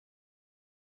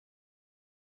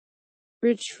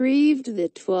 Retrieved the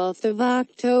 12th of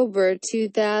October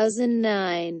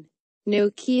 2009.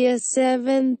 Nokia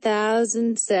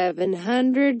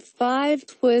 7705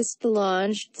 Twist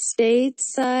launched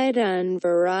stateside on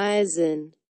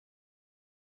Verizon.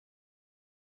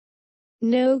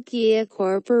 Nokia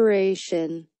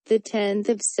Corporation, the 10th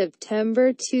of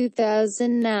September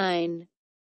 2009.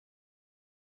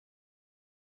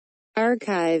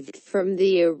 Archived from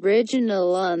the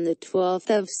original on the 12th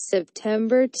of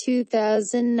September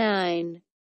 2009.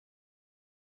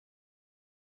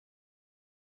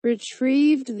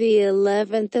 Retrieved the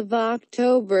 11th of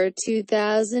October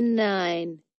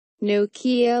 2009.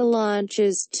 Nokia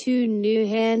launches 2 new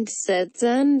handsets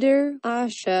under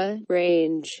Asha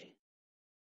range.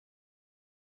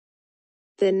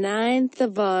 The 9th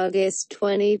of August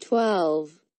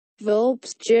 2012.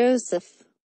 Volps Joseph.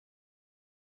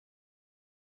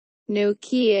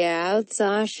 Nokia outs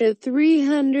Asha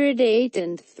 308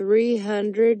 and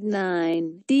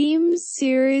 309, deems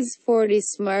Series 40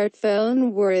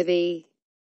 smartphone worthy.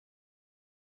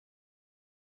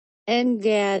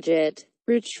 Engadget,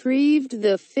 retrieved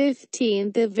the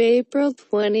 15th of April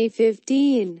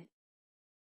 2015.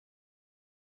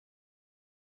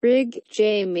 Rig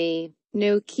Jamie.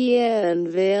 Nokia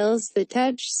unveils the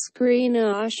touchscreen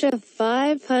Asha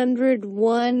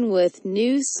 501 with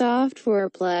new software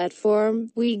platform,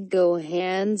 We Go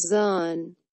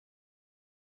Hands-On.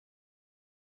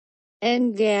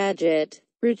 Engadget,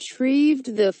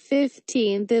 retrieved the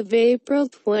 15th of April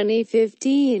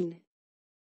 2015.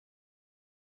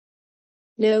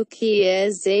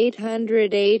 Nokia's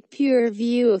 808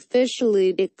 PureView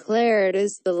officially declared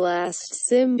as the last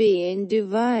Symbian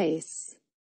device.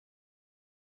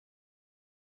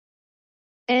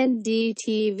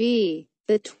 NDTV,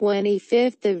 the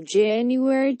 25th of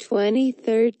January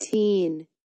 2013.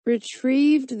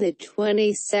 Retrieved the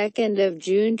 22nd of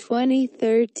June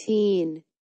 2013.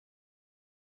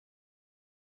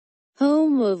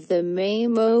 Home of the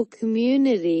Maimo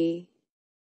community.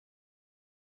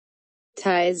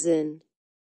 Tizen.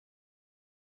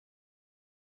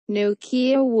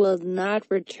 Nokia will not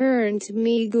return to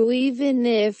Migo even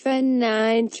if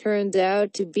N9 turns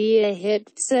out to be a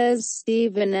hit, says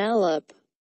Stephen Ellop.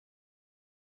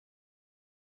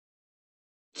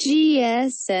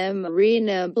 GSM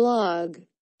Arena blog.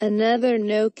 Another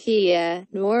Nokia,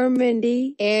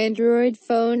 Normandy, Android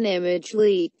phone image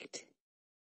leaked.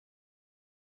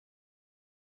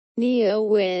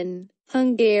 Neo-win.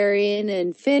 Hungarian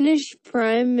and Finnish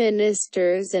prime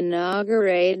ministers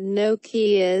inaugurate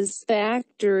Nokia's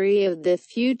Factory of the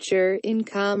Future in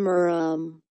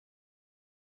Komarom.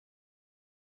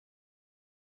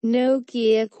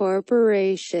 Nokia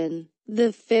Corporation,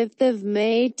 the 5th of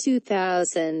May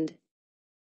 2000.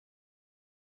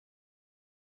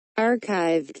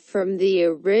 Archived from the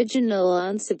original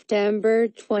on September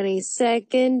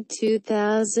 22,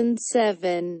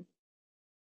 2007.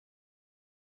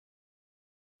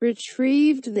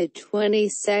 Retrieved the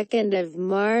 22nd of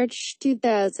March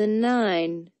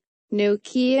 2009.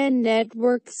 Nokia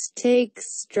Networks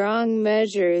takes strong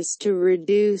measures to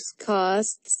reduce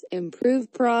costs,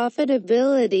 improve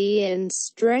profitability and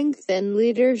strengthen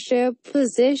leadership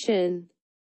position.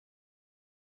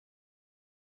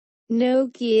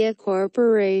 Nokia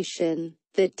Corporation,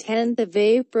 the 10th of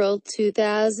April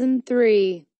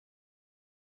 2003.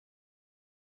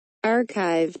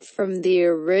 Archived from the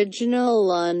original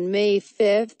on May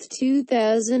 5,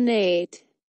 2008.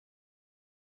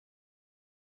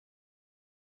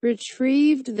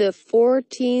 Retrieved the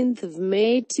 14th of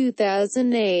May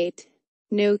 2008.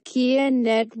 Nokia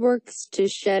Networks to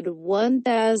shed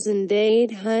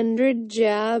 1,800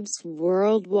 jobs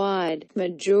worldwide,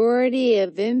 majority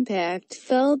of impact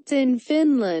felt in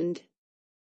Finland.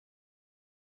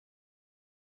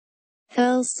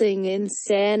 Helsing and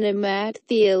Sanomat,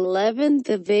 the 11th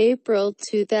of April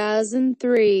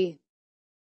 2003.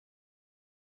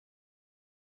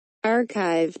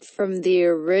 Archived from the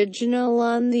original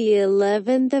on the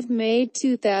 11th of May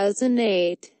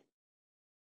 2008.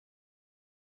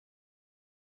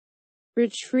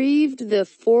 Retrieved the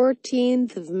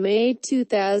 14th of May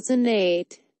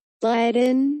 2008.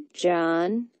 Leiden,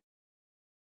 John.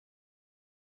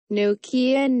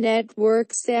 Nokia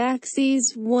Networks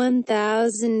Axes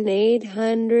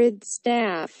 1800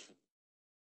 staff.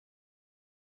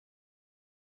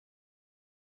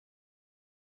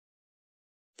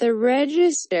 The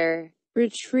Register.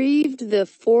 Retrieved the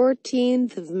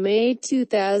 14th of May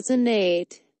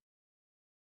 2008.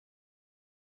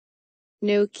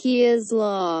 Nokia's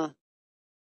Law.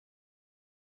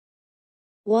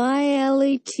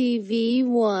 YLETV1,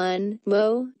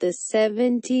 Mo, the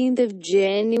 17th of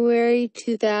January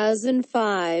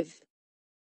 2005.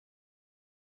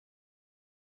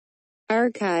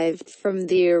 Archived from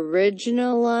the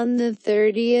original on the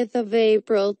 30th of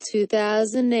April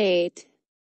 2008.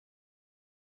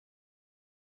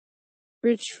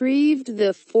 Retrieved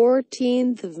the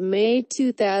 14th of May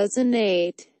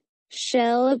 2008.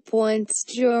 Shell appoints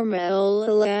Jorma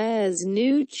Ollila as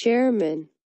new chairman.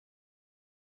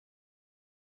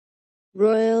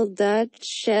 Royal Dutch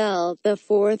Shell, the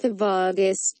 4th of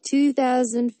August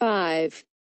 2005.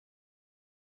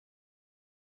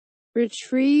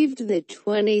 Retrieved the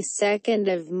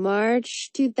 22nd of March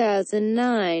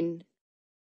 2009.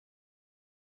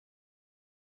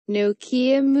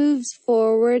 Nokia moves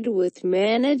forward with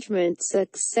management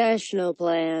successional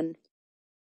plan.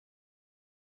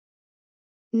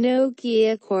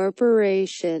 Nokia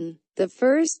Corporation, the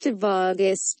 1st of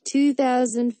August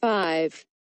 2005.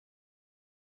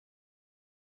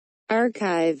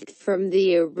 Archived from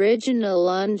the original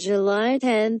on July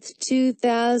 10,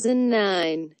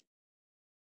 2009.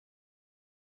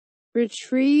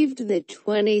 Retrieved the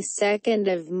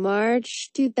 22nd of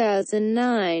March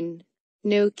 2009.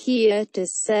 Nokia to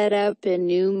set up a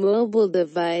new mobile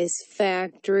device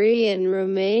factory in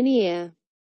Romania.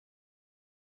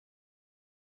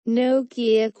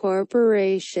 Nokia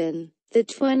Corporation, the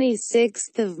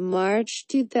 26th of March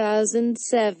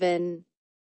 2007.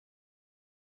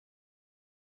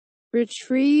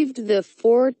 Retrieved the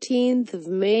 14th of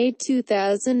May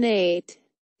 2008.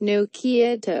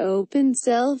 Nokia to open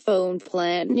cell phone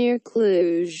plant near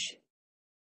Cluj.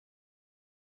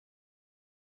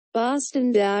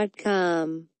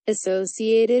 Boston.com.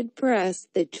 Associated Press,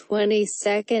 the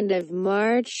 22nd of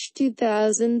March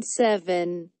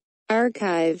 2007.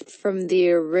 Archived from the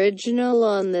original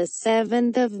on the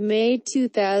 7th of May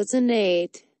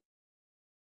 2008.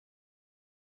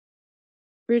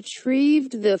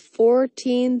 Retrieved the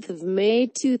 14th of May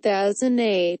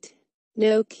 2008.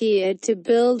 Nokia to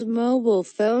build mobile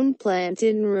phone plant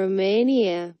in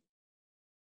Romania.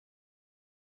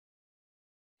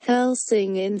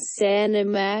 Helsing and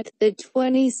Sanomat, the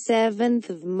 27th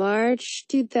of March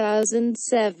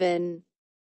 2007.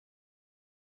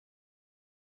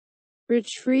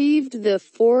 Retrieved the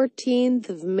 14th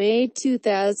of May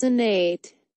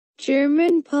 2008.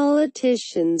 German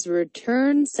politicians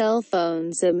return cell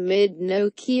phones amid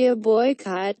Nokia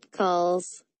boycott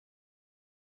calls.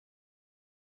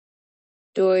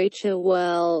 Deutsche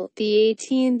Welle, the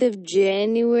 18th of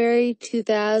January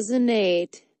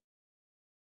 2008.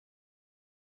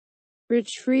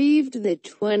 Retrieved the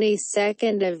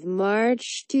 22nd of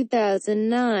March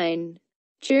 2009.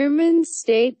 German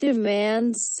state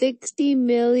demands 60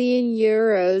 million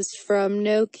euros from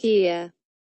Nokia.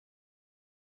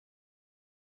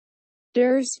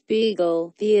 Der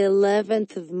Spiegel, the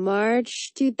 11th of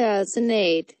March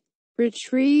 2008.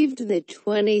 Retrieved the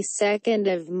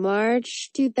 22nd of March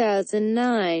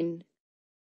 2009.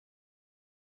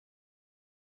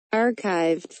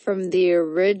 Archived from the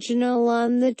original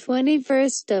on the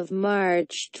 21st of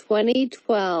March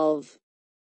 2012.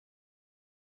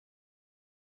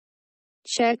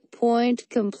 Checkpoint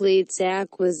completes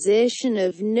acquisition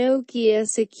of Nokia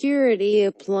security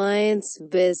appliance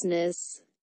business.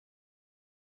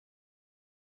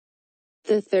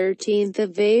 The 13th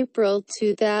of April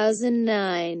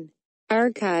 2009.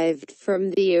 Archived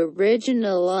from the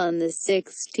original on the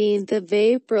 16th of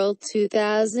April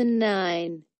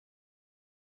 2009.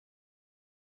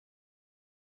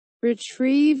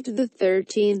 Retrieved the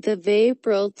 13th of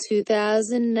April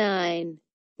 2009.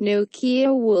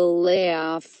 Nokia will lay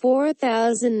off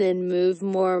 4,000 and move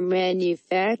more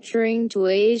manufacturing to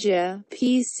Asia,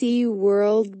 PC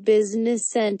World Business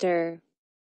Center.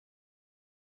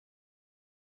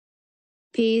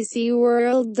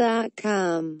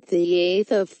 PCWorld.com, the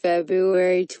 8th of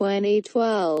February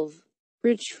 2012.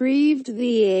 Retrieved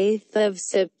the 8th of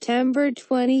September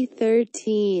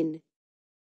 2013.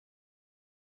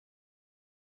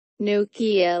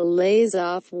 Nokia lays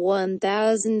off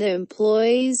 1,000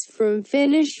 employees from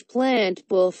Finnish plant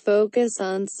will focus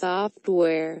on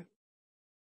software.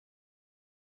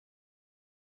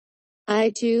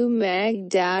 i2mag.com,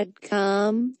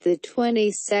 the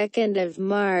 22nd of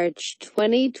March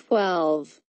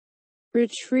 2012.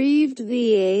 Retrieved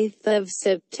the 8th of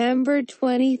September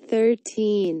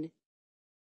 2013.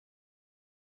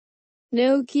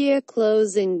 Nokia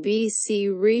closing BC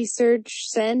Research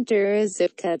Centre as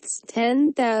it cuts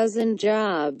 10,000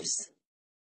 jobs.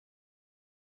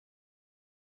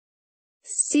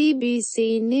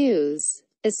 CBC News.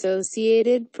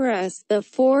 Associated Press, the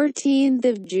 14th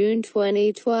of June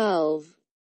 2012.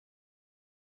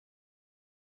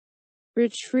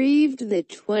 Retrieved the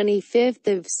 25th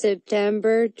of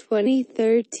September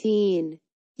 2013.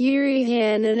 Yuri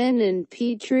Hananen and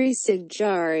Petri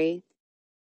Sigjari.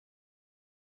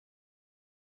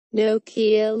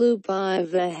 Nokia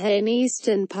Lubava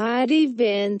Heniston Padi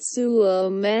Van Suo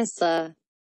Mesa.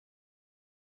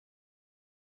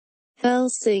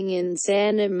 Helsingin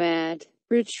Sanomat.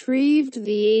 Retrieved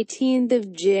the 18th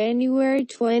of January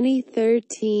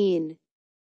 2013.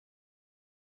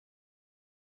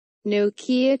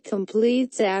 Nokia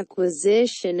completes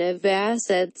acquisition of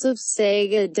assets of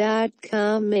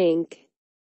Sega.com Inc.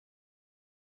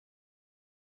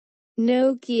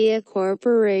 Nokia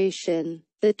Corporation.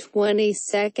 The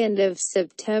 22nd of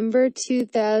September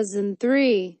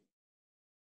 2003.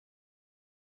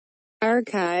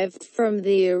 Archived from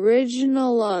the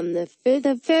original on the 5th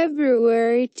of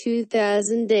February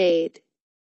 2008.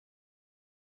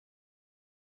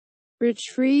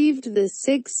 Retrieved the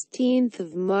 16th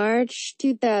of March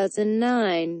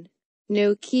 2009.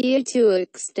 Nokia to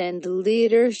extend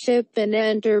leadership in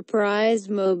enterprise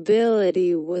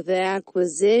mobility with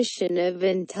acquisition of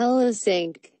Intellis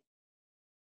Inc.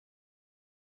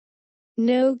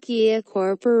 Nokia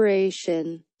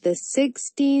Corporation. The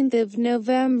 16th of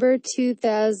November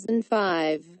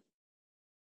 2005.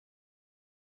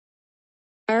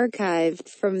 Archived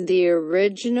from the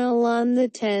original on the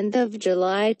 10th of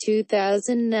July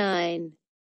 2009.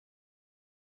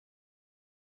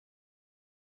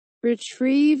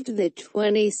 Retrieved the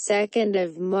 22nd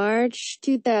of March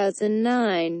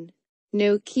 2009.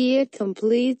 Nokia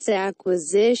completes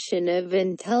acquisition of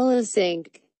Intellis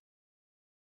Inc.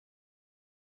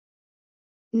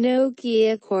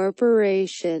 Nokia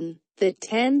Corporation. The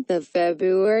 10th of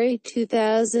February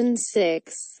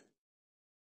 2006.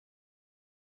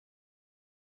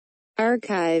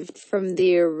 Archived from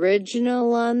the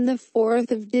original on the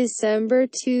 4th of December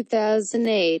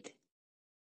 2008.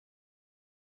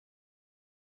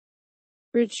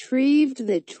 Retrieved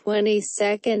the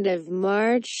 22nd of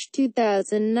March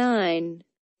 2009.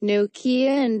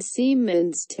 Nokia and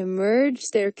Siemens to merge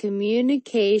their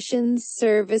communications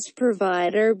service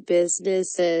provider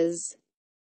businesses.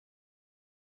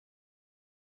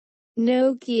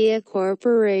 Nokia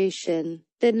Corporation.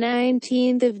 The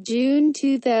 19th of June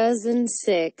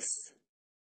 2006.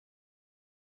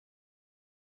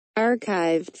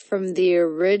 Archived from the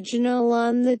original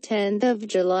on the 10th of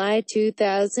July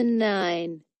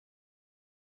 2009.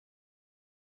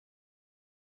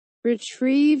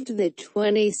 Retrieved the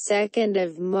 22nd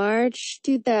of March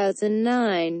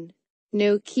 2009.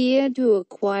 Nokia to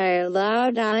acquire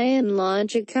Loud Eye and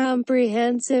launch a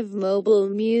comprehensive mobile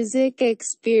music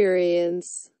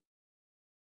experience.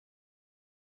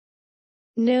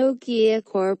 Nokia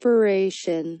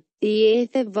Corporation. The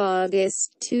 8th of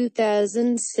August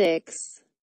 2006.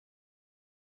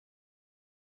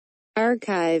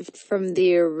 Archived from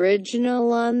the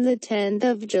original on the 10th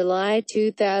of July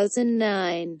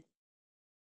 2009.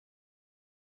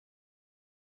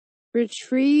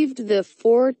 Retrieved the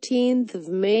 14th of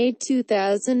May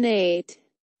 2008.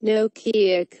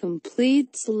 Nokia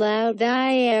completes Loud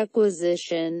Eye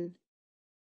acquisition.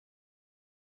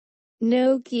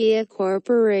 Nokia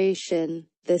Corporation.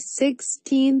 The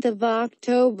 16th of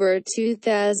October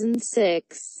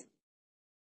 2006.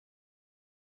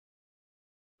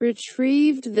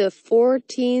 Retrieved the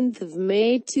 14th of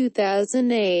May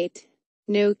 2008.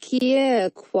 Nokia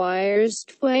acquires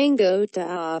Twango to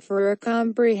offer a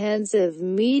comprehensive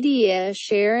media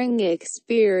sharing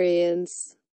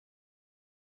experience.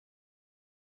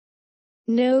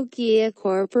 Nokia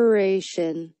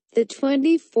Corporation. The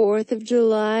 24th of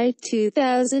July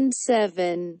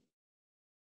 2007.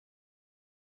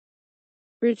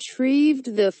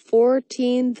 Retrieved the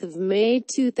 14th of May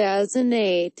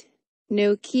 2008.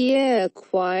 Nokia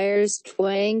acquires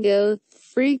Twango,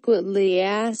 frequently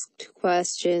asked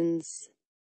questions.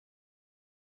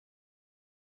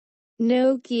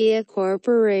 Nokia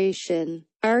Corporation.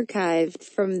 Archived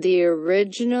from the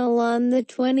original on the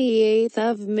 28th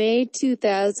of May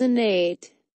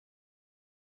 2008.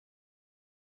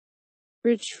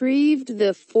 Retrieved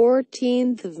the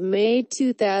 14th of May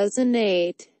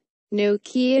 2008.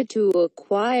 Nokia to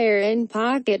acquire and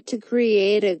Pocket to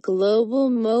create a global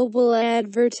mobile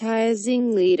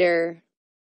advertising leader.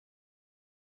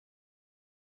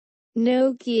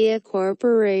 Nokia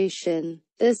Corporation,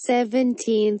 the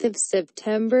 17th of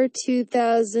September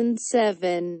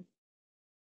 2007.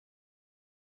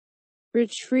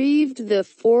 Retrieved the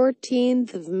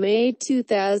 14th of May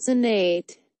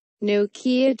 2008.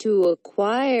 Nokia to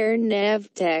acquire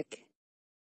Navtech.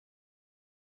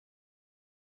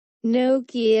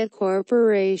 Nokia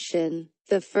Corporation,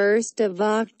 the 1st of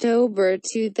October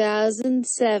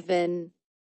 2007.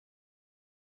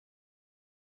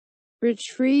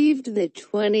 Retrieved the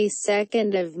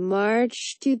 22nd of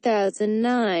March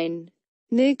 2009.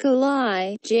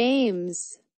 Nikolai,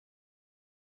 James.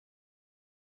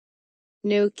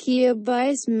 Nokia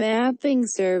buys mapping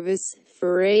service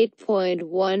for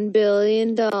 $8.1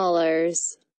 billion.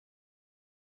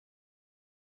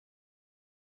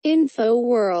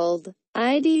 InfoWorld,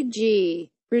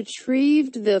 IDG.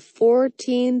 Retrieved the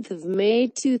 14th of May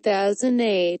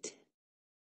 2008.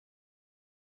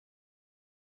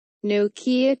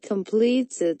 Nokia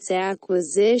completes its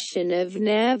acquisition of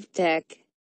Navtech.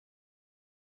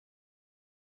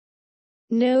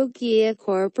 Nokia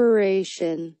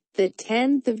Corporation, the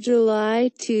 10th of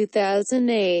July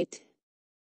 2008.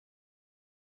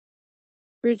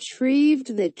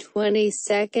 Retrieved the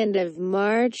 22nd of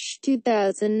March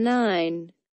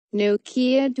 2009.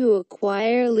 Nokia to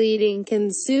acquire leading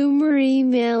consumer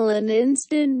email and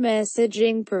instant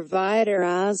messaging provider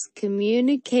Oz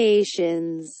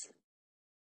Communications.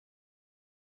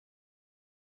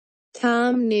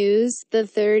 Tom News, the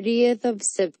 30th of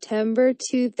September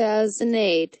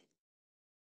 2008.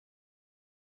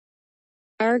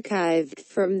 Archived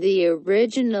from the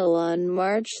original on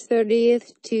March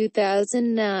 30th,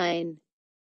 2009.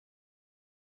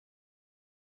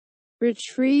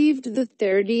 Retrieved the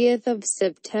 30th of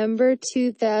September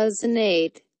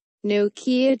 2008.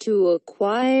 Nokia to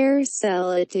acquire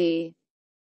Celity.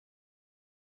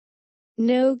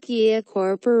 Nokia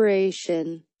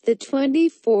Corporation, the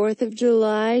 24th of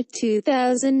July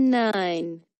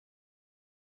 2009.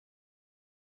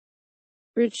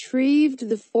 Retrieved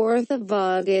the 4th of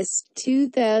August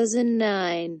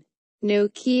 2009.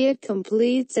 Nokia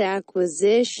completes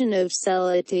acquisition of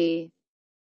Celity.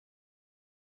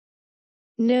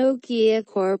 Nokia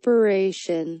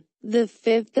Corporation, the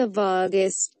 5th of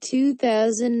August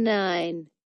 2009.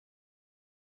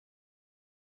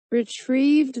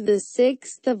 Retrieved the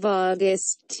 6th of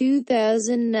August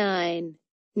 2009.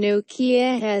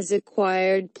 Nokia has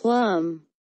acquired Plum.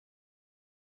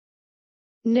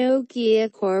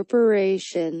 Nokia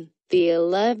Corporation, the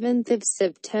 11th of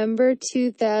September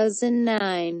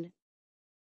 2009.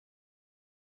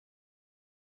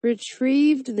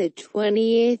 Retrieved the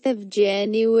 28th of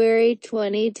January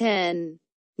 2010.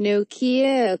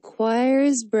 Nokia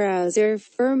acquires browser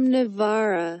firm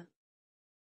Navara.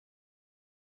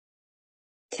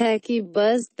 Techie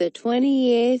Buzz, the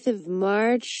 28th of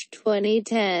March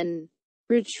 2010.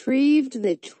 Retrieved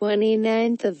the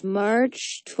 29th of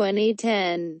March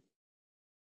 2010.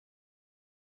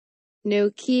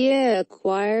 Nokia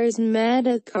acquires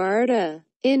Metacarta.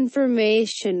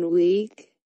 Information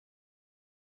Week,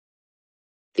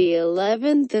 the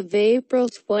 11th of April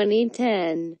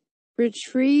 2010.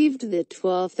 Retrieved the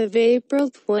 12th of April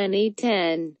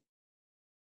 2010.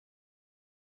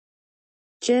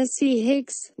 Jesse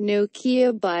Hicks,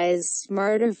 Nokia buys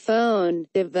smartphone,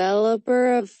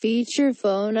 developer of feature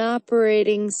phone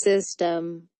operating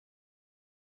system.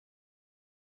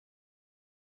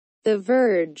 The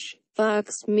Verge,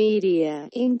 Fox Media,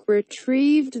 Inc.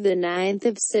 Retrieved the 9th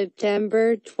of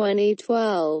September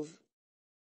 2012.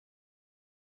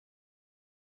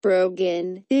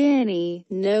 Brogan, Danny,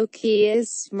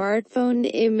 Nokia's smartphone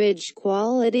image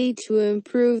quality to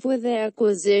improve with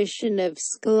acquisition of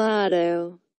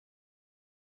Scalado.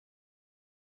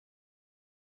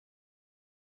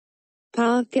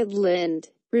 Pocket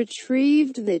Lint,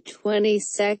 retrieved the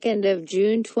 22nd of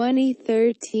June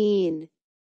 2013.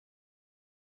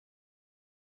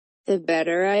 The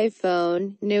better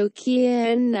iPhone,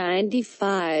 Nokia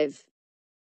N95.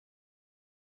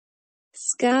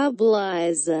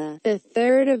 Skabliza, the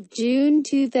 3rd of June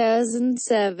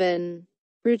 2007.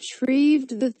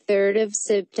 Retrieved the 3rd of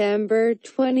September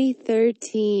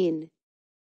 2013.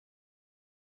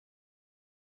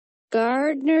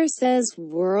 Gartner says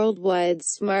worldwide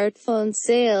smartphone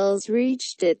sales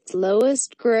reached its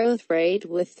lowest growth rate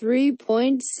with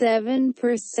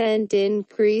 3.7%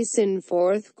 increase in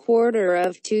fourth quarter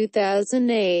of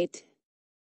 2008.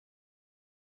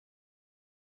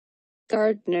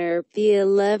 Gartner, the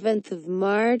 11th of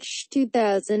March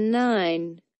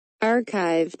 2009.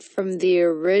 Archived from the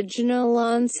original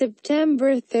on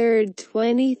September 3,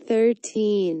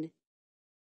 2013.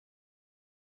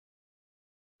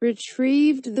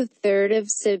 Retrieved 3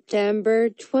 September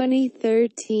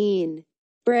 2013.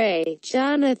 Bray,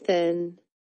 Jonathan.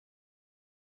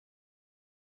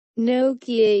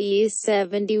 Nokia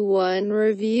E71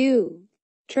 Review.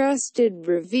 Trusted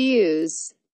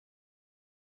reviews.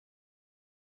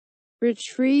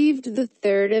 Retrieved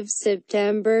 3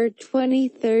 September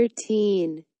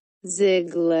 2013.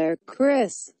 Ziegler,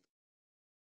 Chris.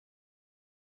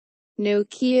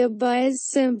 Nokia buys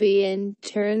Symbian,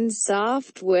 turns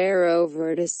software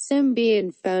over to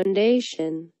Symbian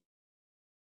Foundation.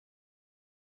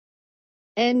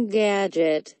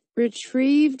 Engadget.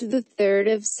 Retrieved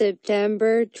 3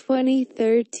 September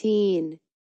 2013.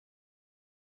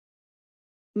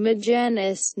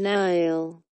 Magennis,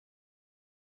 Niall.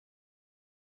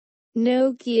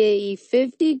 Nokia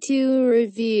E52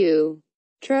 Review.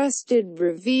 Trusted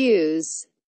reviews.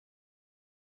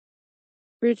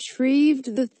 Retrieved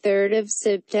 3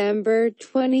 September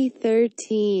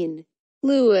 2013.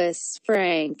 Lewis,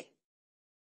 Frank.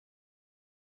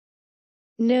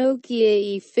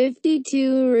 Nokia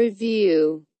E52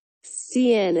 Review.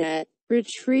 Sienna.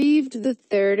 Retrieved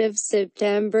 3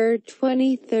 September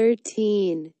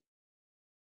 2013.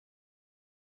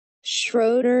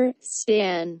 Schroeder,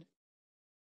 Stan.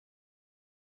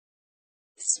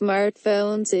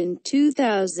 Smartphones in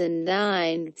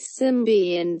 2009,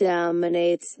 Symbian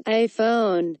dominates,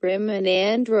 iPhone, RIM and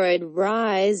Android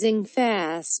rising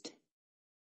fast.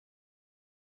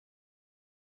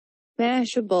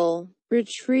 Mashable.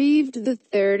 Retrieved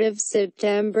 3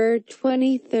 September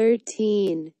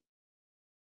 2013.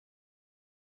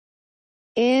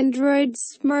 Android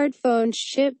smartphone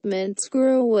shipments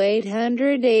grew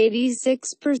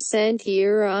 886%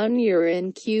 year-on-year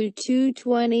in Q2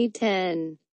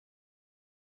 2010.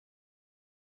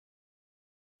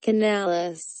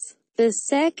 Canales. 2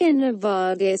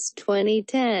 August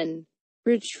 2010.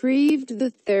 Retrieved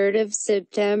 3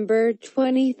 September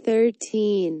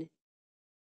 2013.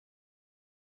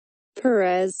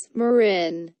 Perez,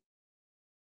 Marin.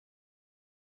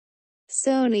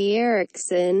 Sony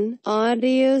Ericsson,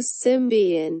 Audio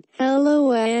Symbian,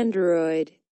 Hello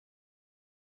Android.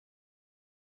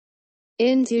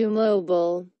 Into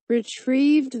Mobile.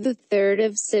 Retrieved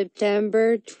 3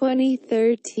 September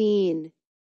 2013.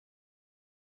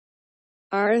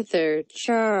 Arthur,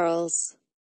 Charles.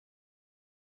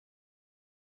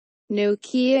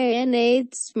 Nokia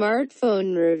N8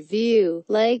 Smartphone Review.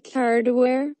 Like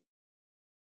hardware?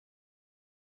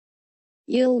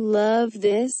 You'll love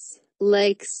this.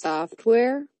 Like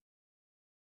software?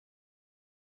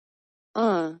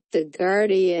 The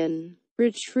Guardian.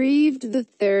 Retrieved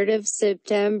 3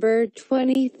 September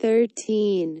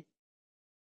 2013.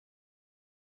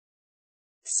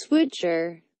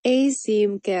 Switcher.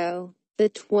 Asimco.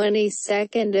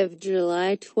 22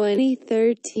 July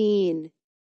 2013.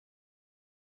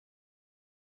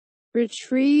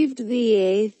 Retrieved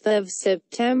 8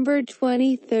 September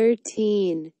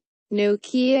 2013.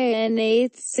 Nokia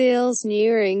N8 sales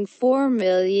nearing 4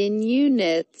 million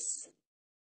units.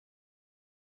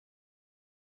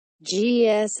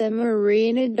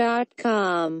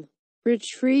 GSMarena.com.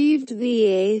 Retrieved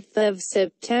 8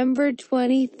 September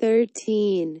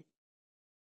 2013.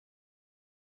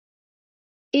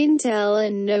 Intel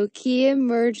and Nokia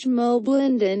merged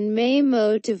Moblend and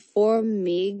Maemo to form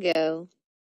MeeGo.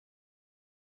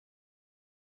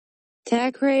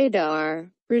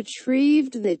 TechRadar.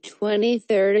 Retrieved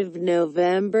 23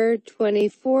 November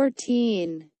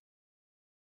 2014.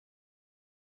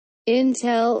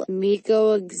 Intel,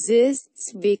 MeeGo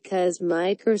exists because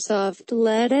Microsoft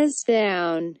let us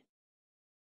down.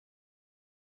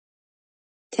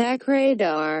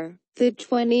 TechRadar.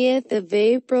 20th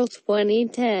April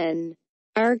 2010.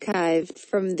 Archived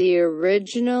from the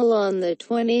original on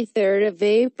 23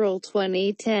 April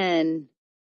 2010.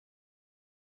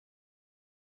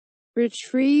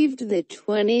 Retrieved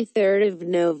 23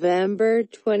 November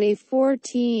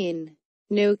 2014.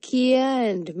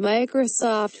 Nokia and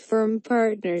Microsoft firm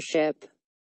partnership.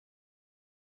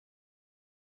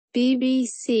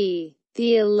 BBC.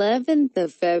 The 11th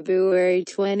of February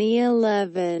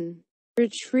 2011.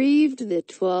 Retrieved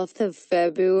 12th of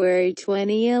February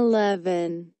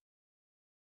 2011.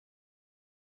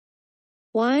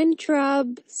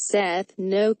 Weintraub, Seth.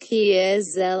 Nokia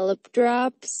Zellup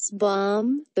drops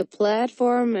bomb. The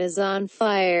platform is on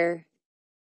fire.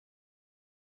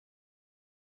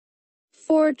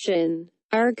 Fortune.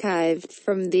 Archived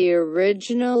from the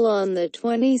original on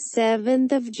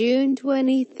 27th of June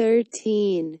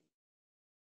 2013.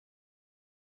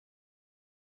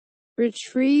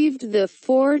 Retrieved the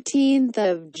 14th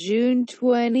of June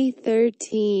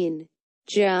 2013.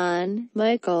 John,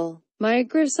 Michael.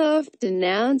 Microsoft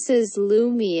announces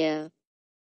Lumia.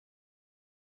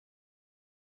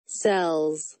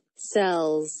 Cells.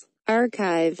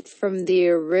 Archived from the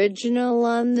original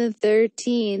on the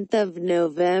 13th of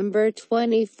November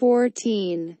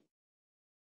 2014.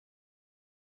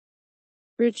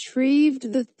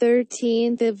 Retrieved the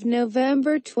 13th of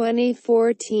November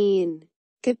 2014.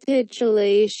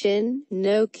 Capitulation,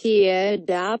 Nokia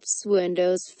adopts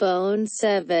Windows Phone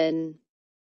 7.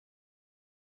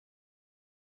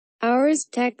 Ars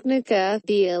Technica,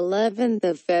 the 11th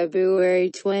of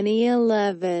February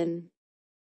 2011.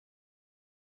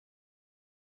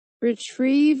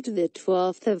 Retrieved the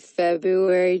 12th of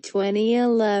February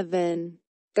 2011.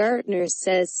 Gartner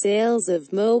says sales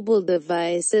of mobile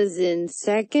devices in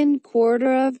second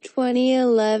quarter of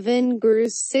 2011 grew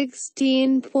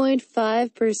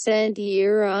 16.5%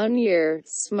 year-on-year.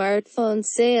 Smartphone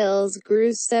sales grew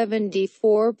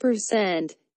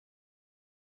 74%.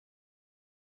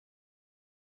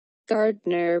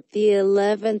 Gartner, the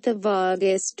 11th of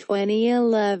August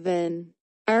 2011.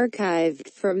 Archived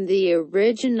from the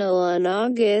original on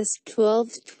August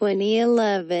 12,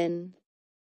 2011.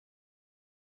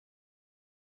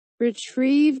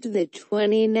 Retrieved the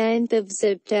 29th of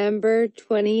September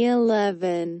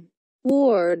 2011.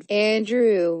 Ward,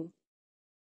 Andrew.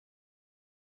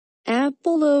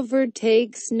 Apple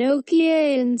overtakes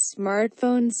Nokia in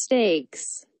smartphone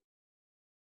stakes.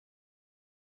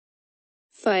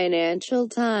 Financial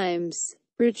Times.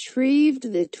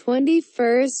 Retrieved the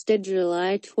 21st of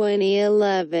July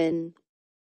 2011.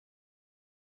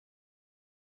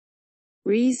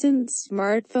 Recent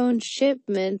smartphone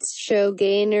shipments show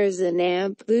gainers and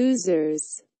amp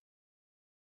losers.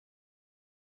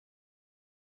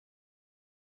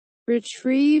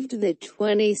 Retrieved the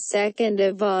 22nd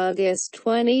of August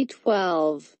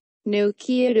 2012.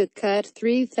 Nokia to cut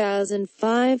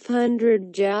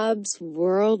 3,500 jobs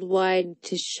worldwide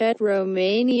to shut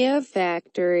Romania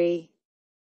factory.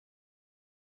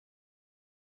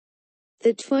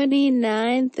 The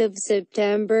 29th of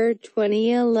September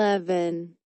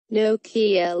 2011.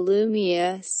 Nokia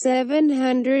Lumia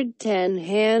 710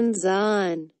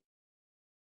 hands-on.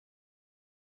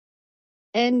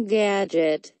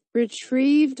 Engadget.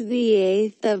 Retrieved the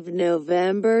 8th of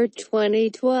November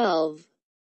 2012.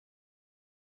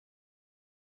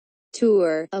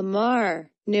 Tour. Amar.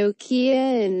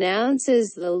 Nokia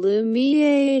announces the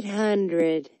Lumia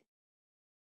 800.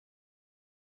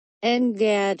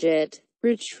 Engadget.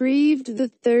 Retrieved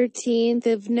the 13th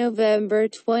of November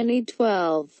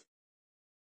 2012.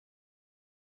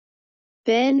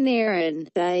 Ben Aaron,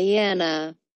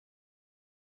 Diana.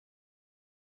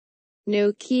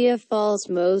 Nokia falls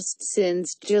most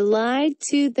since July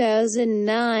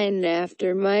 2009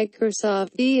 after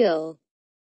Microsoft deal.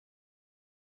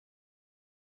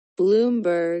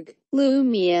 Bloomberg.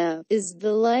 Lumia. Is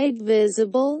the light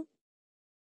visible?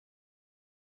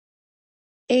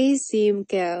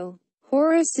 Asimco.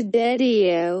 Horace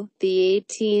Deddio, the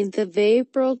 18th of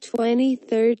April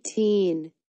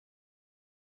 2013.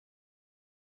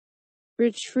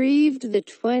 Retrieved the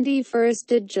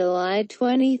 21st of July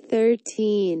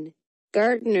 2013.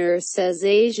 Gartner says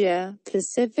Asia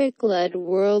Pacific led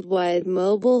worldwide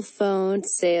mobile phone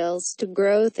sales to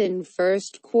growth in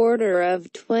first quarter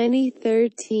of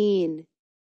 2013.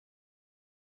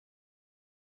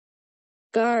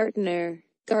 Gartner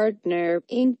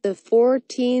Inc. the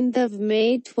 14th of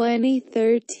May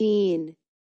 2013.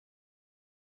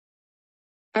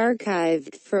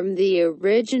 Archived from the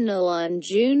original on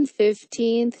June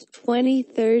 15,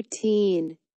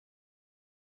 2013.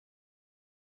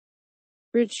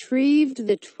 Retrieved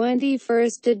the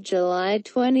 21st of July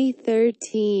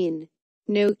 2013.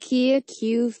 Nokia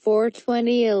Q4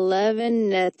 2011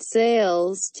 net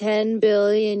sales €10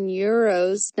 billion,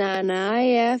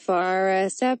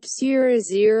 non-IFRS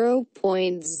EPS Euro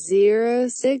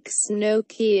 0.06.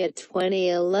 Nokia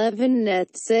 2011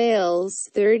 net sales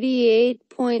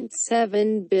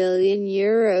 €38.7 billion,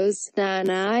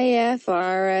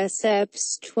 non-IFRS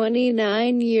EPS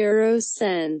 29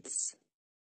 cents.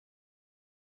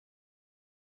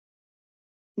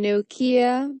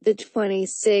 Nokia, the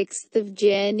 26th of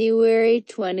January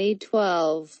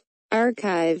 2012.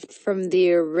 Archived from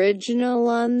the original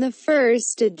on the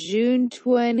 1st of June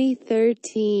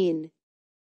 2013.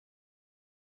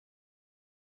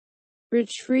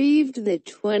 Retrieved the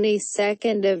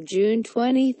 22nd of June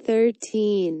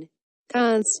 2013.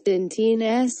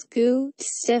 Constantinescu,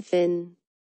 Stefan.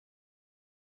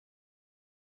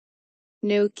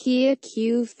 Nokia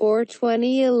Q4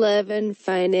 2011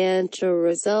 financial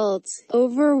results.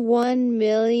 Over 1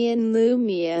 million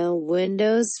Lumia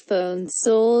Windows phones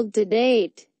sold to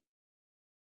date.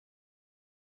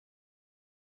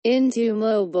 Into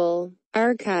mobile.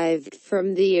 Archived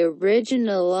from the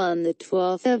original on the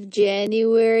 12th of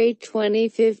January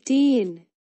 2015.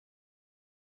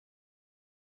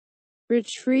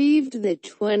 Retrieved the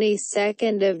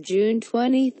 22nd of June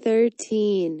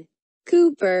 2013.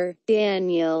 Cooper,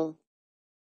 Daniel.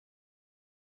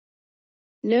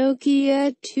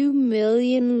 Nokia 2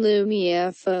 million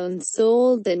Lumia phones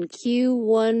sold in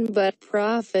Q1 but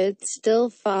profits still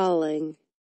falling.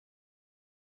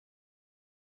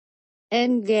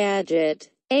 Engadget.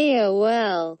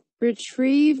 AOL.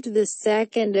 Retrieved the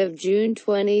 2nd of June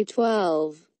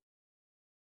 2012.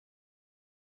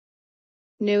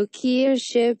 Nokia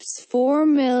ships 4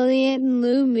 million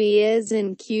Lumias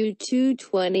in Q2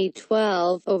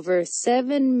 2012, over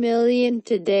 7 million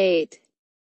to date.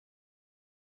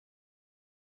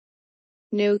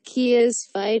 Nokia's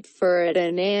fight for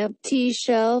an empty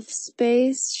shelf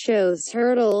space shows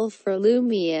hurdle for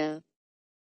Lumia.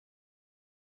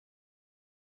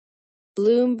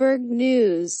 Bloomberg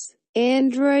News.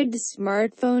 Android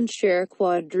smartphone share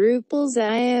quadruples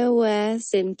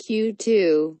iOS in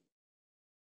Q2.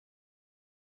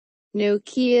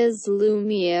 Nokia's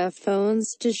Lumia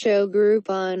phones to show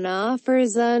Groupon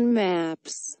offers on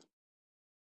Maps.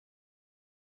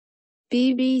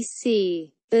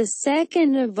 BBC. The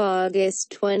 2nd of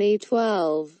August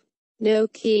 2012.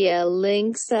 Nokia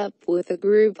links up with a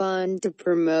Groupon to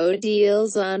promote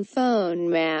deals on phone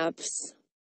maps.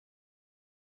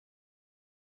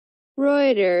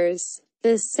 Reuters.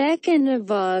 The 2nd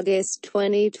of August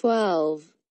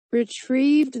 2012.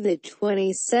 Retrieved the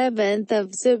 27th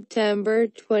of September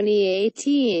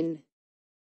 2018.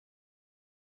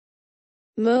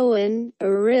 Moen,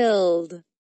 Arild.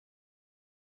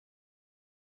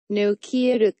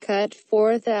 Nokia to cut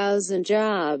 4,000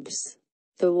 jobs.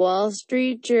 The Wall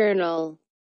Street Journal.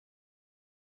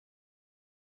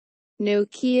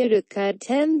 Nokia to cut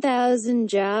 10,000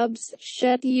 jobs,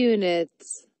 shut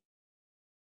units.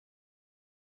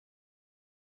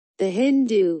 The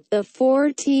Hindu, the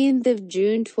 14th of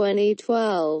June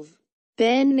 2012.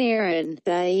 Ben Aaron,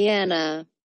 Diana.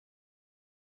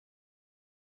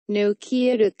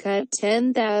 Nokia to cut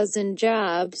 10,000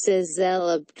 jobs as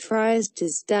Zellop tries to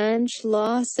staunch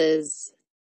losses.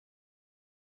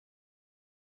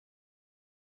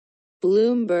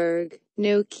 Bloomberg.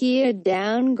 Nokia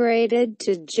downgraded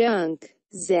to junk.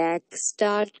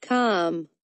 Zax.com.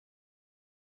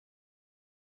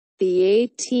 The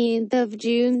 18th of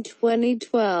June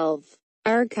 2012.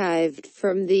 Archived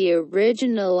from the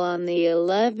original on the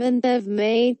 11th of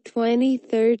May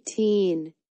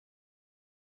 2013.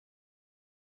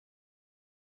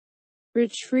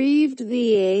 Retrieved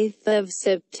the 8th of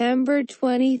September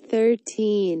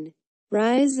 2013.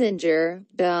 Reisinger,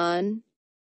 Don.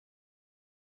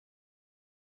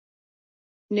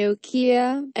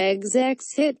 Nokia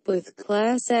execs hit with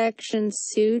class action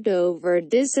suit over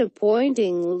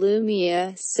disappointing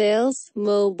Lumia sales.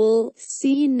 Mobile,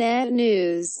 CNET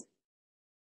News.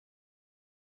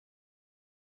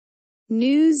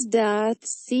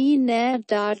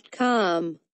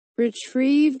 News.cnet.com.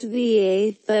 Retrieved the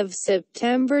 8th of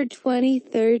September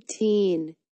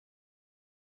 2013.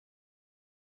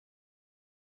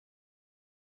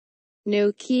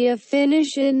 Nokia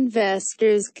Finnish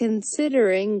investors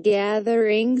considering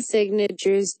gathering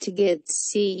signatures to get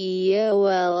CEO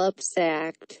Elop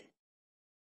sacked.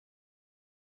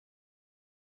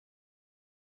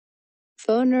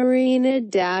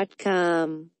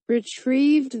 PhoneArena.com.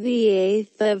 Retrieved the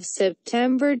 8th of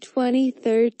September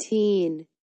 2013.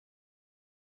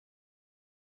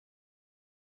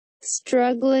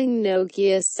 Struggling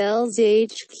Nokia sells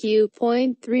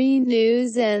HQ.3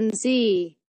 News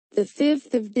NZ. The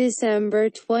 5th of December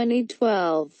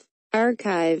 2012.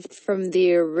 Archived from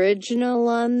the original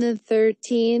on the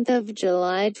 13th of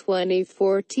July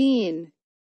 2014.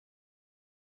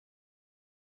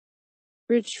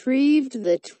 Retrieved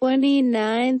the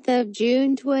 29th of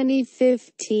June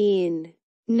 2015.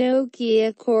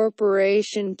 Nokia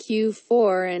Corporation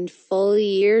Q4 and full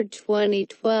year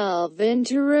 2012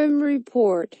 interim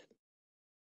report.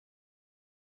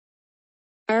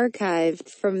 Archived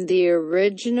from the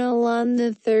original on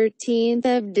the 13th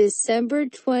of December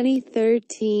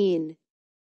 2013.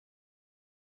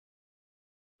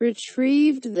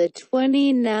 Retrieved the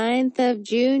 29th of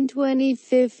June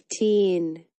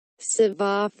 2015.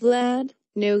 Savaflad.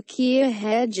 Nokia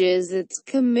hedges its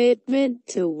commitment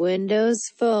to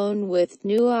Windows Phone with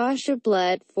new Asha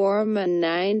platform, a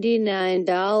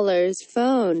 $99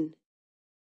 phone.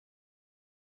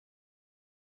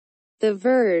 The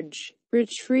Verge,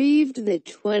 retrieved the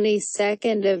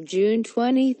 22nd of June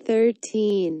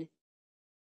 2013.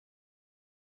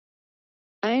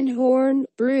 Einhorn,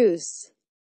 Bruce.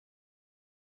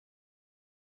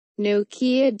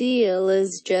 Nokia deal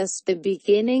is just the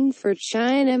beginning for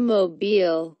China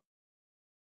Mobile.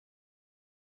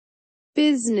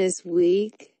 Business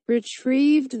Week,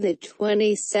 retrieved the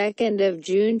 22nd of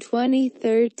June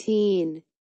 2013.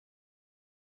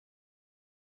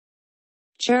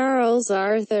 Charles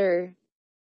Arthur.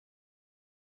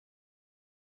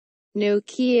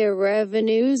 Nokia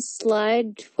revenues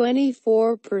slide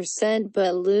 24%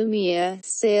 but Lumia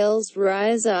sales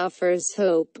rise offers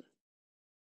hope.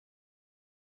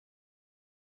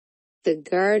 The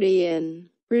Guardian,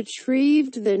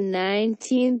 retrieved the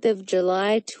 19th of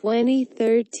July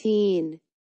 2013.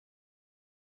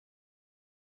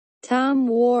 Tom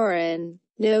Warren,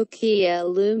 Nokia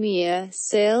Lumia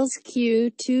sales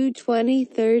Q2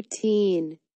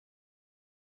 2013.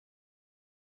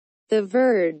 The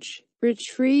Verge,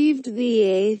 retrieved the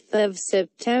 8th of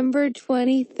September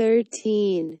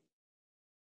 2013.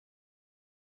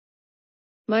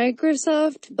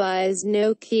 Microsoft buys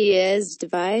Nokia's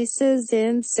Devices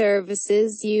and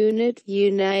Services unit,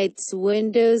 unites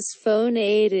Windows Phone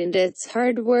 8 and its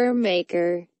hardware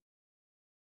maker.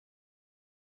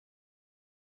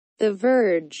 The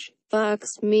Verge,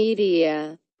 Fox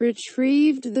Media,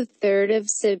 retrieved the 3rd of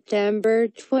September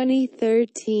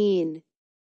 2013.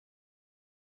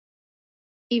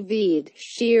 Evid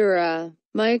Shira,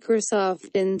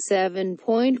 Microsoft in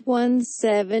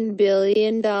 $7.17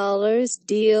 billion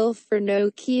deal for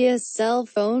Nokia cell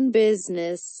phone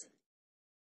business.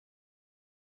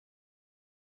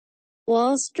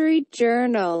 Wall Street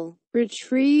Journal,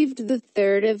 retrieved the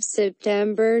 3rd of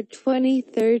September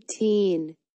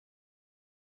 2013.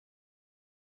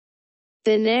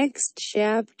 The Next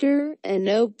Chapter, an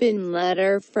open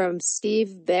letter from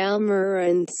Steve Ballmer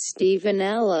and Stephen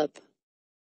Elop.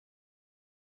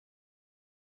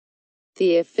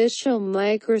 The official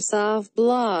Microsoft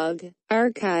blog,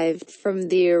 archived from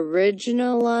the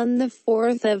original on the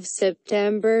 4th of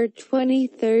September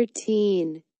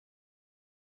 2013.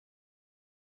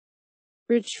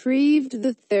 Retrieved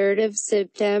the 3rd of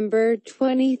September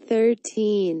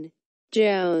 2013.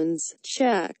 Jones,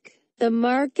 Chuck. The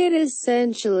market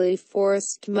essentially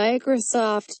forced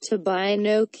Microsoft to buy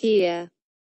Nokia.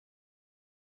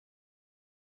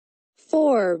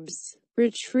 Forbes,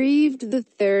 retrieved the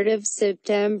 3rd of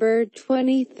September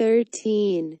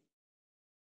 2013.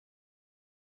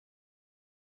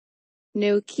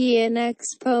 Nokia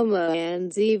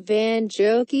Expomanzi van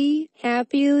Joki,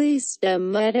 Happilista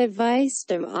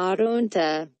Metavistum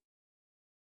Adonta.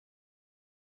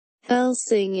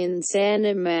 Helsingin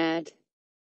Sanomat.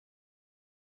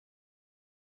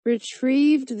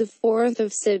 Retrieved the 4th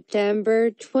of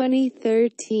September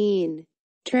 2013.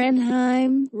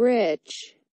 Trenheim,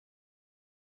 Rich.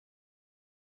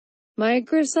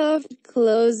 Microsoft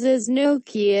closes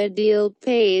Nokia deal,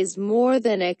 pays more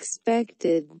than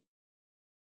expected.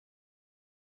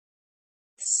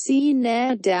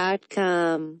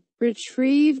 CNET.com,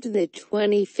 retrieved the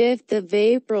 25th of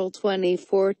April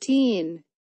 2014.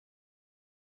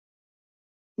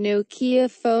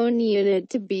 Nokia phone unit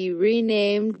to be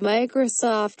renamed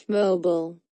Microsoft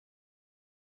Mobile.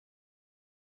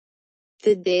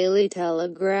 The Daily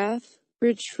Telegraph,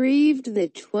 retrieved the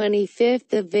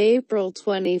 25th of April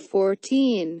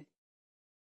 2014.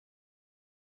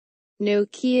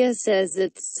 Nokia says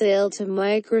its sale to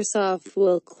Microsoft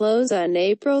will close on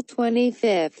April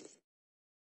 25th.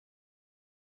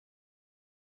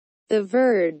 The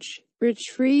Verge,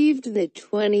 retrieved the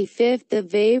 25th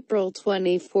of April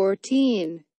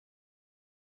 2014.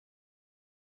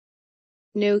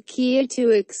 Nokia to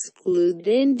exclude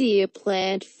India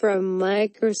plant from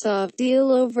Microsoft deal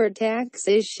over tax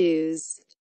issues.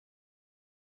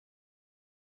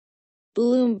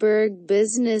 Bloomberg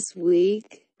Business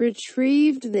Week,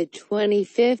 retrieved the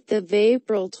 25th of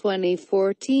April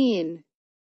 2014.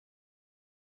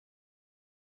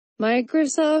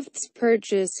 Microsoft's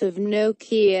purchase of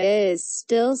Nokia is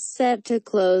still set to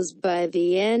close by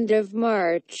the end of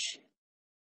March.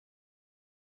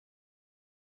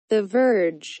 The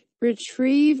Verge,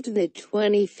 retrieved the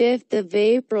 25th of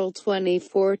April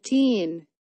 2014.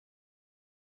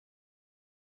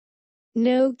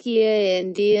 Nokia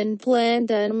Indian plant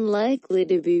unlikely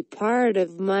to be part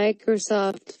of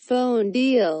Microsoft phone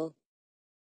deal.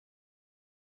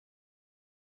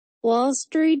 Wall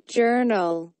Street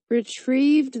Journal,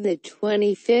 retrieved the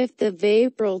 25th of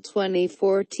April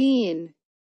 2014.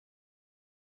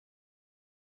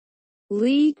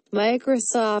 Leaked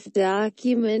Microsoft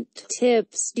document,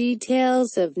 tips,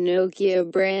 details of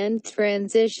Nokia brand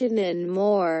transition and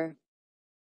more.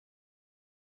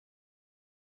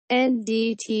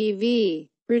 NDTV,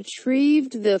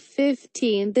 retrieved the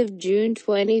 15th of June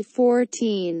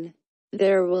 2014.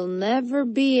 There will never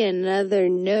be another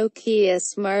Nokia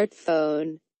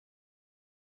smartphone.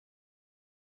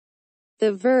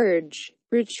 The Verge,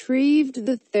 retrieved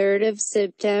the 3rd of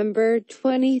September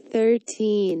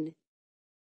 2013.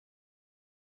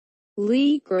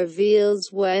 Leak reveals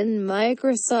when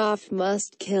Microsoft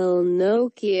must kill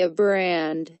Nokia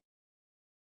brand.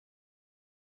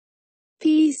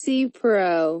 PC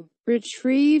Pro,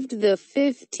 retrieved the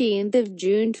 15th of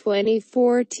June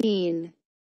 2014.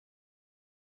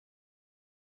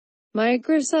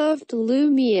 Microsoft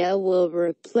Lumia will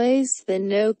replace the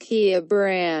Nokia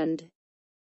brand.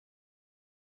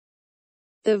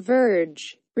 The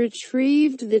Verge,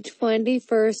 retrieved the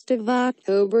 21st of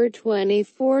October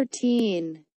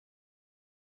 2014.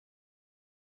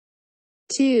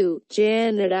 2.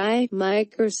 Janet I.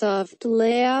 Microsoft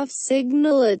layoffs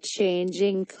signal a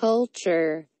changing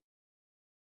culture.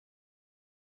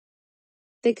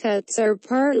 The cuts are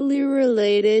partly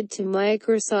related to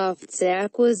Microsoft's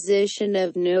acquisition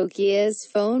of Nokia's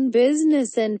phone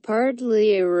business and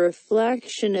partly a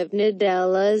reflection of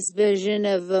Nadella's vision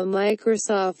of a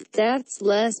Microsoft that's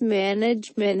less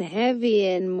management-heavy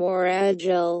and more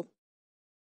agile.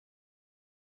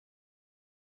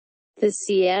 The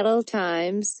Seattle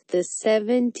Times, the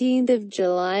 17th of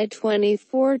July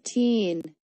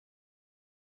 2014.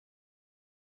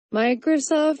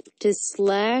 Microsoft to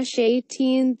slash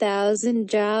 18,000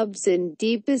 jobs in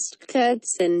deepest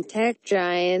cuts in tech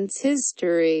giants'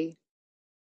 history.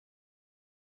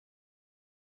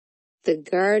 The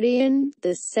Guardian,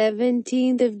 the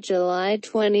 17th of July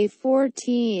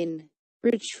 2014.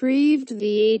 Retrieved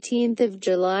the 18th of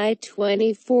July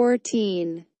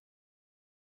 2014.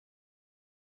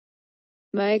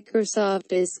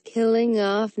 Microsoft is killing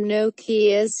off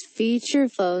Nokia's feature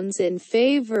phones in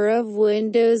favor of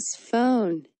Windows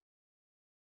Phone.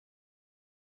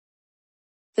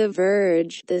 The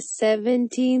Verge, the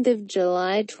 17th of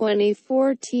July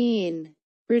 2014.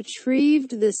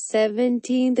 Retrieved the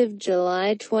 17th of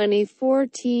July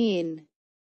 2014.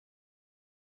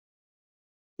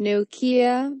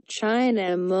 Nokia,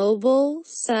 China Mobile,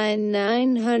 signed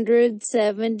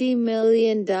 $970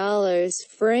 million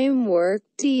framework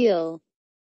deal.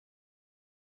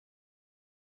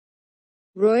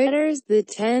 Reuters, the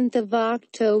 10th of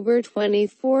October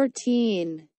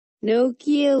 2014.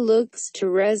 Nokia looks to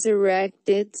resurrect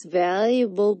its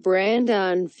valuable brand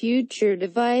on future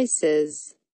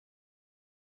devices.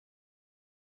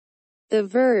 The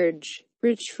Verge,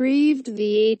 retrieved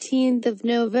the 18th of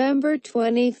November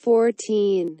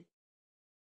 2014.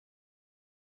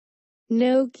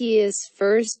 Nokia's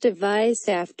first device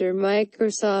after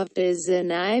Microsoft is an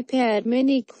iPad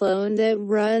mini clone that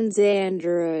runs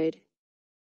Android.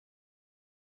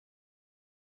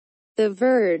 The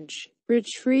Verge,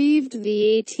 retrieved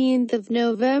the 18th of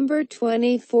November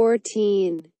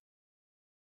 2014.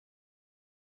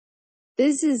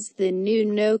 This is the new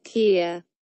Nokia.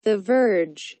 The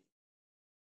Verge.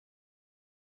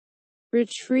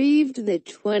 Retrieved the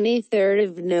 23rd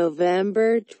of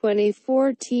November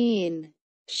 2014.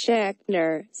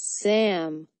 Schachner,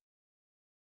 Sam.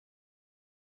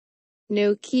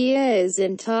 Nokia is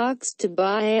in talks to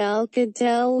buy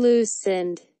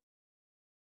Alcatel-Lucent.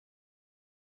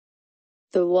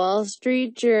 The Wall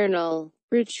Street Journal.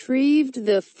 Retrieved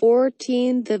the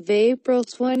 14th of April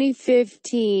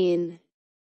 2015.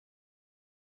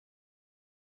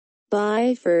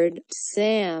 Byford,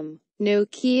 Sam.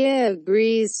 Nokia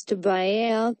agrees to buy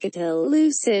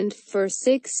Alcatel-Lucent for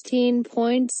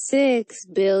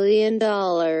 $16.6 billion.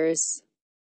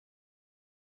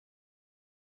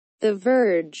 The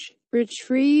Verge.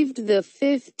 Retrieved the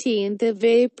 15th of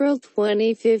April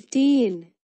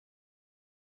 2015.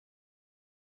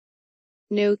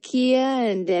 Nokia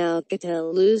and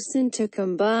Alcatel-Lucent to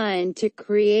combine to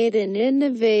create an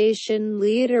innovation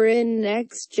leader in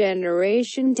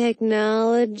next-generation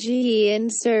technology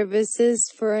and services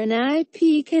for an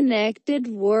IP-connected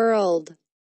world.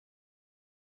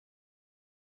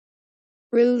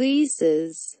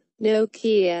 Releases.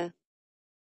 Nokia.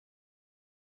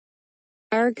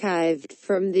 Archived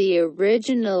from the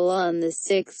original on the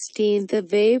 16th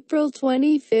of April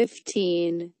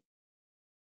 2015.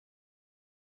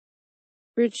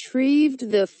 Retrieved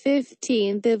the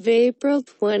 15th of April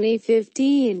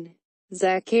 2015.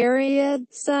 Zachariah,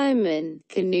 Simon,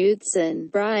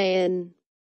 Knutson, Brian.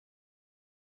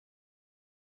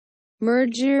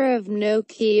 Merger of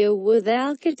Nokia with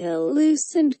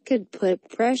Alcatel-Lucent could put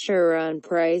pressure on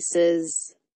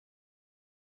prices.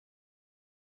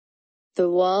 The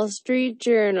Wall Street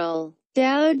Journal.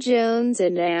 Dow Jones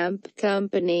and AMP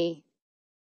Company.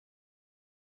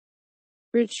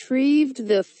 Retrieved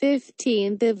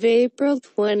 15 April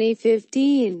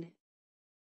 2015.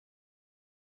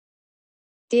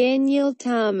 Daniel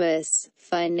Thomas,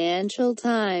 Financial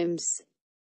Times.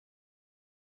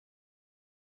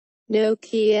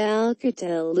 Nokia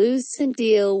Alcatel-Lucent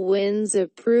deal wins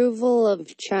approval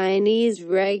of Chinese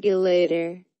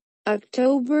regulator.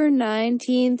 October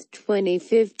 19,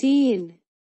 2015.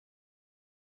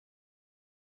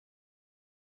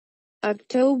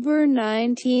 October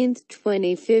 19,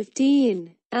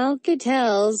 2015.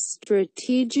 Alcatel's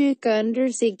strategic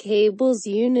undersea cables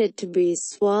unit to be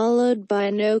swallowed by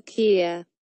Nokia.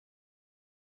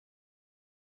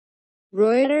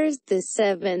 Reuters,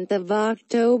 7th of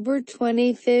October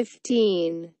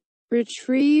 2015.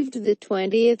 Retrieved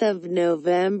 20th of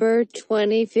November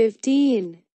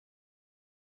 2015.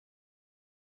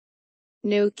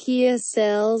 Nokia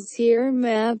sells Here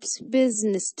Maps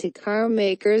business to car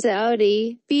makers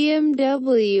Audi,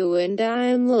 BMW and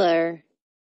Daimler.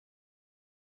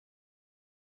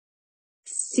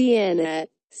 CNET.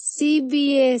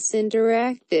 CBS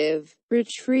Interactive.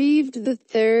 Retrieved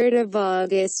 3rd of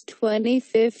August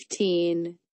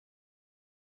 2015.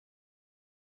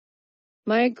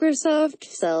 Microsoft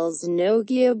sells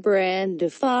Nokia brand to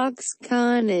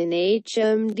Foxconn and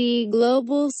HMD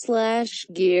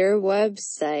Global/Gear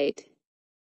website.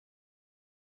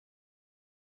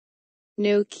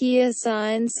 Nokia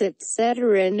signs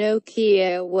etc.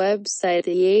 Nokia website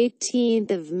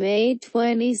 18th of May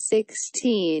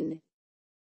 2016.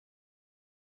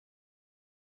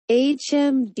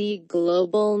 HMD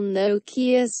Global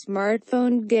Nokia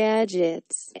Smartphone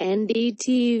Gadgets,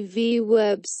 NDTV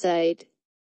website.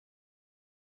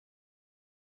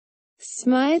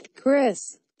 Smythe,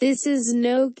 Chris. This is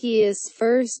Nokia's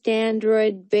first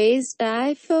Android-based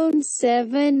iPhone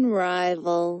 7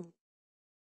 rival.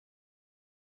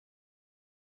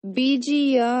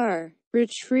 BGR.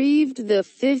 Retrieved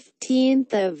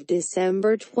 15th of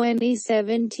December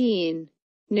 2017.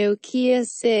 Nokia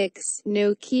 6,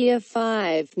 Nokia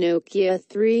 5, Nokia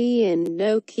 3 and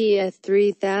Nokia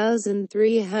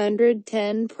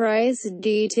 3310 price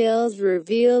details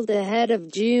revealed ahead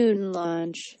of June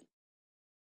launch.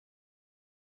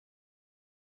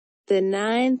 The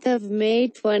 9th of May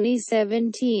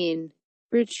 2017.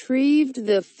 Retrieved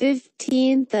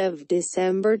 15th of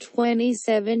December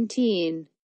 2017.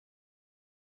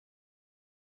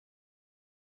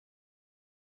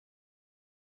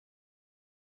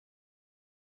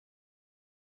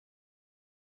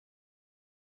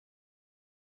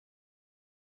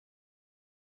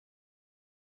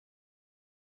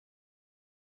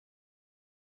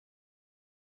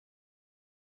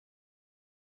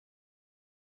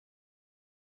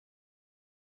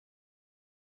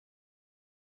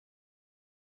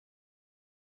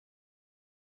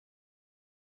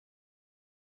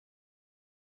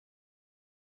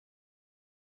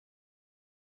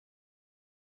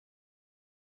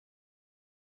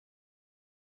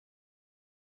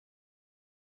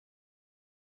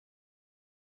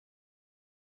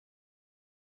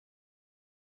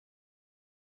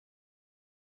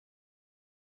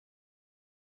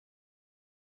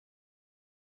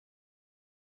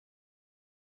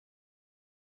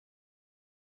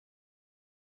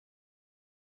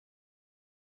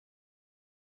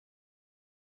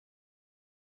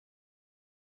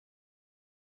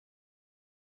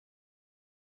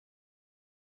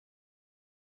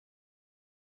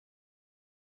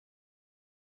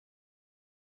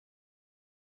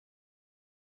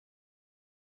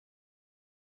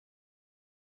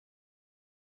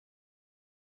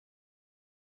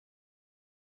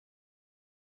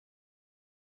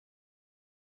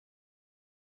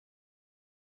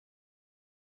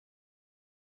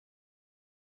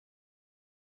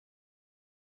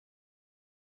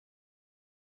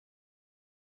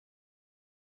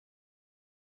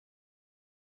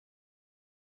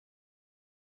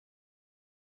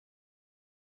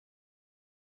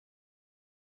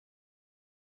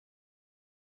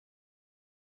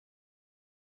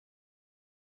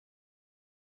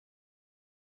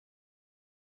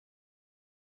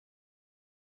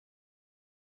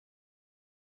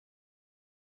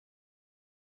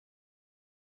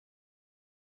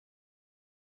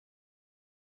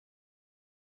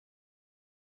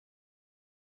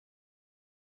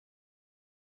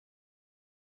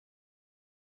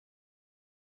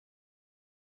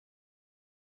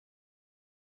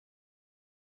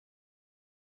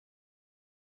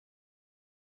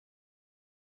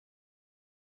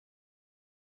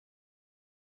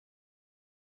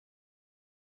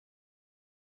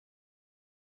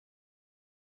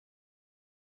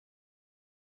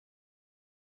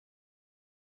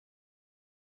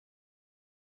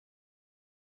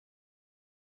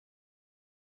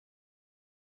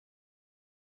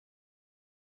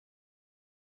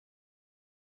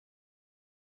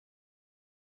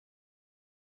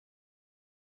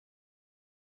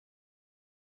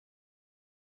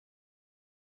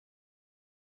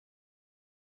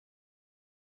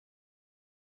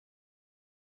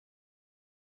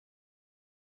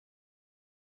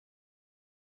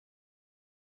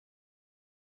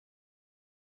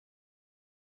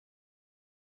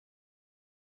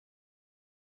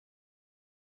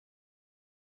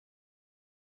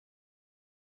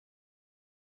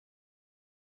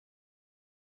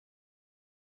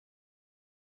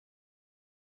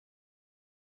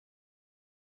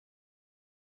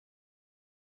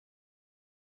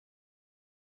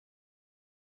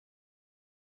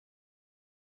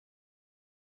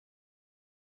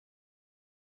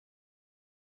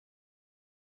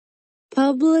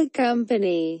 Public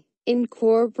Company,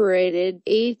 Incorporated,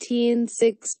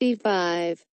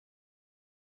 1865.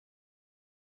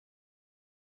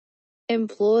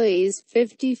 Employees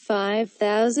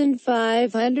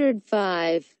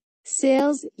 55,505.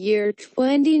 Sales, year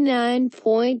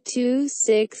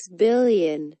 29.26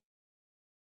 billion.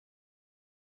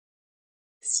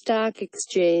 Stock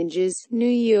exchanges, New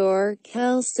York,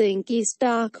 Helsinki,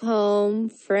 Stockholm,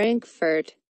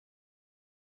 Frankfurt.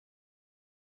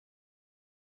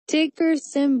 Ticker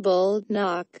symbol,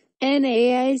 NOK.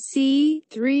 NAIC,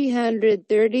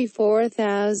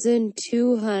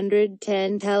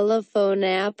 334,210. Telephone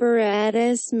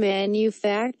apparatus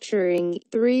manufacturing,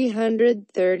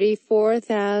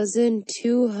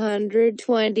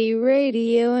 334,220.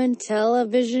 Radio and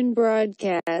television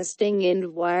broadcasting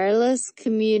and wireless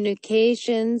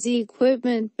communications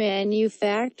equipment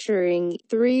manufacturing,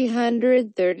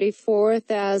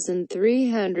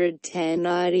 334,310.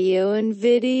 Audio and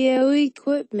video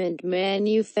equipment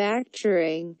manufacturing,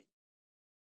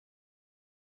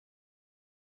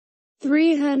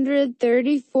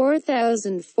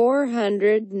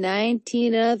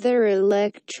 334,419. Other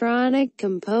electronic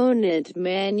component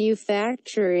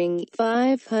manufacturing,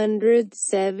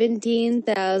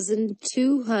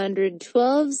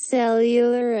 517,212.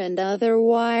 Cellular and other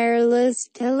wireless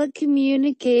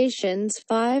telecommunications,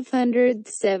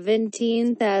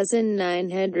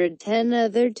 517,910.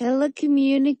 Other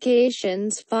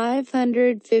telecommunications,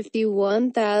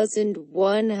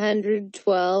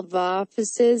 551,112.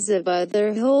 Offices of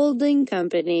other holding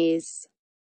companies.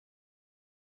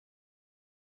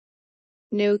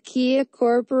 Nokia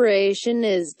Corporation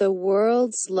is the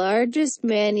world's largest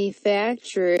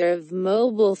manufacturer of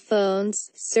mobile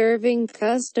phones, serving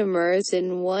customers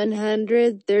in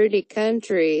 130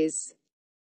 countries.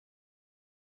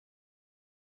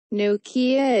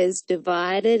 Nokia is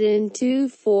divided into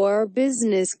 4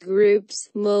 business groups: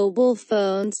 mobile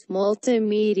phones,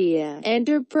 multimedia,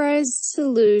 enterprise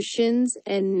solutions,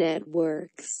 and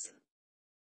networks.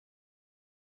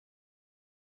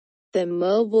 The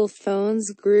Mobile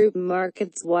Phones Group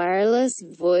markets wireless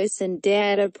voice and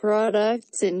data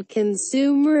products in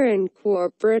consumer and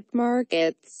corporate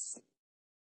markets.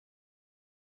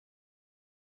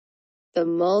 The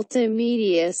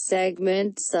multimedia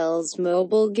segment sells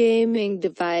mobile gaming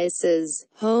devices,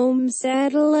 home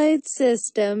satellite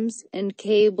systems, and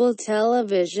cable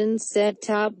television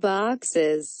set-top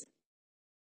boxes.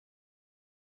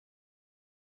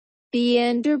 The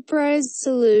Enterprise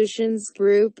Solutions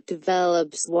Group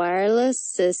develops wireless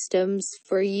systems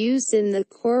for use in the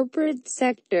corporate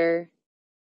sector.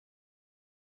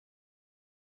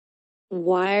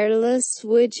 Wireless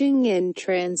switching and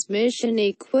transmission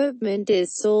equipment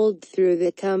is sold through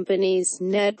the company's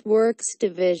Networks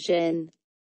division.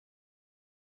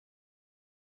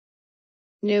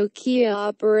 Nokia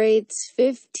operates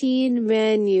 15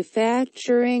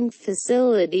 manufacturing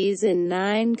facilities in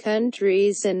 9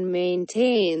 countries and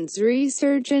maintains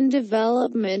research and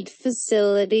development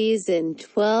facilities in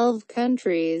 12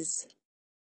 countries.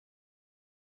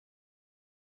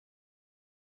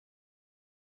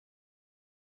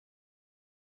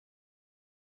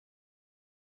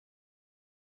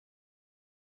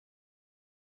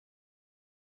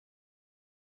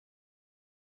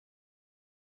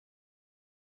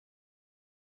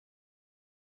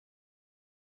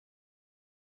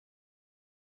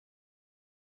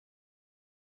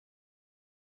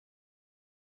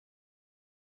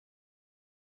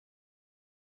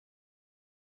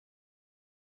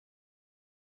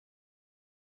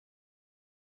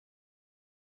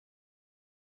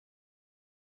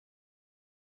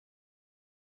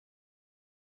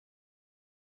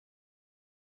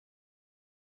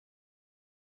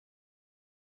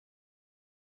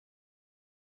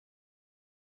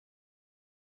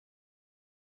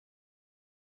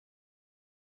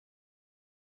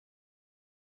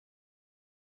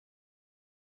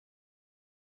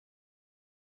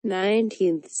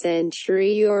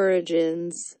 Nineteenth-century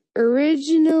origins.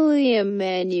 Originally a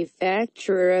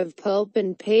manufacturer of pulp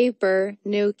and paper,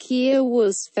 Nokia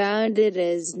was founded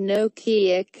as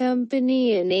Nokia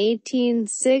Company in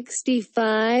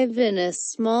 1865 in a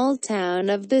small town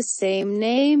of the same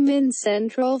name in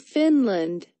central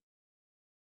Finland.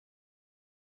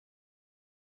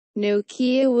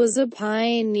 Nokia was a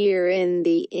pioneer in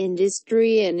the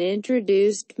industry and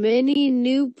introduced many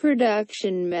new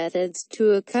production methods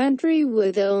to a country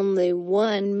with only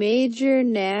one major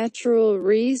natural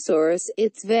resource,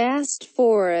 its vast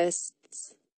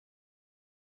forests.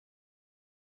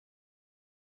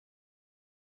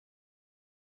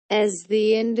 As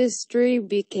the industry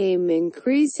became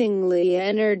increasingly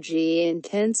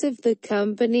energy-intensive, the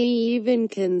company even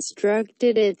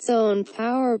constructed its own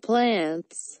power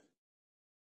plants.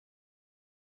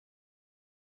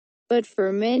 But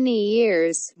for many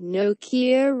years,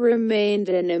 Nokia remained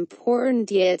an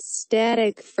important yet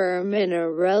static firm in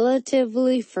a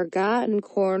relatively forgotten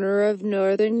corner of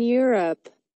Northern Europe.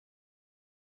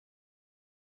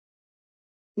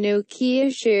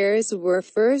 Nokia shares were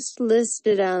first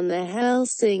listed on the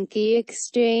Helsinki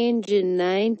Exchange in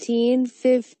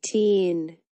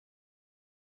 1915.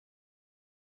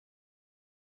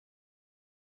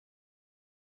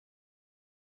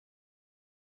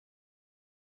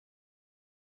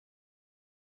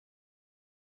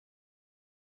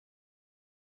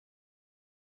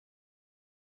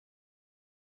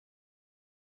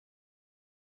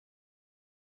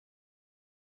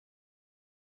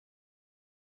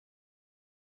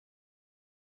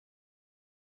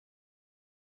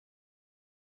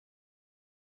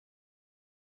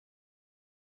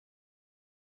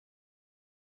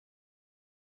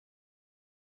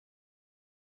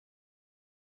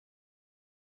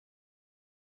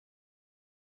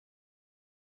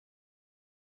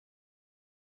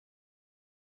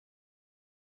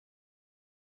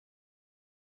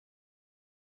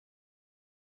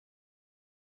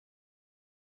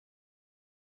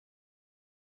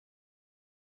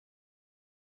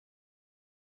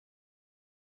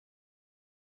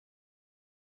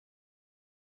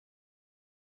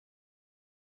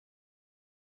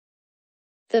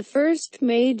 The first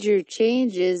major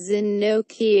changes in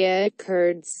Nokia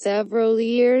occurred several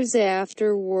years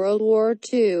after World War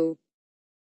II.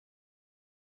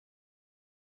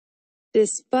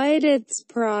 Despite its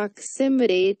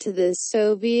proximity to the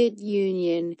Soviet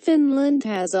Union, Finland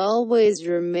has always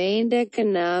remained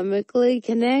economically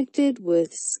connected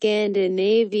with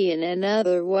Scandinavian and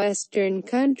other Western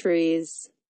countries.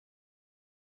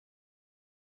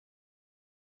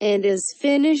 And as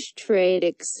Finnish trade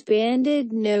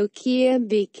expanded, Nokia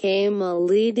became a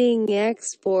leading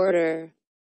exporter.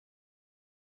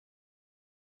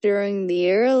 During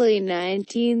the early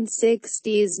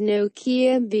 1960s,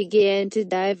 Nokia began to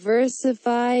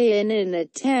diversify in an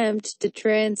attempt to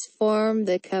transform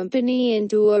the company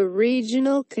into a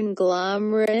regional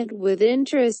conglomerate with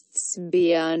interests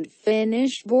beyond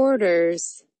Finnish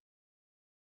borders.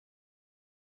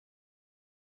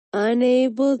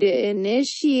 Unable to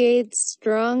initiate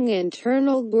strong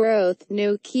internal growth,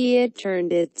 Nokia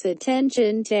turned its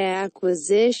attention to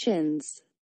acquisitions.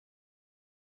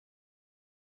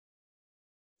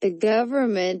 The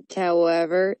government,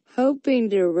 however, hoping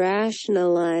to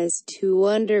rationalize two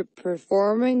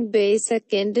underperforming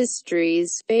basic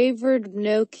industries, favored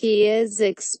Nokia's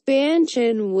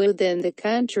expansion within the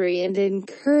country and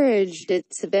encouraged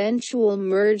its eventual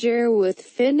merger with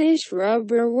Finnish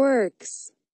Rubber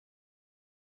Works,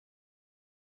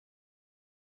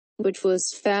 which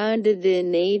was founded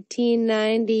in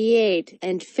 1898,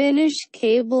 and Finnish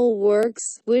Cable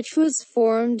Works, which was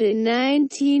formed in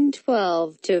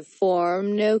 1912 to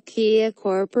form Nokia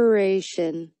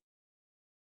Corporation.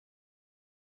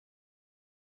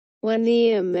 When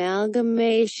the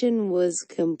amalgamation was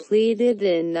completed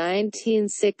in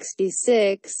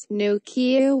 1966,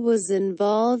 Nokia was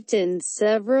involved in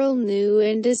several new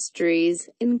industries,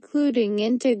 including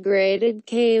integrated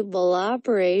cable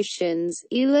operations,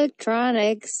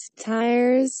 electronics,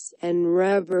 tires, and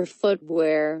rubber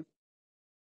footwear,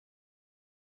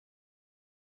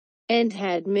 and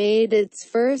had made its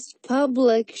first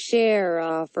public share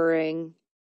offering.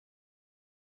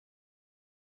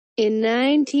 In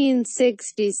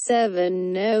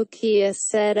 1967, Nokia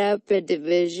set up a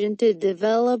division to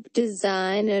develop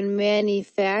design and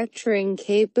manufacturing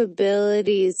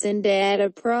capabilities in data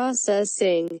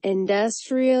processing,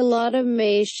 industrial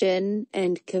automation,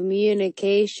 and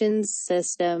communications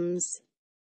systems.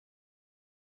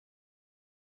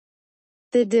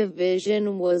 The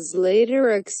division was later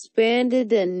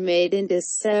expanded and made into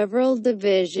several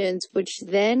divisions, which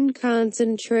then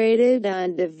concentrated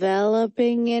on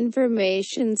developing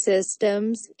information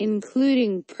systems,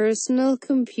 including personal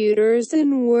computers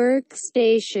and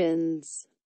workstations,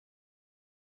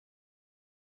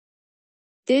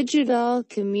 digital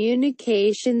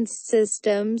communications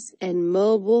systems, and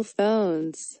mobile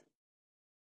phones.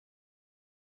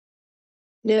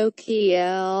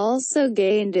 Nokia also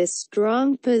gained a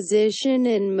strong position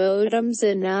in modems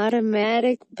and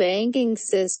automatic banking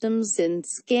systems in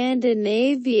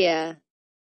Scandinavia.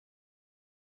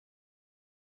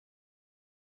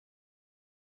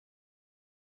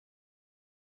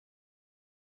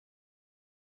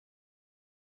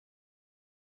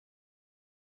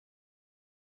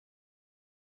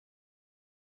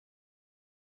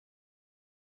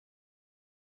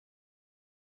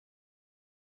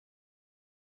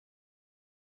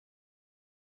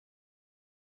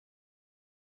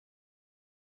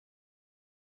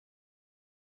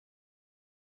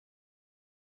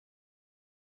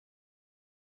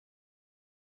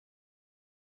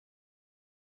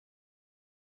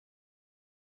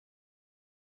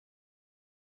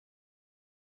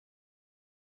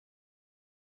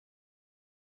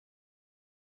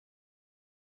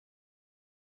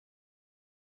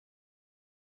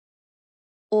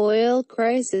 oil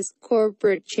crisis,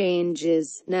 corporate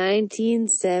changes,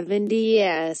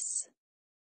 1970s.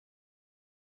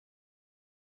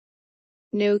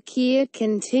 Nokia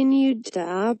continued to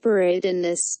operate in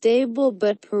a stable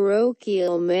but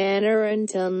parochial manner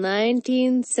until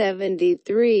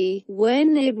 1973,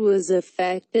 when it was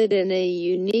affected in a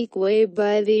unique way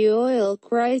by the oil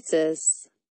crisis.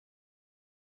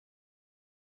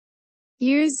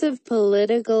 Years of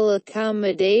political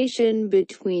accommodation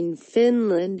between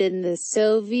Finland and the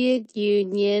Soviet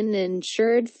Union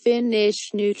ensured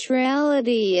Finnish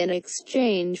neutrality in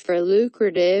exchange for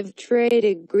lucrative trade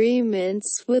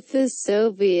agreements with the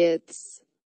Soviets.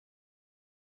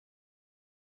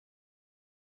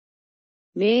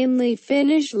 Mainly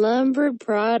Finnish lumber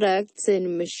products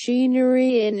and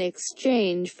machinery in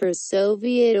exchange for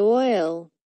Soviet oil.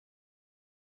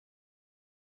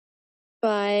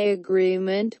 By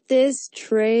agreement, this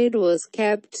trade was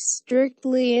kept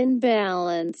strictly in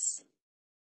balance.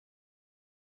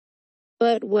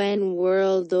 But when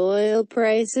world oil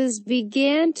prices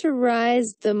began to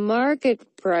rise, the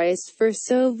market price for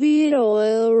Soviet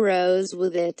oil rose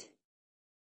with it.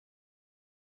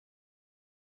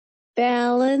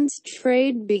 Balanced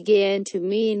trade began to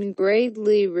mean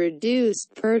greatly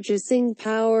reduced purchasing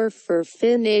power for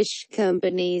Finnish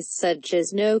companies such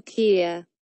as Nokia.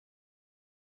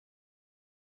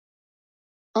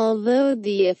 Although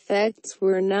the effects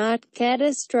were not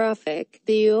catastrophic,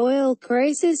 the oil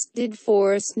crisis did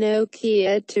force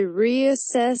Nokia to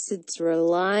reassess its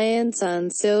reliance on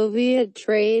Soviet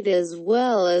trade as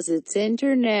well as its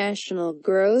international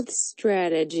growth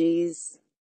strategies.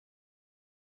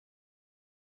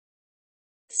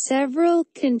 Several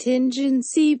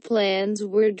contingency plans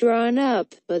were drawn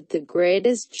up, but the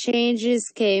greatest changes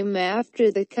came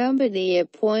after the company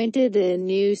appointed a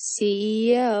new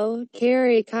CEO,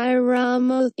 Kari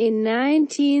Kairamo, in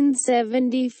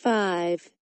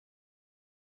 1975.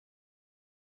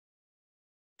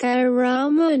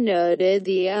 Kairamo noted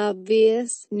the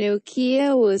obvious: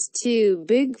 Nokia was too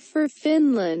big for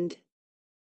Finland.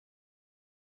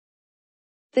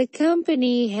 The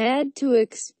company had to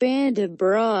expand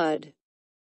abroad.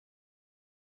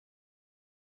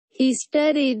 He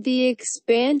studied the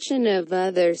expansion of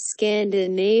other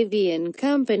Scandinavian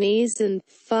companies and,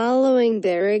 following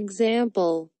their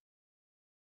example,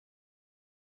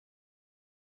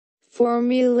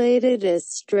 formulated a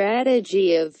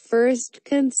strategy of first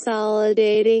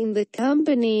consolidating the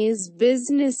company's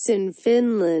business in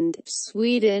Finland,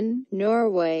 Sweden,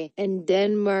 Norway, and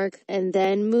Denmark, and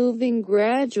then moving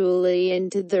gradually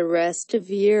into the rest of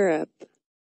Europe.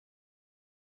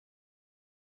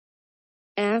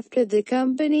 After the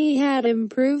company had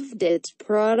improved its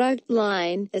product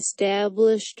line,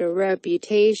 established a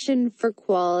reputation for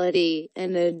quality,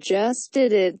 and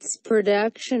adjusted its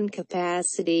production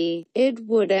capacity, it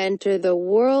would enter the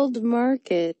world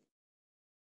market.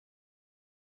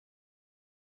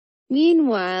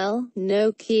 Meanwhile,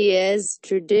 Nokia's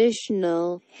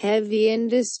traditional, heavy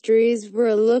industries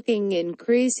were looking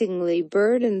increasingly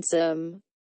burdensome.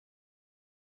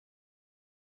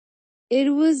 It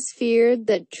was feared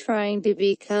that trying to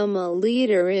become a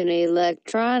leader in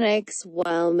electronics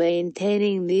while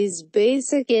maintaining these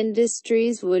basic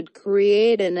industries would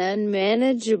create an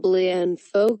unmanageably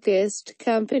unfocused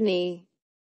company.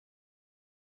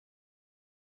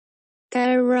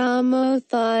 Kairamo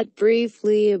thought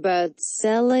briefly about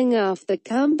selling off the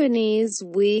company's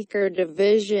weaker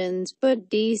divisions but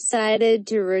decided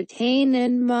to retain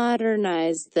and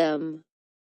modernize them.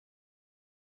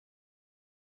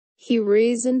 He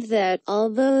reasoned that,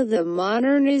 although the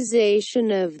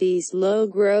modernization of these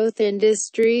low-growth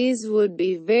industries would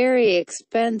be very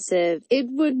expensive, it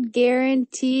would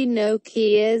guarantee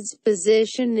Nokia's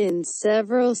position in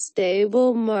several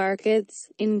stable markets,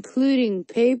 including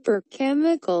paper,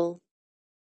 chemical,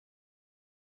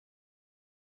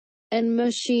 and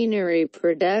machinery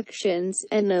productions,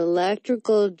 and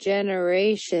electrical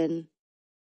generation.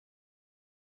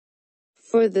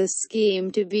 For the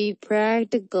scheme to be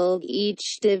practical,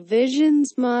 each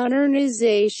division's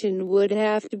modernization would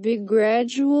have to be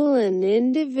gradual and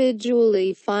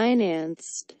individually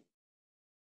financed.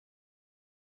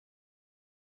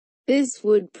 This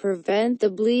would prevent the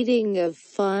bleeding of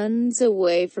funds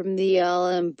away from the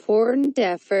all-important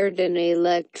effort in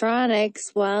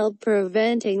electronics while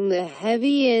preventing the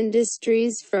heavy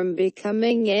industries from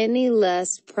becoming any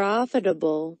less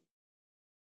profitable.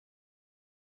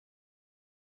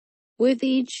 With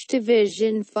each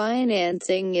division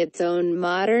financing its own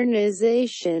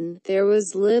modernization, there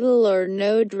was little or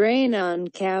no drain on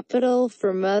capital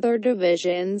from other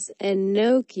divisions, and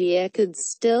Nokia could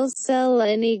still sell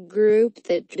any group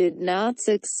that did not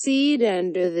succeed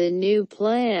under the new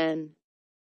plan.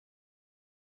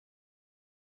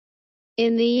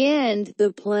 In the end,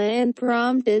 the plan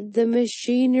prompted the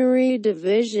machinery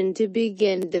division to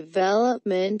begin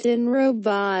development in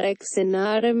robotics and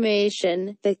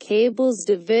automation, the cables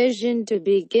division to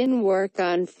begin work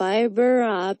on fiber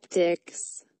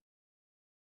optics,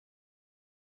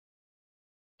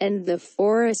 and the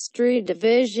forestry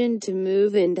division to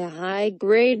move into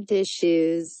high-grade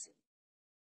tissues.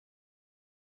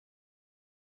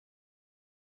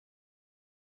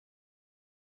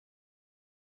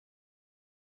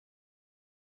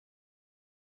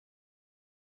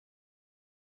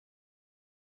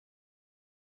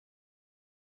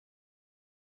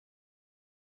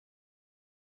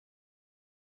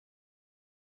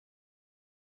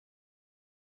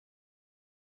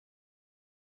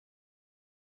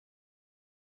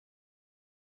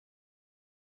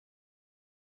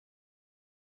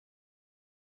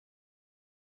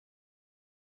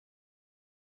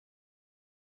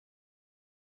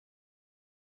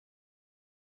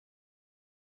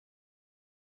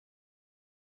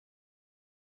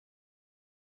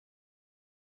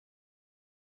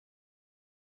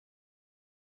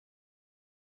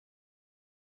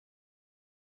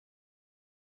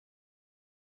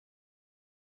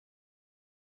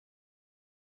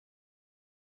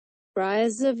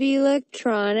 Rise of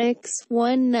Electronics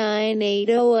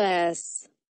 1980s.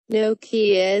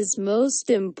 Nokia's most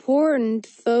important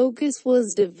focus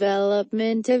was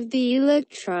development of the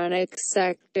electronics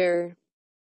sector.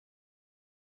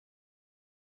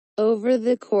 Over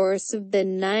the course of the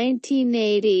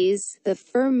 1980s, the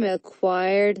firm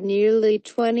acquired nearly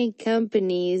 20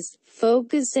 companies,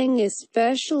 focusing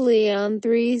especially on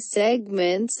three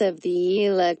segments of the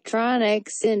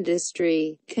electronics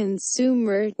industry: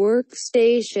 consumer,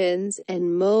 workstations,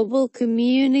 and mobile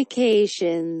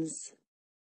communications.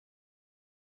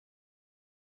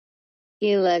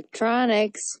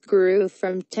 Electronics grew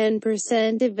from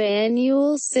 10% of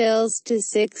annual sales to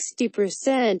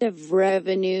 60% of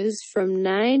revenues from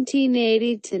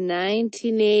 1980 to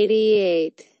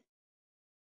 1988.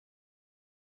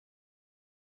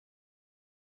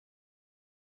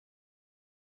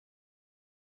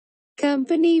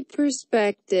 Company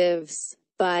perspectives.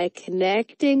 By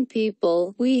connecting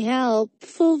people, we help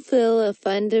fulfill a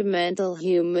fundamental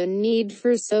human need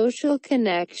for social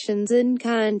connections and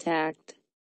contact.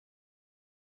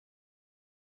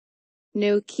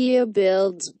 Nokia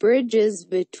builds bridges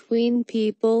between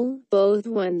people, both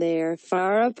when they are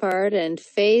far apart and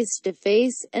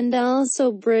face-to-face, and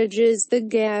also bridges the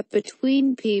gap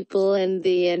between people and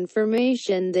the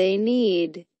information they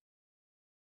need.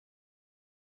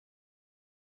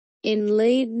 In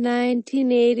late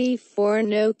 1984,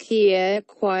 Nokia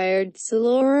acquired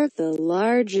Celora, the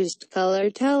largest color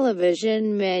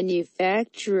television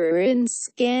manufacturer in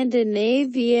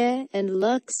Scandinavia, and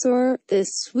Luxor, the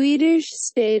Swedish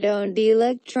state-owned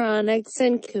electronics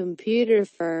and computer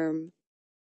firm.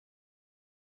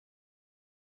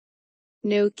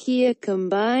 Nokia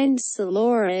combined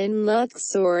Celora and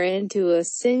Luxor into a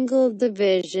single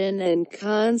division and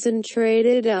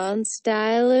concentrated on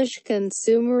stylish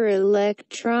consumer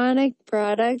electronic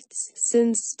products,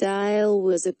 since style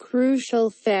was a crucial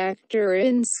factor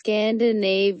in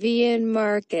Scandinavian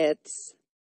markets.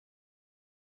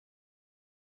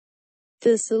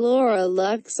 The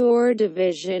Celora-Luxor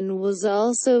division was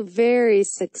also very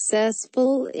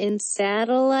successful in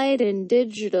satellite and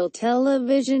digital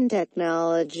television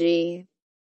technology.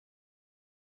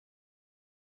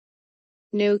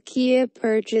 Nokia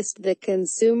purchased the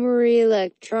consumer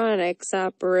electronics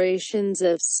operations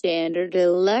of Standard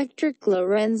Electric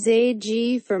Lorenz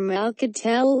AG from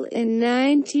Alcatel in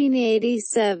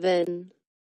 1987.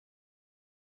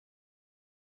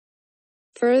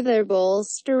 Further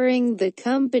bolstering the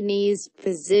company's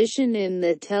position in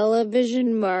the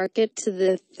television market to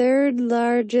the third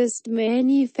largest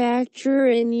manufacturer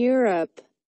in Europe.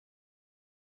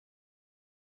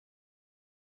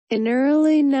 In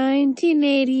early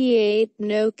 1988,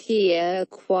 Nokia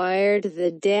acquired the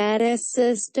data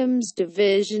systems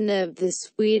division of the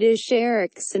Swedish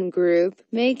Ericsson Group,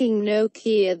 making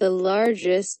Nokia the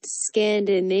largest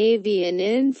Scandinavian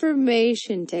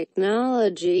information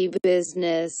technology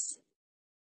business.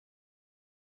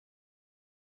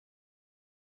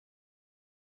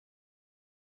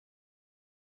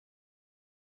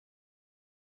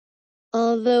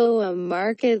 Although a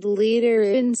market leader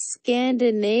in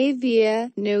Scandinavia,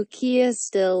 Nokia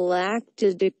still lacked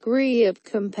a degree of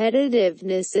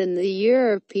competitiveness in the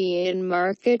European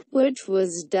market, which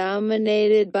was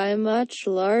dominated by much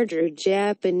larger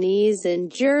Japanese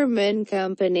and German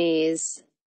companies.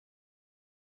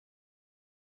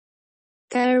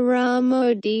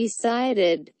 Kairamo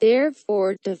decided,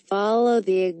 therefore, to follow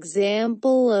the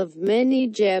example of many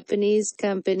Japanese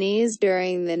companies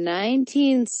during the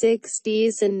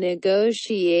 1960s and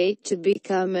negotiate to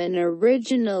become an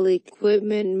original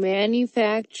equipment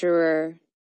manufacturer,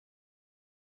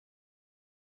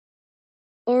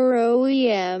 or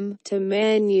OEM, to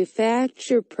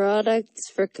manufacture products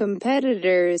for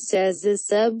competitors as a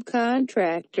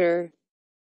subcontractor.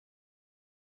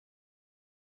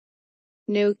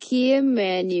 Nokia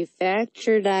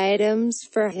manufactured items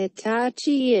for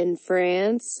Hitachi in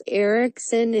France,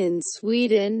 Ericsson in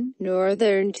Sweden,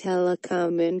 Northern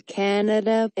Telecom in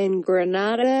Canada, and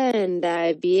Granada and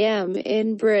IBM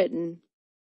in Britain.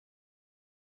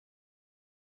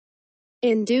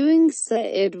 In doing so,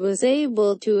 it was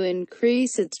able to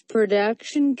increase its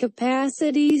production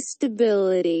capacity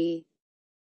stability.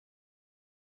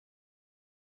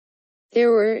 There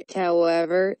were,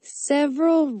 however,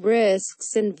 several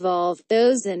risks involved,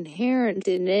 those inherent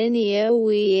in any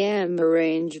OEM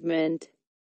arrangement.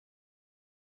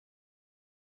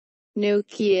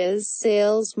 Nokia's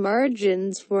sales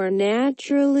margins were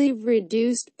naturally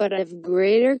reduced, but of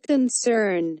greater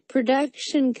concern,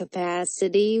 production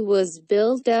capacity was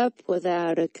built up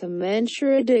without a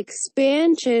commensurate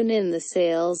expansion in the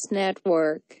sales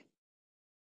network.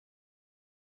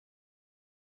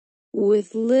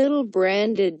 With little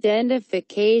brand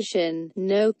identification,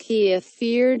 Nokia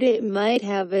feared it might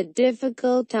have a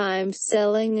difficult time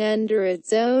selling under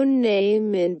its own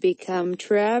name and become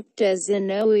trapped as an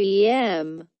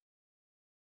OEM.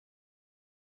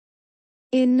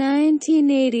 In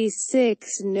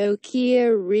 1986,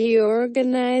 Nokia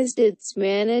reorganized its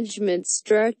management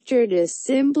structure to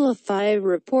simplify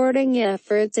reporting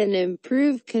efforts and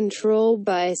improve control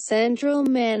by central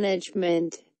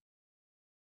management.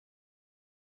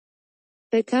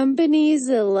 The company's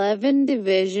 11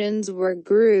 divisions were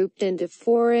grouped into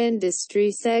 4 industry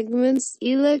segments: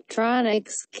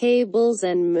 electronics, cables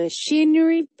and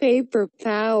machinery, paper,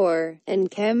 power, and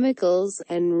chemicals,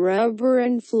 and rubber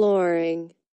and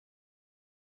flooring.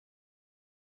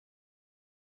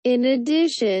 In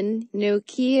addition,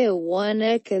 Nokia won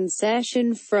a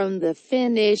concession from the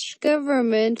Finnish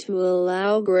government to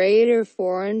allow greater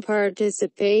foreign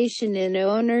participation in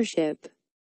ownership.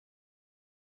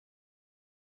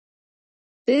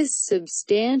 This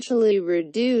substantially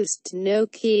reduced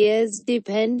Nokia's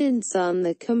dependence on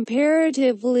the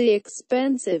comparatively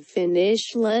expensive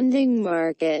Finnish lending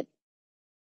market.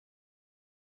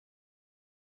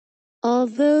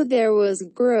 Although there was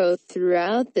growth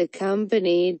throughout the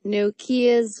company,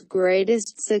 Nokia's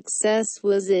greatest success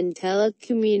was in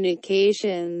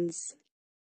telecommunications.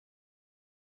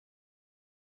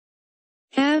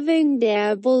 Having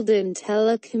dabbled in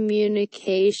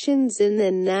telecommunications in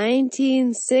the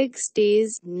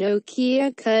 1960s,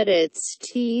 Nokia cut its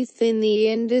teeth in the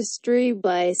industry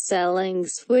by selling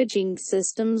switching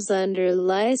systems under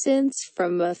license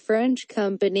from a French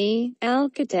company,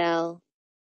 Alcatel.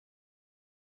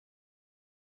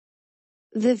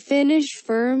 The Finnish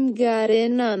firm got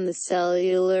in on the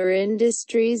cellular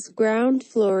industry's ground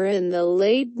floor in the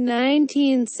late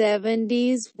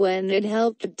 1970s when it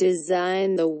helped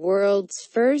design the world's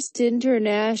first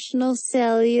international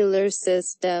cellular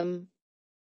system.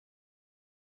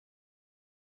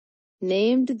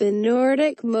 Named the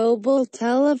Nordic Mobile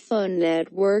Telephone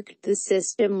Network, the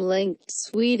system linked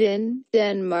Sweden,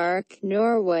 Denmark,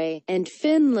 Norway, and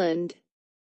Finland.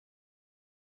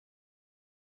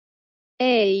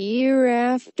 A year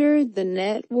after the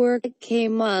network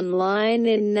came online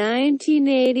in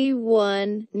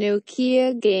 1981,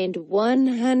 Nokia gained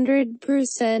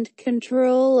 100%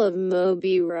 control of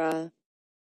Mobira,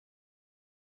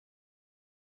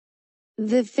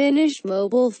 the Finnish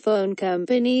mobile phone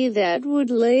company that would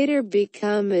later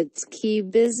become its key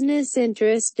business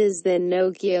interest as the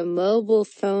Nokia Mobile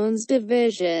Phones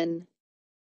division.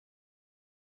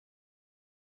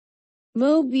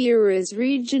 Mobira's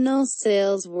regional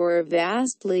sales were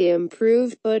vastly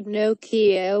improved, but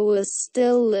Nokia was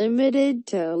still limited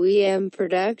to OEM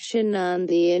production on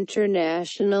the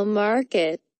international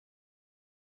market.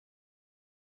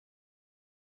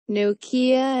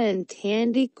 Nokia and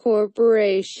Tandy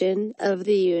Corporation of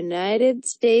the United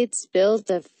States built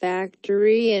a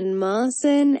factory in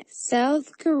Masan,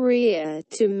 South Korea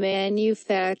to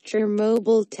manufacture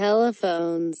mobile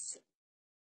telephones.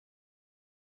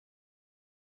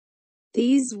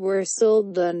 These were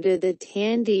sold under the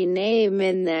Tandy name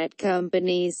in that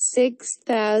company's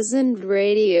 6,000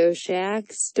 Radio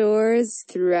Shack stores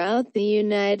throughout the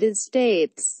United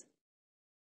States.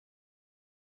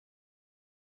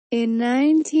 In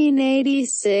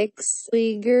 1986,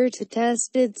 eager to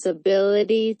test its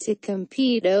ability to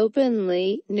compete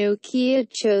openly, Nokia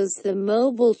chose the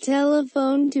mobile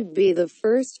telephone to be the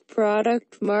first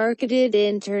product marketed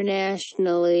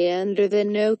internationally under the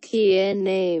Nokia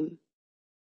name.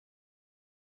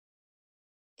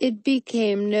 It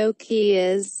became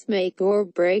Nokia's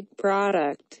make-or-break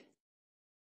product.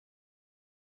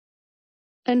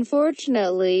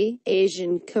 Unfortunately,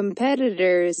 Asian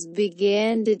competitors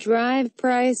began to drive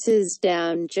prices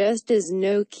down just as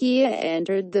Nokia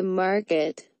entered the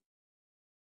market.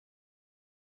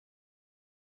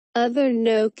 Other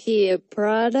Nokia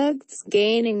products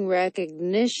gaining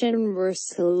recognition were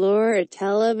Cellular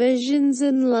televisions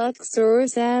and Luxor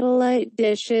satellite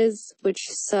dishes, which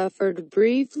suffered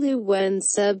briefly when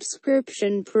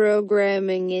subscription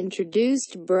programming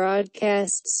introduced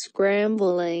broadcast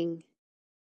scrambling.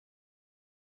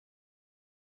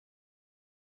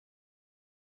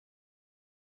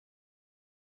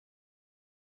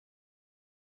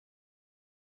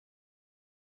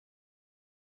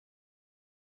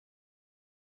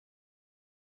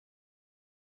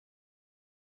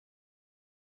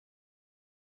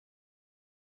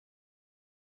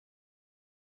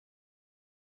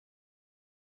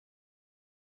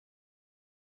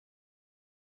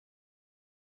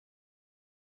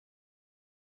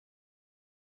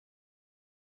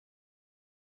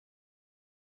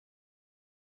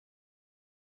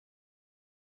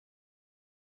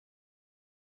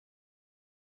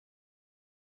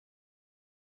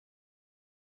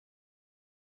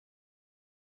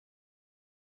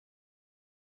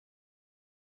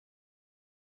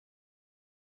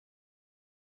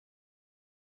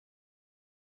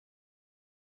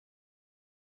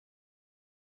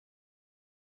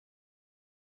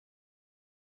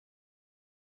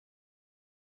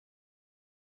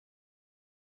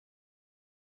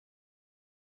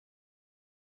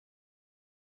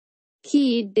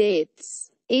 Key dates: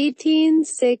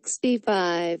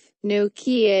 1865.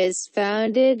 Nokia is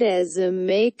founded as a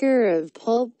maker of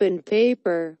pulp and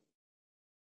paper.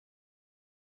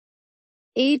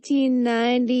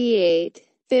 1898.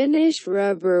 Finnish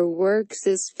Rubber Works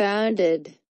is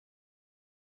founded.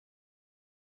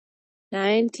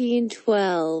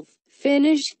 1912.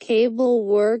 Finnish Cable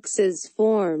Works is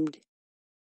formed.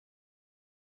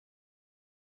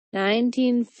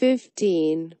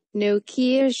 1915.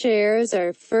 Nokia shares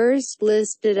are first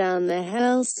listed on the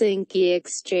Helsinki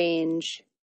Exchange.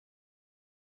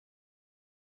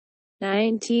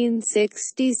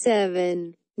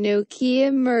 1967.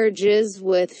 Nokia merges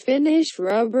with Finnish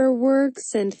Rubber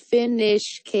Works and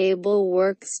Finnish Cable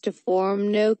Works to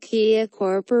form Nokia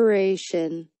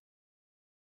Corporation.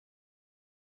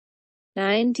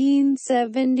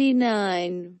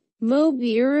 1979.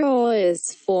 Mobiro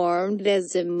is formed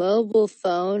as a mobile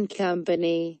phone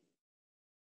company.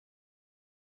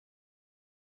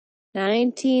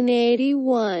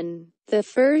 1981. The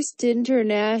first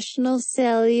international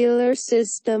cellular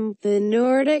system, the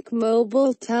Nordic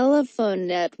Mobile Telephone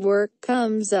Network,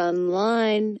 comes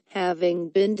online, having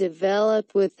been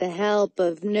developed with the help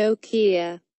of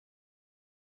Nokia.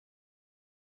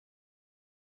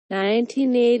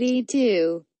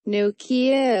 1982.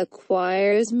 Nokia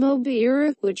acquires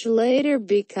Mobiro, which later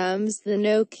becomes the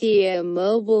Nokia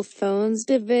Mobile Phones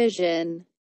division.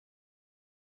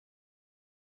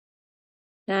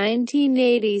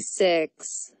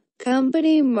 1986.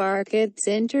 Company markets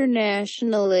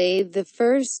internationally the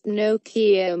first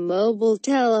Nokia mobile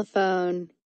telephone.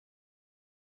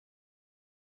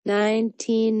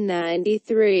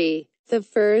 1993. The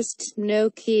first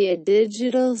Nokia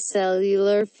digital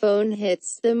cellular phone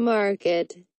hits the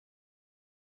market.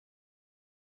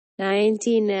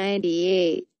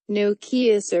 1998.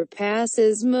 Nokia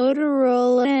surpasses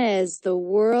Motorola as the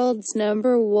world's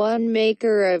 #1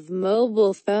 maker of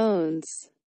mobile phones.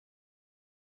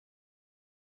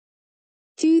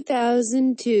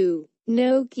 2002.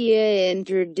 Nokia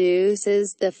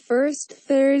introduces the first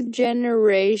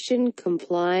third-generation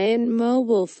compliant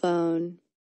mobile phone.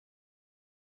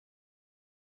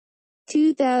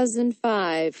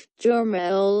 2005.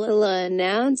 Jorma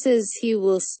announces he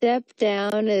will step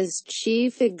down as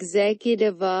Chief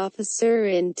Executive Officer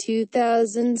in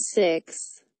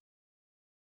 2006.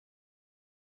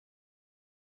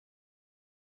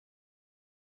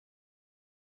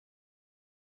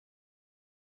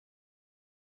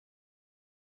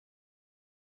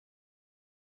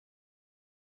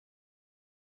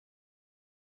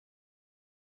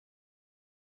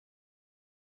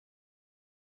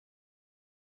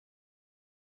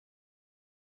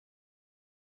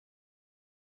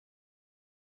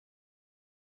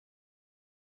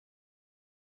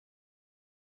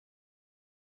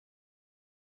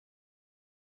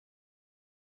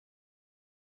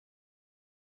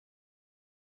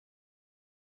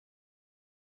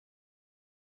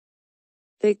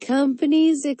 The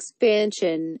company's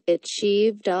expansion,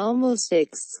 achieved almost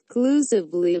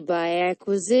exclusively by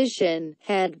acquisition,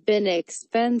 had been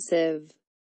expensive.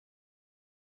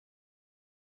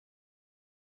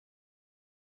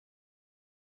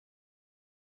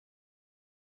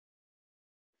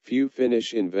 Few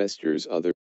Finnish investors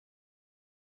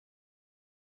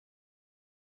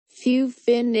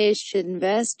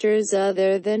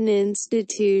other than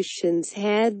institutions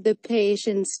had the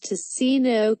patience to see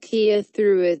Nokia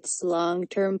through its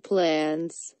long-term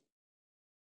plans.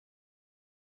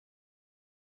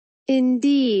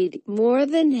 Indeed, more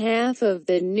than half of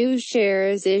the new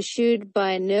shares issued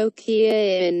by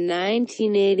Nokia in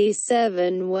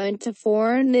 1987 went to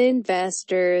foreign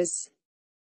investors.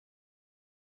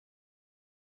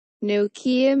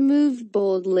 Nokia moved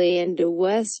boldly into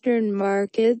Western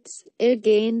markets. It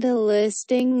gained a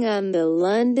listing on the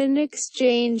London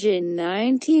Exchange in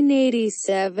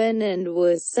 1987 and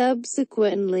was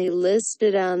subsequently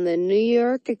listed on the New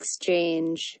York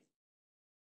Exchange.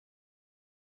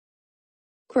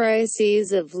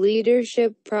 Crises of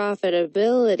leadership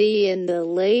profitability in the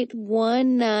late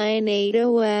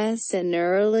 1980s and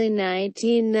early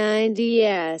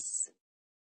 1990s.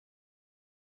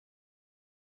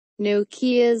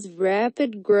 Nokia's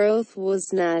rapid growth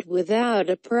was not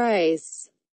without a price.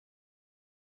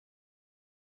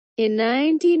 In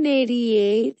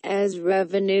 1988, as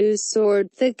revenues soared,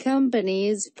 the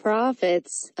company's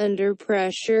profits, under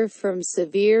pressure from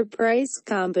severe price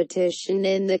competition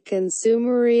in the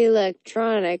consumer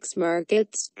electronics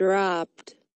markets,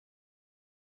 dropped.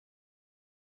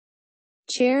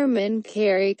 Chairman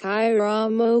Cary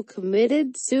Kyramo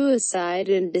committed suicide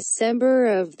in December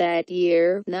of that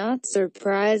year. Not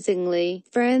surprisingly,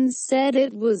 friends said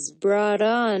it was brought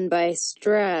on by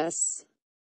stress.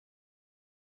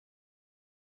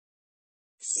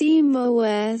 Simo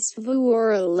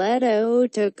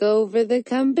Vuorleto took over the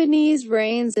company's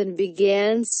reins and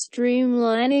began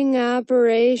streamlining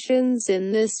operations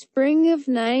in the spring of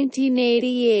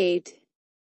 1988.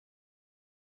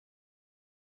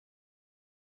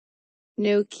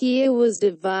 Nokia was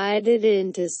divided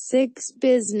into 6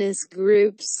 business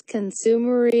groups: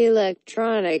 consumer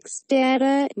electronics,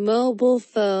 data, mobile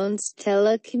phones,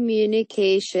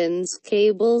 telecommunications,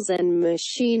 cables and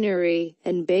machinery,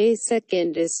 and basic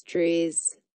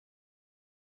industries.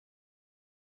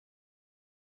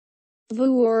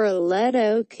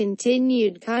 Vuorleto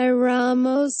continued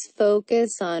Kyramo's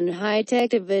focus on high-tech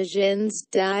divisions,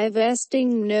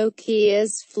 divesting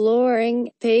Nokia's flooring,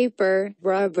 paper,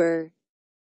 rubber,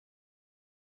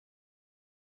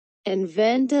 and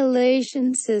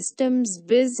ventilation systems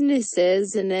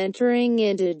businesses and entering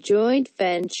into joint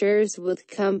ventures with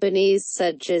companies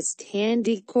such as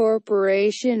Tandy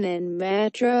Corporation and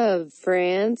Matra of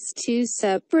France. 2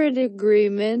 separate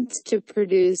agreements to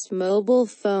produce mobile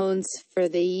phones for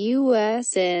the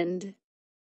U.S. and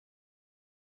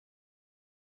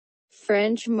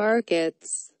French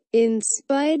markets. In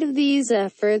spite of these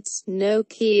efforts,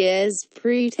 Nokia's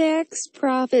pre-tax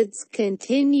profits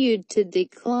continued to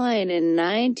decline in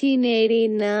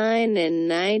 1989 and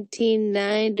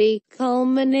 1990,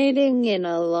 culminating in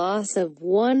a loss of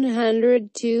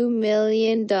 $102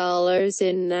 million in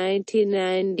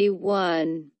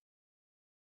 1991.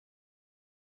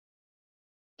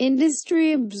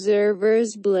 Industry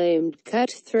observers blamed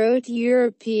cutthroat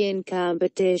European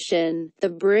competition, the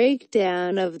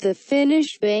breakdown of the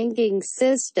Finnish banking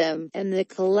system, and the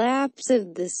collapse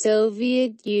of the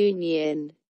Soviet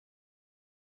Union.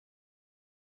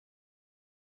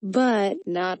 But,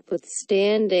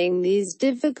 notwithstanding these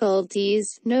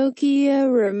difficulties,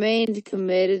 Nokia remained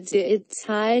committed to its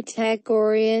high-tech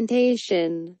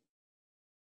orientation.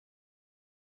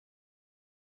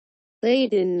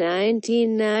 Late in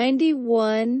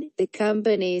 1991, the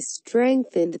company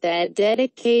strengthened that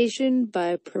dedication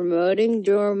by promoting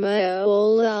Jorma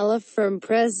Ollila from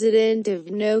president of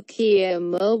Nokia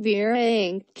Mobile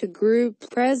Inc. to group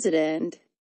president.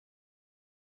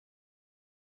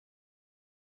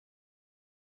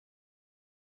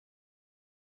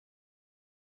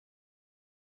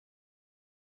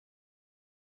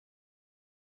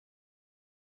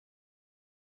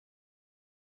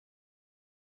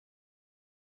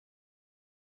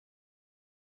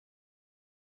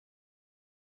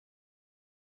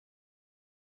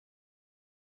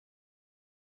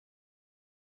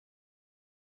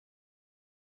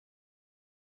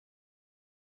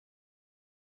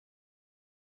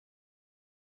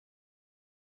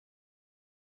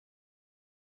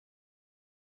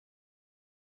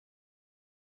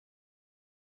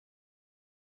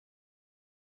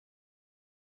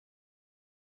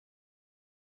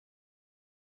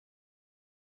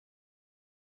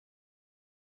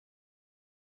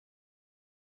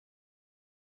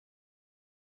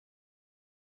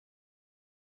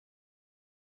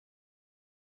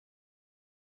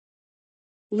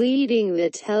 leading the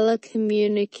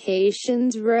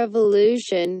telecommunications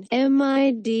revolution,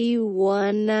 MID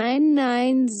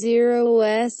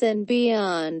 1990s and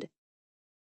beyond.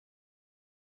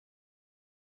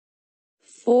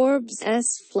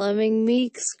 Forbes' Fleming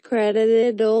Meeks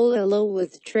credited Olilla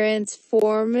with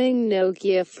transforming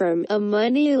Nokia from a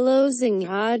money-losing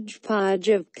hodgepodge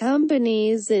of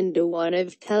companies into one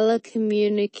of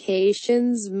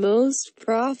telecommunications' most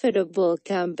profitable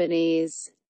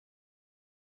companies.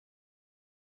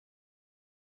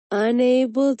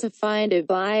 Unable to find a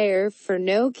buyer for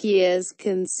Nokia's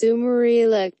consumer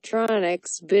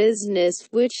electronics business,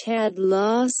 which had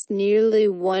lost nearly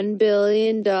 $1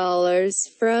 billion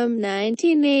from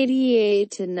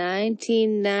 1988 to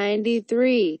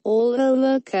 1993,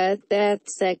 Olilla cut that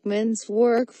segment's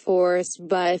workforce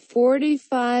by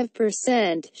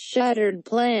 45%, shuttered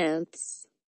plants,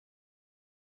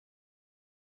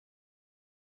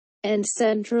 and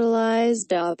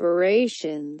centralized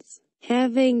operations.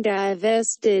 Having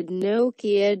divested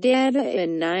Nokia Data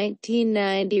in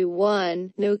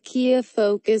 1991, Nokia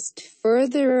focused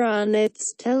further on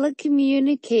its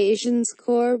telecommunications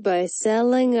core by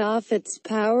selling off its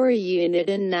power unit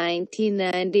in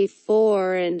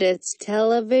 1994 and its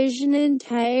television and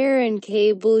tire and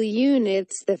cable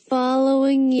units the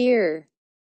following year.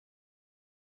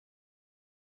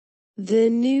 The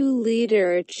new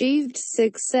leader achieved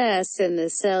success in the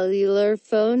cellular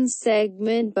phone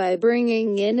segment by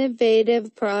bringing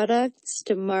innovative products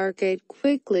to market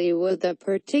quickly with a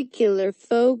particular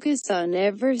focus on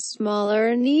ever smaller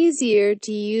and easier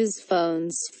to use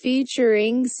phones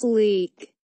featuring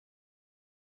sleek,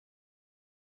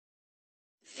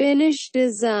 finished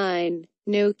design.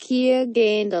 Nokia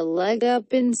gained a leg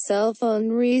up in cell phone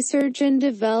research and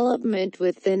development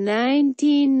with the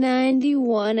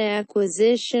 1991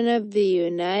 acquisition of the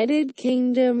United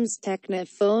Kingdom's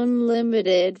Technophone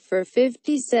Limited for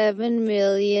 $57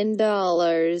 million.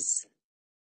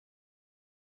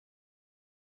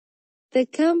 The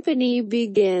company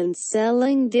began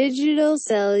selling digital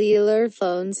cellular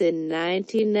phones in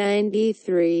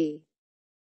 1993.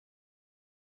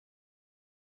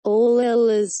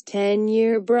 Olilla's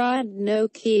tenure brought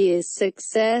Nokia's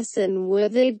success and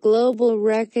with it global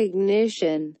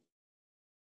recognition.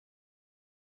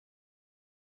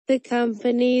 The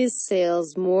company's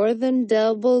sales more than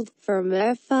doubled, from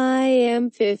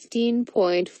FIM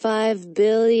 $15.5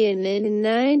 billion in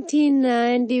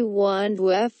 1991 to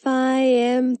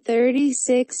FIM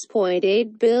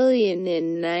 $36.8 billion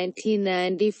in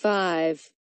 1995.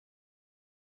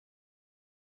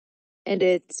 And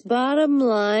its bottom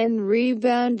line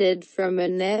rebounded from a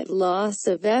net loss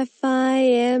of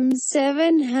FIM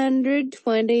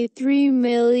 $723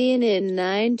 million in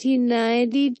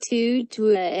 1992 to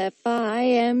a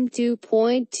FIM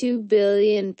 $2.2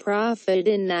 billion profit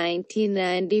in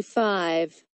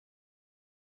 1995.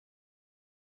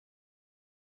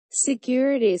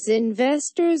 Securities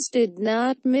investors did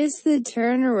not miss the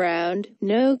turnaround.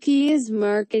 Nokia's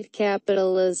market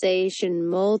capitalization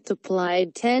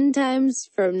multiplied 10 times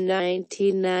from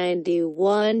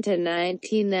 1991 to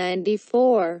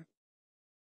 1994.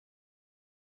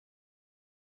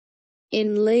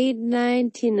 In late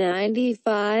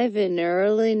 1995 and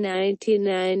early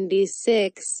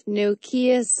 1996,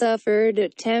 Nokia suffered a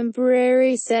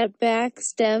temporary setback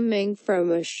stemming from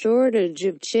a shortage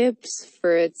of chips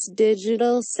for its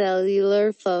digital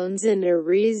cellular phones and a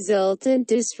resultant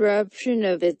disruption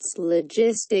of its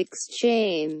logistics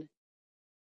chain.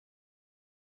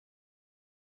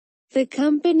 The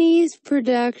company's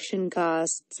production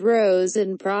costs rose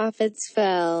and profits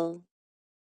fell.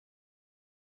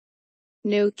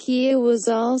 Nokia was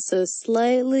also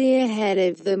slightly ahead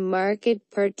of the market,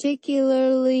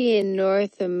 particularly in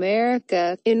North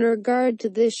America, in regard to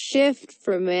the shift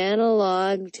from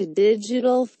analog to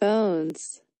digital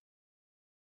phones.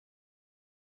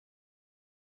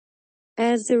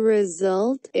 As a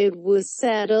result, it was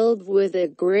saddled with a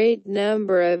great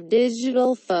number of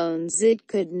digital phones it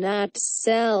could not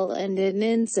sell and an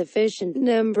insufficient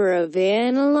number of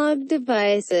analog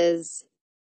devices.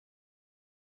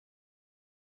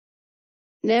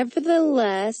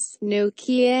 Nevertheless,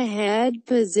 Nokia had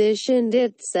positioned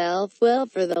itself well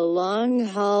for the long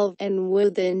haul, and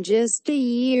within just a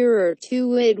year or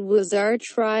two it was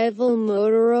arch-rival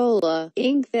Motorola,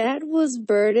 Inc. that was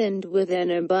burdened with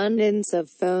an abundance of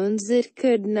phones it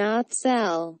could not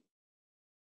sell.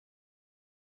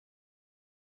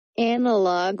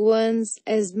 Analog ones,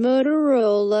 as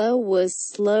Motorola was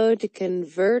slow to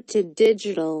convert to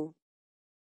digital.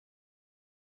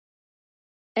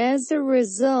 As a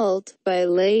result, by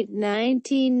late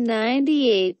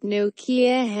 1998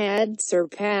 Nokia had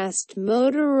surpassed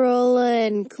Motorola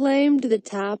and claimed the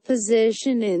top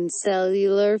position in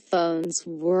cellular phones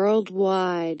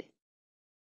worldwide.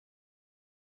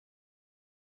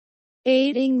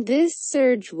 Aiding this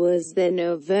surge was the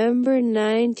November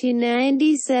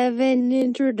 1997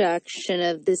 introduction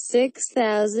of the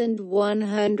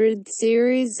 6100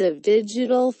 series of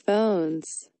digital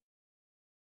phones.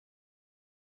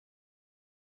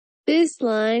 This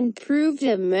line proved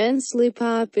immensely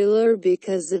popular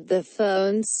because of the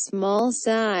phone's small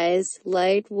size,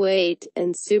 lightweight,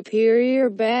 and superior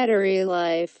battery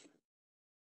life.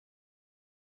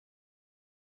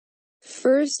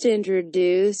 First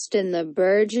introduced in the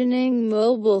burgeoning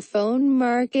mobile phone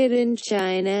market in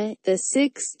China, the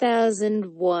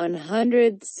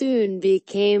 6100 soon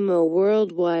became a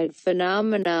worldwide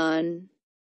phenomenon.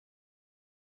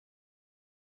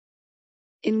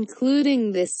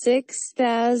 Including the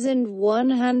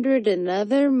 6100 and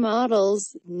other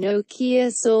models,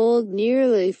 Nokia sold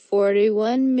nearly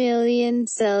 41 million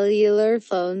cellular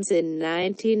phones in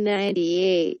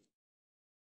 1998.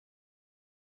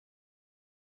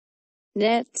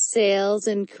 Net sales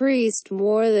increased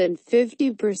more than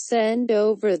 50%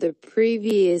 over the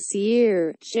previous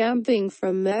year, jumping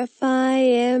from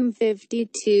FIM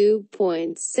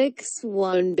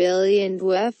 52.61 billion to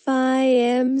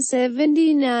FIM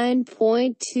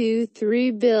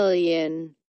 79.23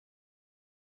 billion.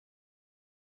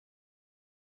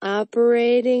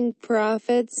 Operating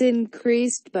profits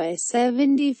increased by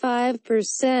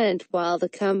 75%, while the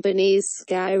company's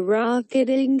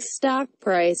skyrocketing stock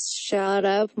price shot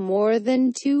up more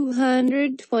than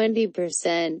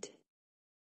 220%.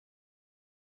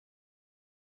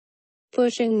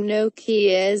 Pushing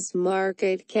Nokia's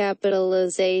market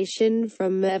capitalization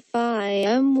from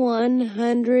FIM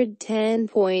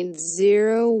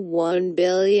 110.01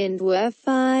 billion to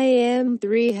FIM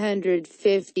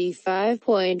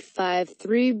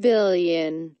 355.53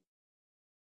 billion.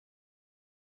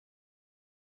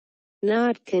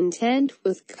 Not content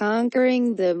with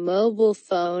conquering the mobile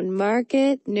phone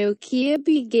market, Nokia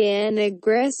began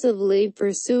aggressively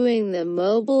pursuing the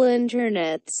mobile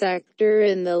internet sector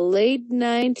in the late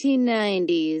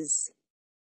 1990s.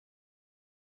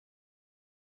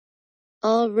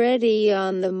 Already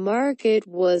on the market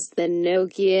was the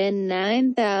Nokia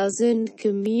 9000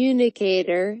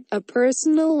 communicator, a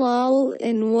personal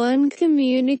all-in-one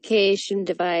communication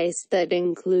device that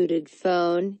included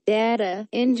phone, data,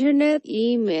 internet,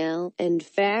 email, and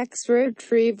fax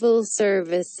retrieval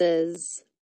services.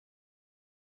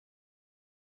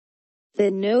 The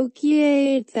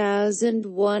Nokia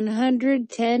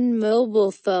 8110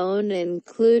 mobile phone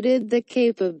included the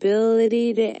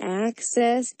capability to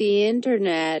access the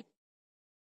Internet.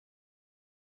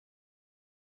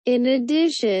 In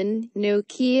addition,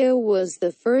 Nokia was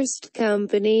the first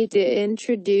company to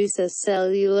introduce a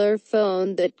cellular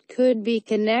phone that could be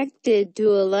connected to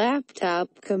a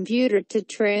laptop computer to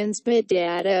transmit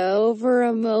data over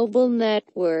a mobile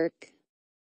network.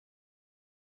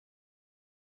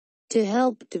 To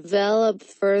help develop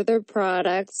further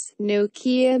products,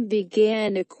 Nokia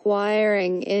began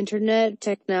acquiring Internet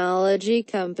technology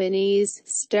companies,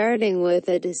 starting with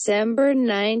a December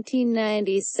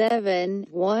 1997,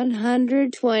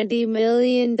 $120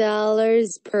 million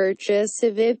purchase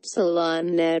of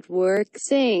Epsilon Networks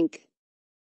Inc.,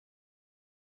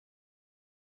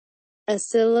 a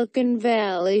Silicon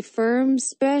Valley firm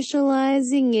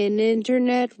specializing in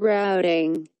Internet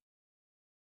routing.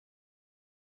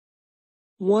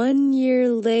 1 year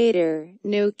later,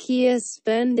 Nokia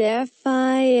spent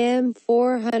FIM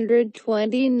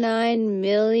 429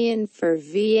 million for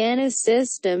Vienna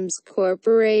Systems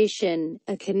Corporation,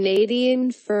 a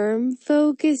Canadian firm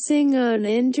focusing on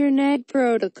Internet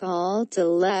protocol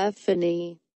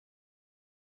telephony.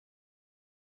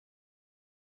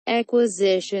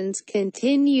 Acquisitions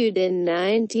continued in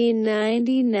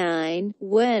 1999,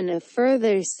 when a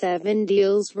further 7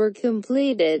 deals were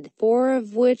completed, 4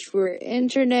 of which were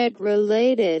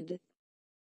Internet-related.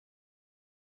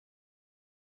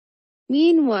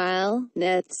 Meanwhile,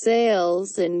 net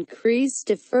sales increased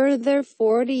a further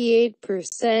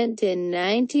 48% in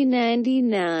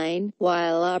 1999,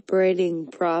 while operating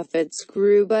profits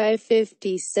grew by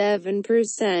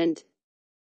 57%.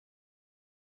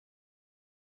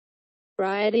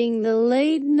 Riding the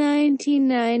late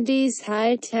 1990s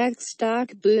high-tech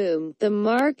stock boom, the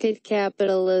market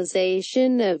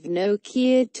capitalization of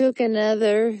Nokia took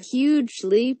another huge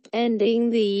leap,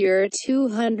 ending the year at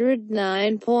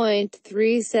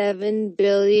 €209.37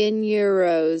 billion.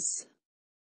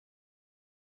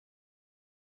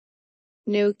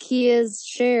 Nokia's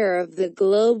share of the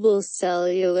global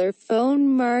cellular phone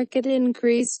market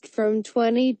increased from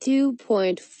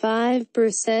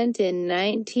 22.5% in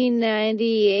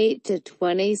 1998 to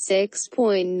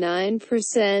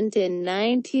 26.9% in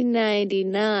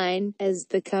 1999, as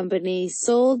the company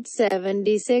sold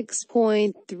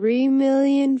 76.3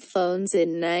 million phones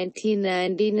in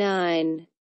 1999.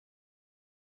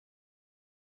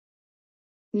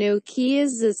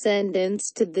 Nokia's ascendance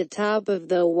to the top of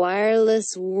the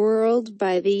wireless world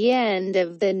by the end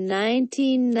of the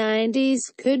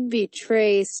 1990s could be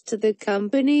traced to the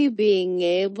company being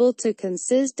able to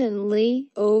consistently,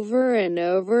 over and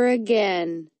over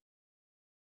again,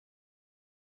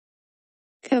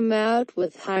 come out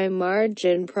with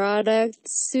high-margin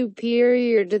products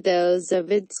superior to those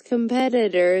of its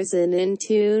competitors and in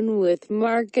tune with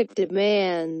market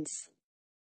demands.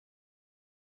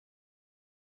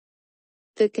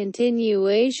 The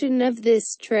continuation of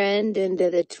this trend into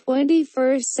the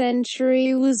 21st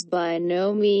century was by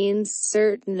no means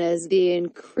certain, as the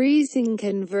increasing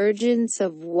convergence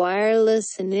of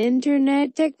wireless and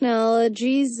Internet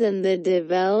technologies and the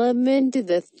development of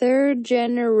the third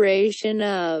generation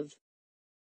of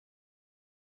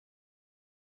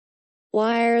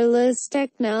wireless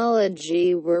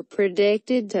technology were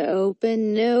predicted to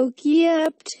open Nokia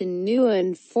up to new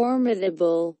and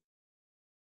formidable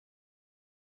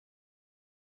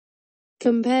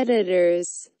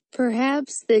competitors.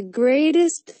 Perhaps the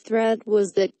greatest threat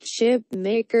was that chip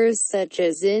makers such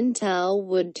as Intel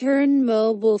would turn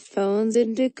mobile phones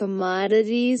into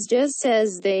commodities, just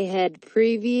as they had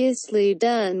previously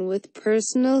done with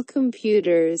personal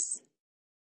computers.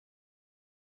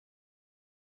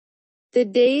 The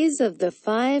days of the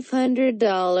 $500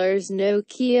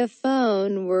 Nokia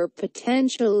phone were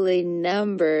potentially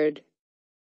numbered.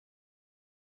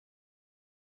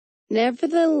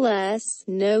 Nevertheless,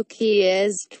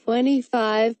 Nokia's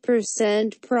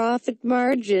 25% profit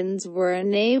margins were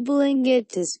enabling it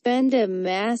to spend a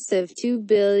massive $2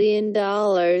 billion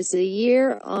a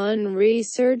year on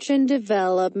research and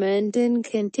development and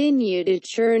continue to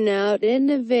churn out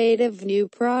innovative new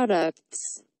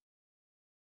products,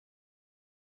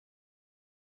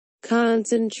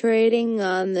 concentrating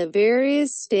on the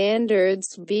various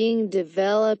standards being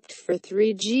developed for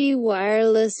 3G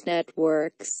wireless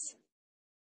networks.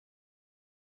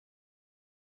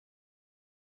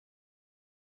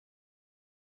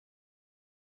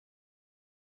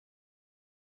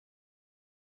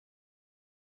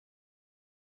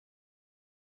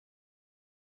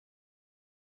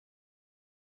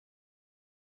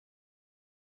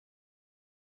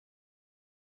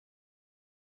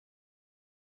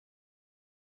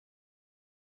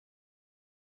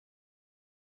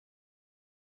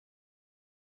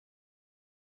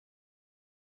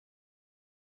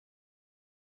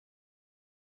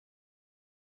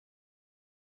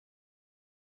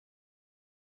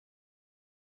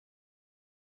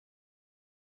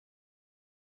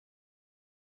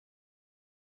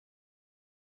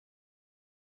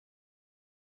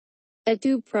 A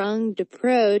two-pronged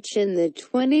approach in the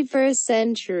 21st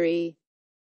century.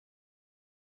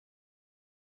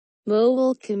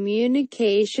 Mobile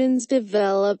communications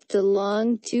developed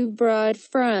along two broad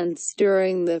fronts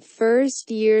during the first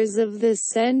years of the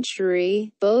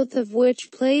century, both of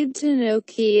which played to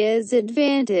Nokia's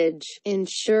advantage,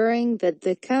 ensuring that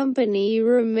the company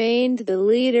remained the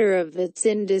leader of its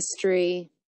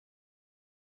industry.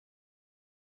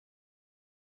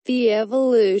 The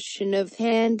evolution of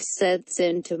handsets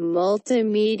into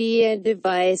multimedia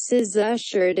devices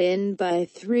ushered in by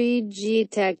 3G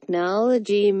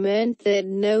technology meant that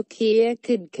Nokia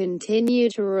could continue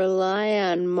to rely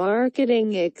on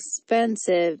marketing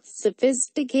expensive,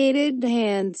 sophisticated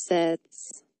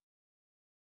handsets.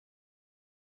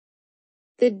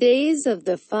 The days of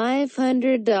the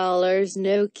 $500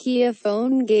 Nokia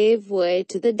phone gave way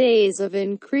to the days of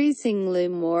increasingly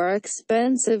more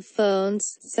expensive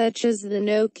phones, such as the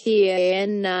Nokia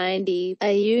N90,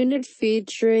 a unit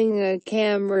featuring a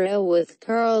camera with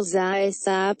Carl Zeiss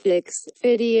optics,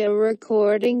 video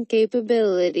recording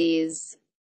capabilities,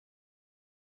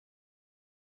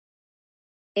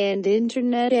 and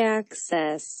Internet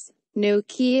access.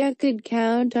 Nokia could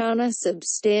count on a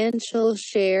substantial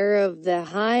share of the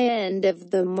high end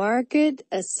of the market,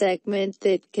 a segment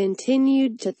that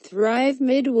continued to thrive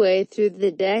midway through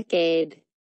the decade.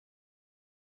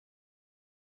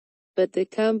 But the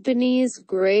company's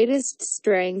greatest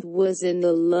strength was in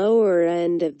the lower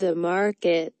end of the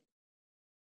market.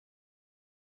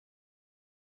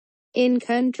 In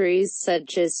countries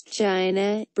such as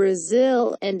China,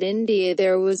 Brazil, and India,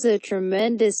 there was a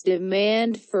tremendous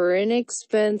demand for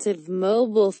inexpensive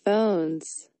mobile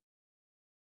phones,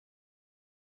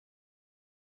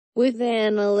 with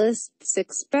analysts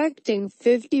expecting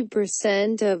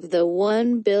 50% of the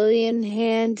 1 billion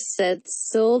handsets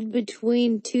sold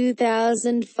between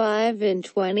 2005 and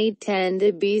 2010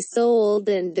 to be sold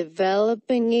in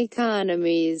developing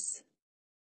economies.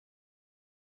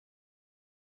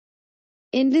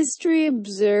 Industry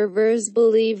observers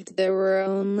believed there were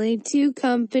only two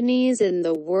companies in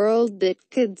the world that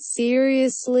could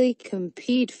seriously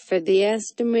compete for the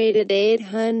estimated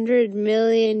 800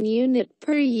 million unit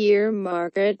per year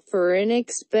market for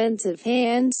inexpensive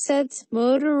handsets: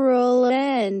 Motorola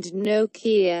and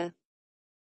Nokia.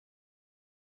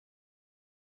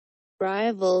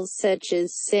 Rivals such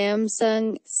as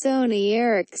Samsung, Sony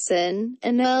Ericsson,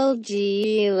 and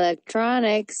LG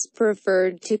Electronics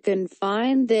preferred to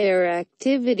confine their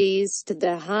activities to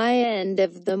the high end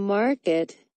of the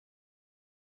market,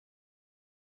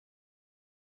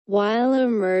 while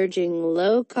emerging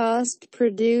low-cost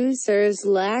producers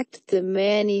lacked the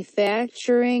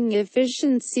manufacturing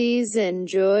efficiencies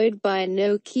enjoyed by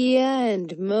Nokia and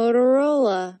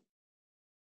Motorola.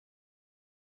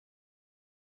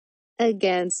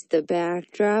 Against the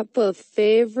backdrop of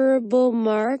favorable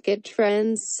market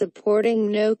trends supporting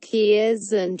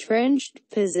Nokia's entrenched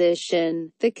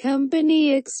position, the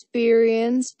company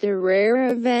experienced a rare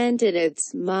event in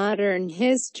its modern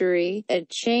history: a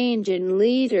change in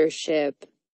leadership.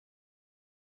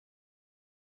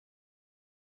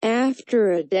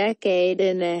 After a decade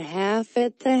and a half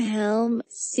at the helm,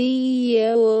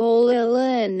 CEO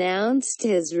Olila announced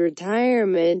his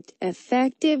retirement,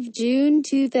 effective June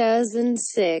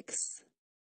 2006.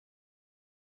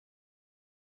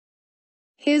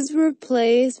 His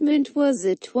replacement was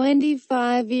a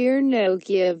 25-year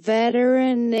Nokia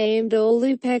veteran named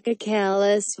Olli-Pekka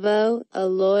Kallasvuo, a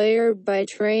lawyer by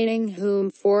training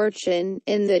whom Fortune,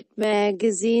 in the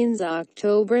magazine's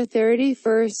October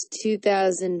 31,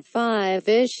 2005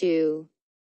 issue,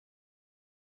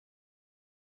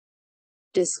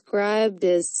 described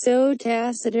as so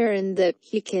taciturn that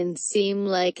he can seem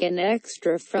like an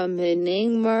extra from an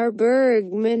Ingmar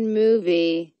Bergman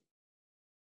movie.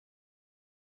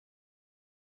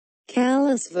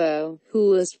 Kallasvuo,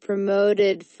 who was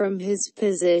promoted from his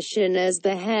position as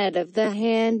the head of the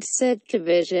handset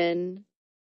division,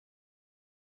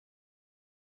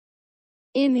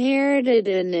 inherited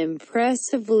an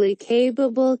impressively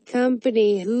capable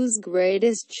company whose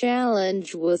greatest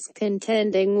challenge was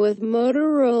contending with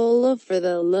Motorola for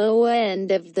the low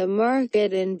end of the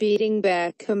market and beating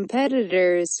back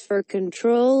competitors for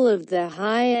control of the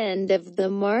high end of the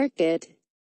market.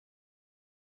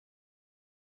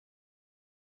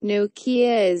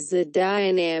 Nokia is a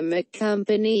dynamic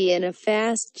company in a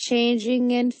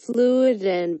fast-changing and fluid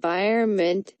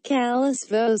environment,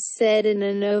 Kallasvuo said in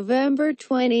a November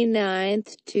 29,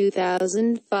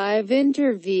 2005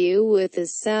 interview with the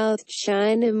South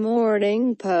China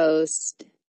Morning Post.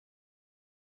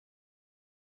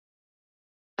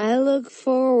 I look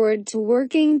forward to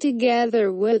working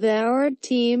together with our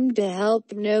team to help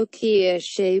Nokia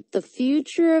shape the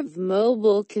future of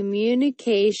mobile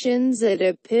communications at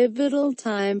a pivotal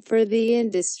time for the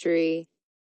industry.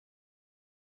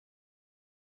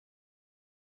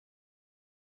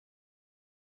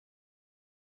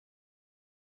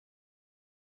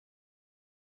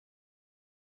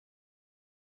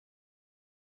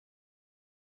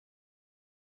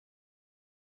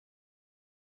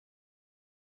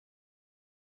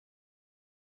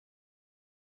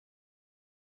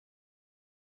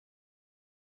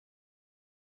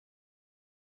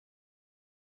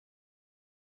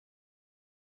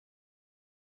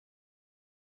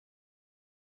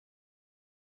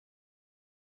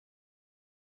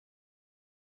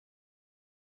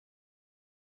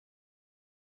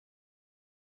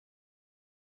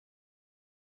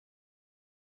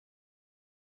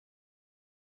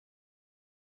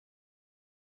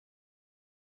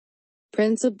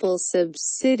 Principal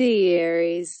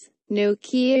subsidiaries: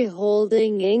 Nokia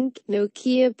Holding Inc.,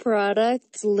 Nokia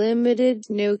Products Limited,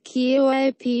 Nokia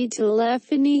IP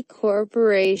Telephony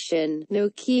Corporation,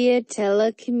 Nokia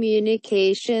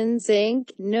Telecommunications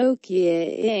Inc.,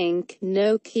 Nokia Inc.,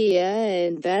 Nokia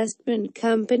Investment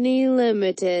Company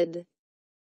Limited.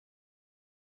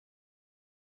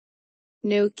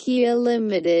 Nokia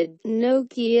Limited,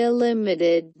 Nokia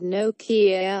Limited,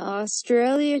 Nokia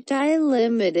Australia Thai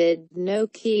Limited,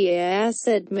 Nokia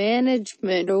Asset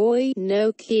Management OI,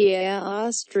 Nokia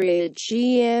Austria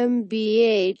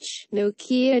GmbH,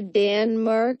 Nokia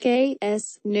Denmark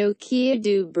AS, Nokia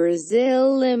do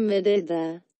Brasil Limited.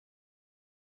 The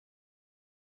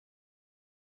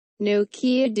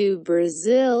Nokia do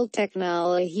Brasil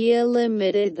Tecnologia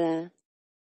Limited. The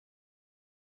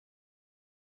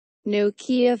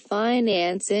Nokia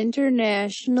Finance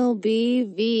International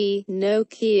BV,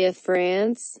 Nokia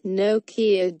France,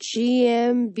 Nokia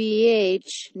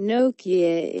GmbH,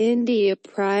 Nokia India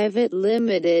Private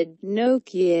Limited,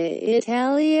 Nokia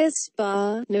Italia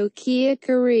SPA, Nokia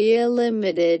Korea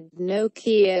Limited,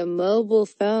 Nokia Mobile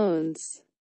Phones,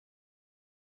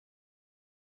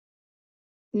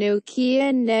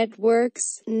 Nokia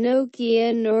Networks,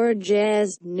 Nokia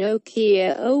Norjazz,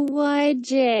 Nokia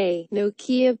OYJ,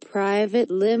 Nokia Private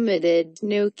Limited,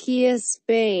 Nokia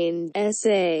Spain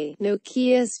SA,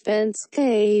 Nokia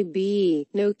Svenska AB,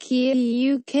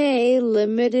 Nokia UK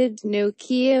Limited,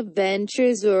 Nokia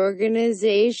Ventures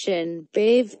Organization,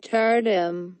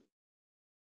 Bavtardum,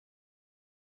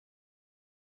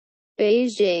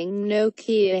 Beijing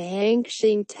Nokia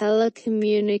Hangxing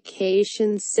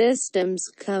Telecommunications Systems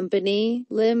Company,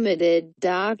 Limited,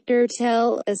 Dr.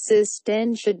 Tel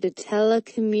Assistência de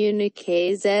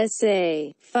Telecomunicações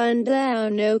S.A., Fundão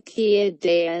Nokia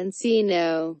de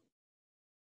Ensino,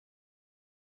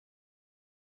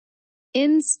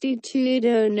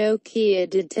 Instituto Nokia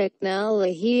de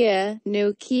Tecnologia,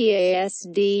 Nokia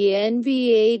SDNBHD,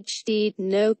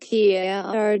 Nokia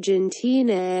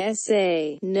Argentina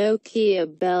SA, Nokia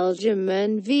Belgium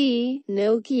NV,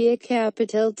 Nokia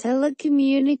Capital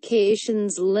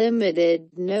Telecommunications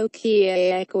Limited,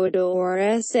 Nokia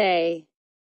Ecuador SA,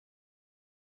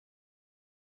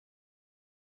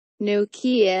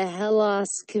 Nokia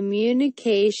Hellas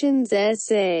Communications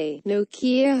SA,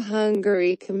 Nokia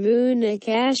Hungary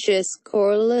Communications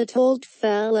Korlatolt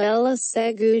fel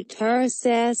Segutar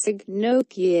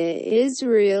Nokia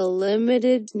Israel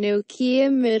Limited,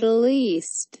 Nokia Middle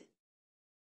East,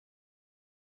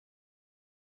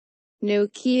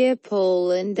 Nokia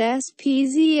Poland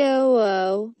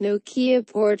SPZOO, Nokia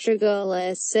Portugal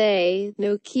SA,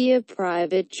 Nokia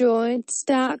Private Joint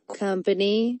Stock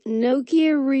Company,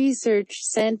 Nokia Research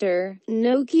Center,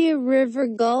 Nokia River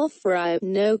Gulf Ride,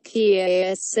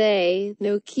 Nokia SA,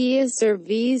 Nokia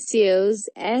Servicios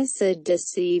SA de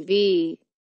CV,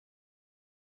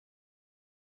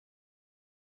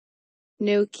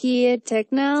 Nokia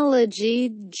Technology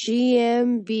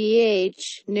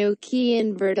GmbH, Nokia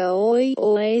Inverter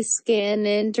OI Scan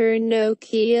Enter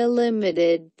Nokia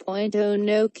Limited, Pointo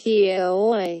Nokia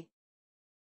OI.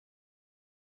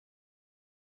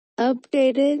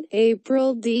 Updated,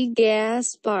 April D.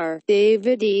 Gaspar,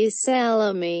 David E.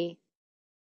 Salami,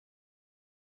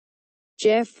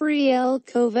 Jeffrey L.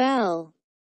 Covell.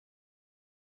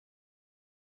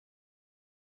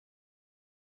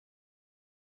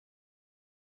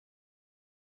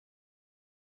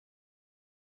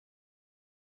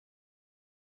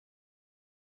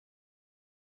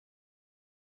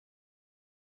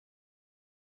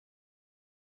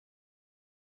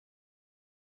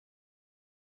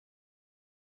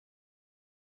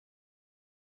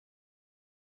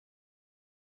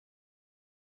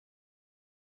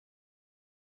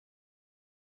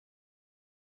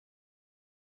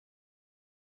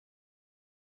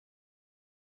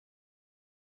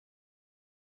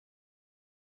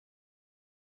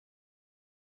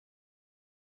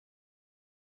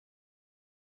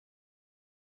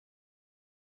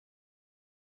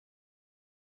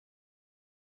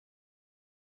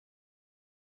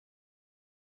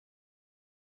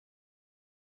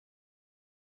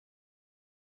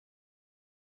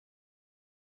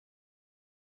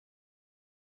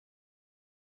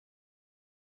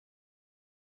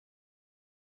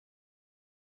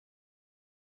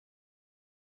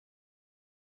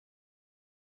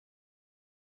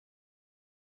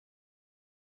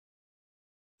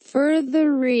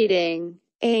 Further reading.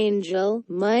 Angel,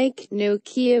 Mike,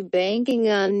 Nokia banking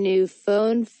on new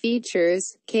phone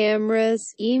features,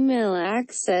 cameras, email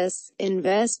access,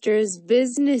 Investors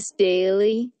Business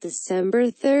Daily,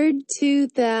 December 3,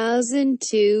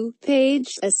 2002,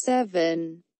 page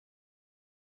 7.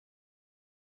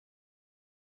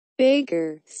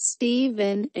 Baker,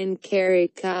 Stephen, and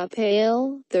Carrie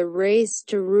Coppell, The Race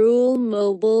to Rule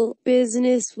Mobile,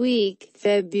 Business Week,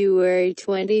 February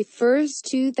 21,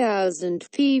 2000,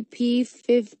 pp.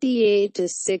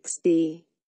 58-60.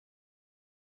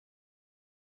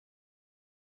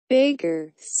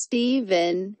 Baker,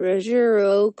 Stephen, Roger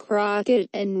O. Crockett,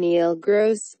 and Neil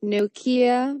Gross.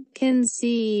 Nokia. Can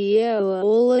CEO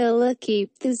Ola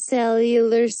keep the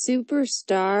cellular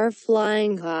superstar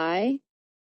flying high?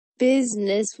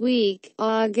 Business Week,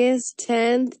 August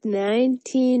 10,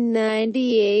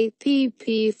 1998,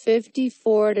 pp.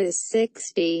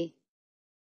 54-60.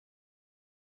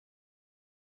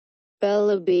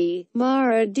 Bellaby,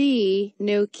 Mara D.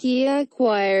 Nokia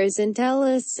acquires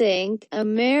IntelliSync,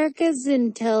 America's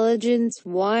Intelligence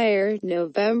Wire,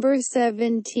 November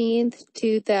 17,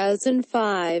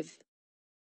 2005.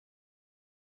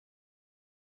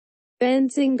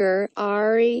 Bensinger,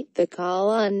 Ari, The Call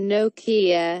on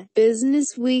Nokia,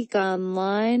 Business Week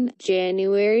Online,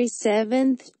 January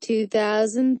 7,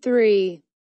 2003.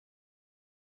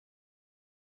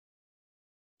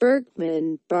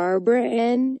 Berkman, Barbara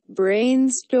N.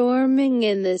 Brainstorming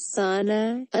in the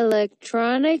Sauna,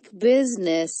 Electronic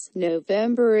Business,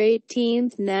 November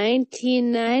 18,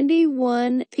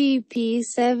 1991, pp.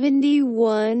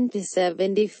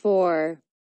 71-74.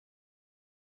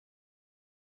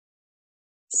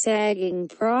 Sagging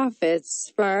profits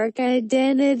spark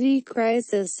identity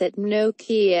crisis at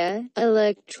Nokia,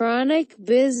 Electronic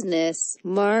Business,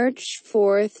 March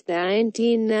 4,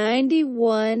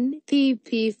 1991,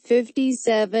 pp.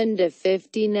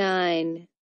 57-59.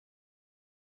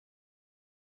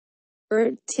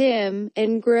 Tim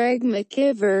and Greg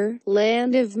McIver,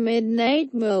 Land of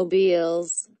Midnight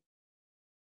Mobiles.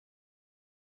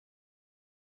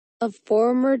 A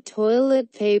former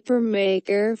toilet paper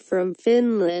maker from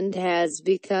Finland has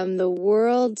become the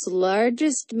world's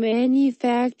largest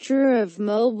manufacturer of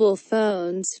mobile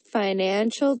phones.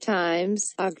 Financial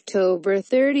Times, October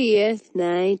 30,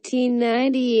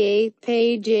 1998,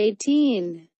 page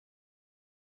 18.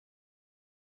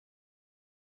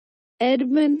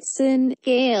 Edmondson,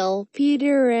 Gail,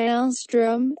 Peter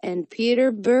Alstrom, and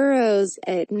Peter Burrows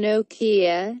at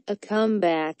Nokia, A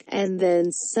Comeback, and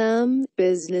Then Some.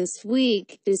 Business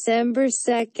Week, December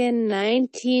 2,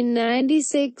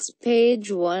 1996,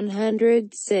 page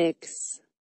 106.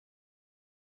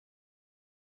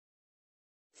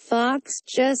 Fox,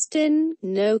 Justin,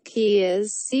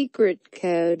 Nokia's Secret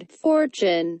Code,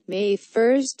 Fortune, May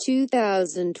 1,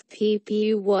 2000,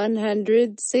 pp.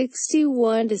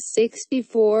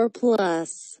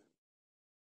 161-64+.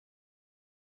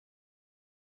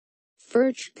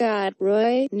 Furchgott,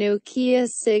 Roy, Nokia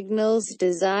signals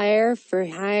desire for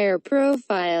higher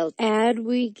profile.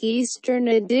 Adweek Eastern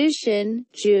Edition,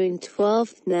 June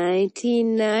 12,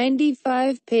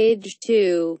 1995, page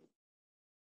 2.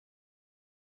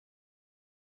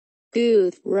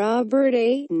 Guth, Robert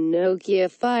A.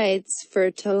 Nokia fights for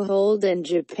toehold in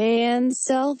Japan's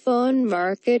cell phone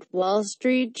market. Wall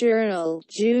Street Journal,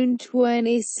 June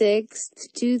 26,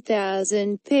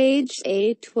 2000, page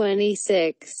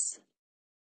 826.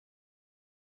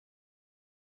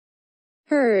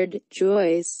 Hurd,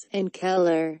 Joyce, and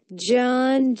Keller,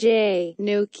 John J.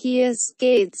 Nokia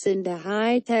skates into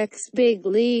high-tech's big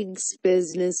leagues.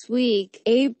 Business Week,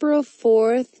 April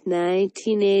 4,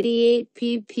 1988,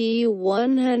 pp.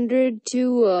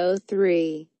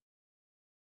 100-03.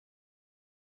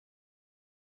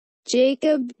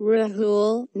 Jacob,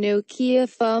 Rahul, Nokia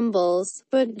fumbles,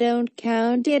 but don't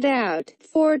count it out.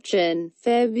 Fortune,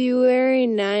 February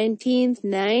 19,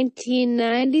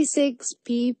 1996,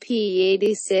 pp.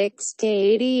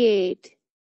 86-88.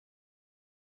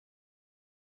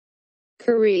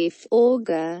 Karif,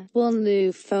 Olga, will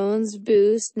new phones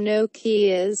boost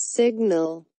Nokia's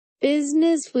signal?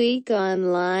 Business Week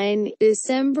Online,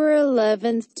 December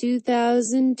 11,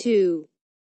 2002.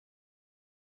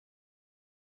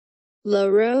 La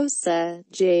Rosa,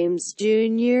 James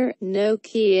Jr.,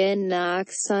 Nokia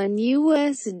knocks on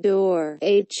U.S. door.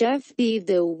 HFD,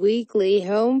 the weekly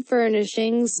home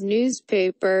furnishings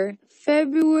newspaper,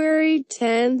 February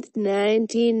 10,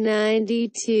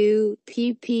 1992,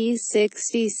 pp.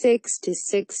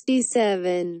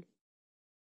 66-67.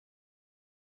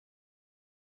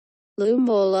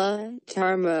 Lumola,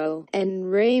 Tarmo, and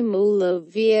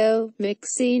Raimulovio,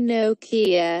 Mixi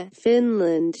Nokia,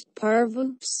 Finland,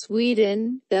 Parvo,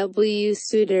 Sweden, W.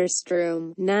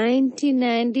 Söderström,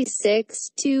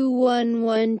 1996,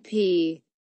 211p.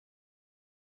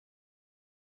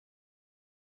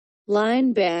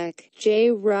 Lineback,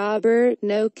 J. Robert,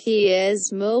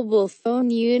 Nokia's mobile phone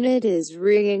unit is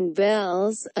ringing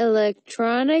bells.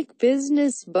 Electronic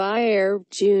Business Buyer,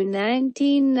 June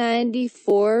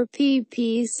 1994,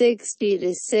 pp.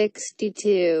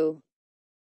 60-62.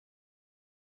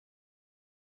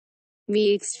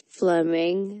 Meeks,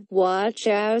 Fleming, Watch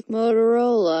Out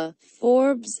Motorola,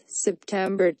 Forbes,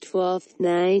 September 12,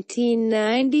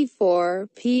 1994,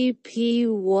 pp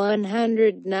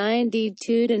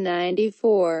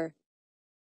 192-94.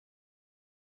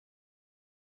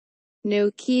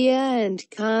 Nokia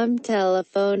and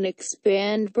Telephone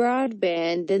expand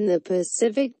broadband in the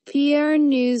Pacific. PR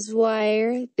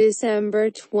Newswire,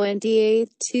 December 28,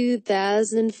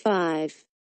 2005.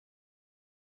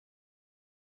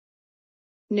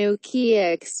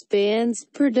 Nokia expands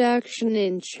production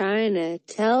in China.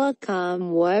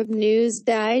 Telecom Web News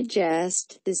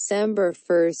Digest, December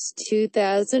 1,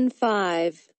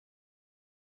 2005.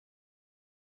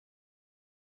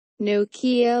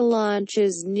 Nokia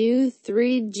launches new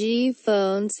 3G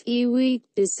phones e-week,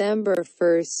 December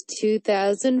 1,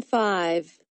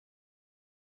 2005.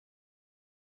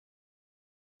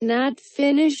 Not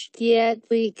finished yet.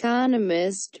 The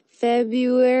Economist,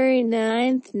 February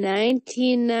 9,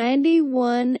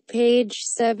 1991, page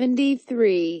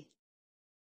 73.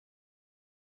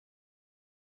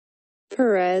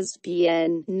 Perez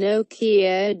Bien,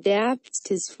 Nokia adapts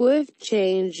to swift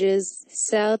changes.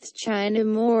 South China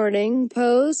Morning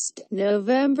Post,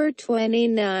 November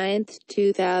 29,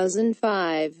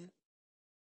 2005.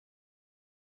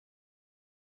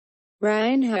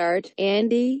 Reinhardt,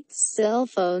 Andy, Cell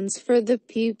Phones for the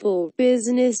People,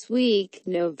 Business Week,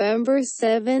 November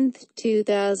 7,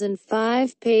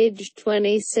 2005, page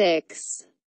 26.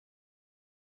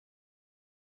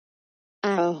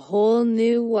 A whole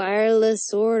new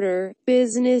wireless order,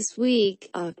 Business Week,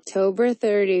 October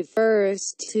 31,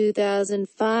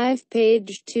 2005,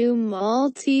 page 2.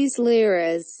 Maltese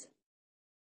liras.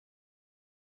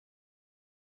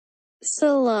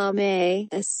 Salame,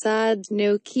 Assad,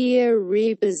 Nokia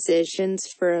repositions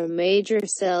for a major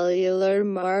cellular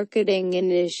marketing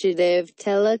initiative.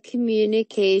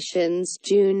 Telecommunications,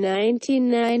 June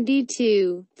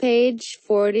 1992, page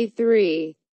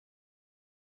 43.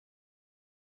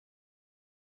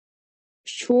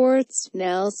 Schwartz,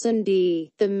 Nelson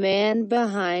D., the man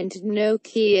behind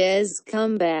Nokia's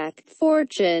comeback.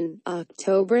 Fortune,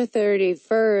 October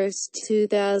 31,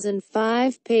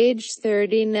 2005, page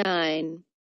 39.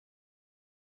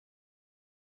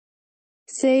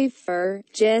 Safer,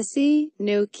 Jesse,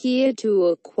 Nokia to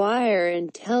acquire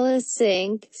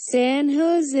IntelliSync. San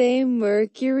Jose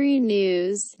Mercury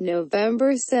News,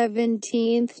 November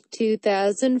 17,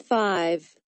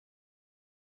 2005.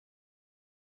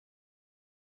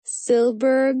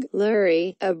 Silberg,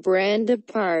 Larry, A Brand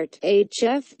Apart,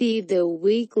 HFD. The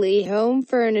Weekly Home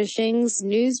Furnishings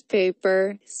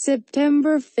Newspaper,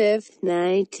 September 5,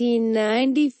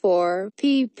 1994,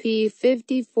 pp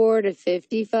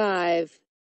 54-55.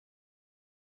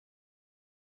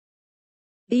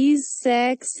 These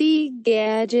sexy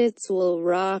gadgets will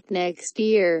rock next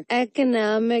year.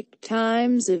 Economic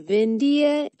Times of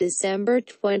India, December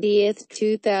 20,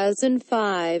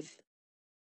 2005.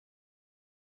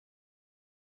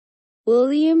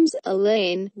 Williams,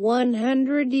 Elaine,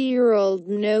 100-year-old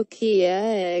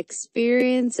Nokia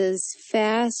experiences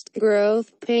fast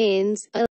growth pains.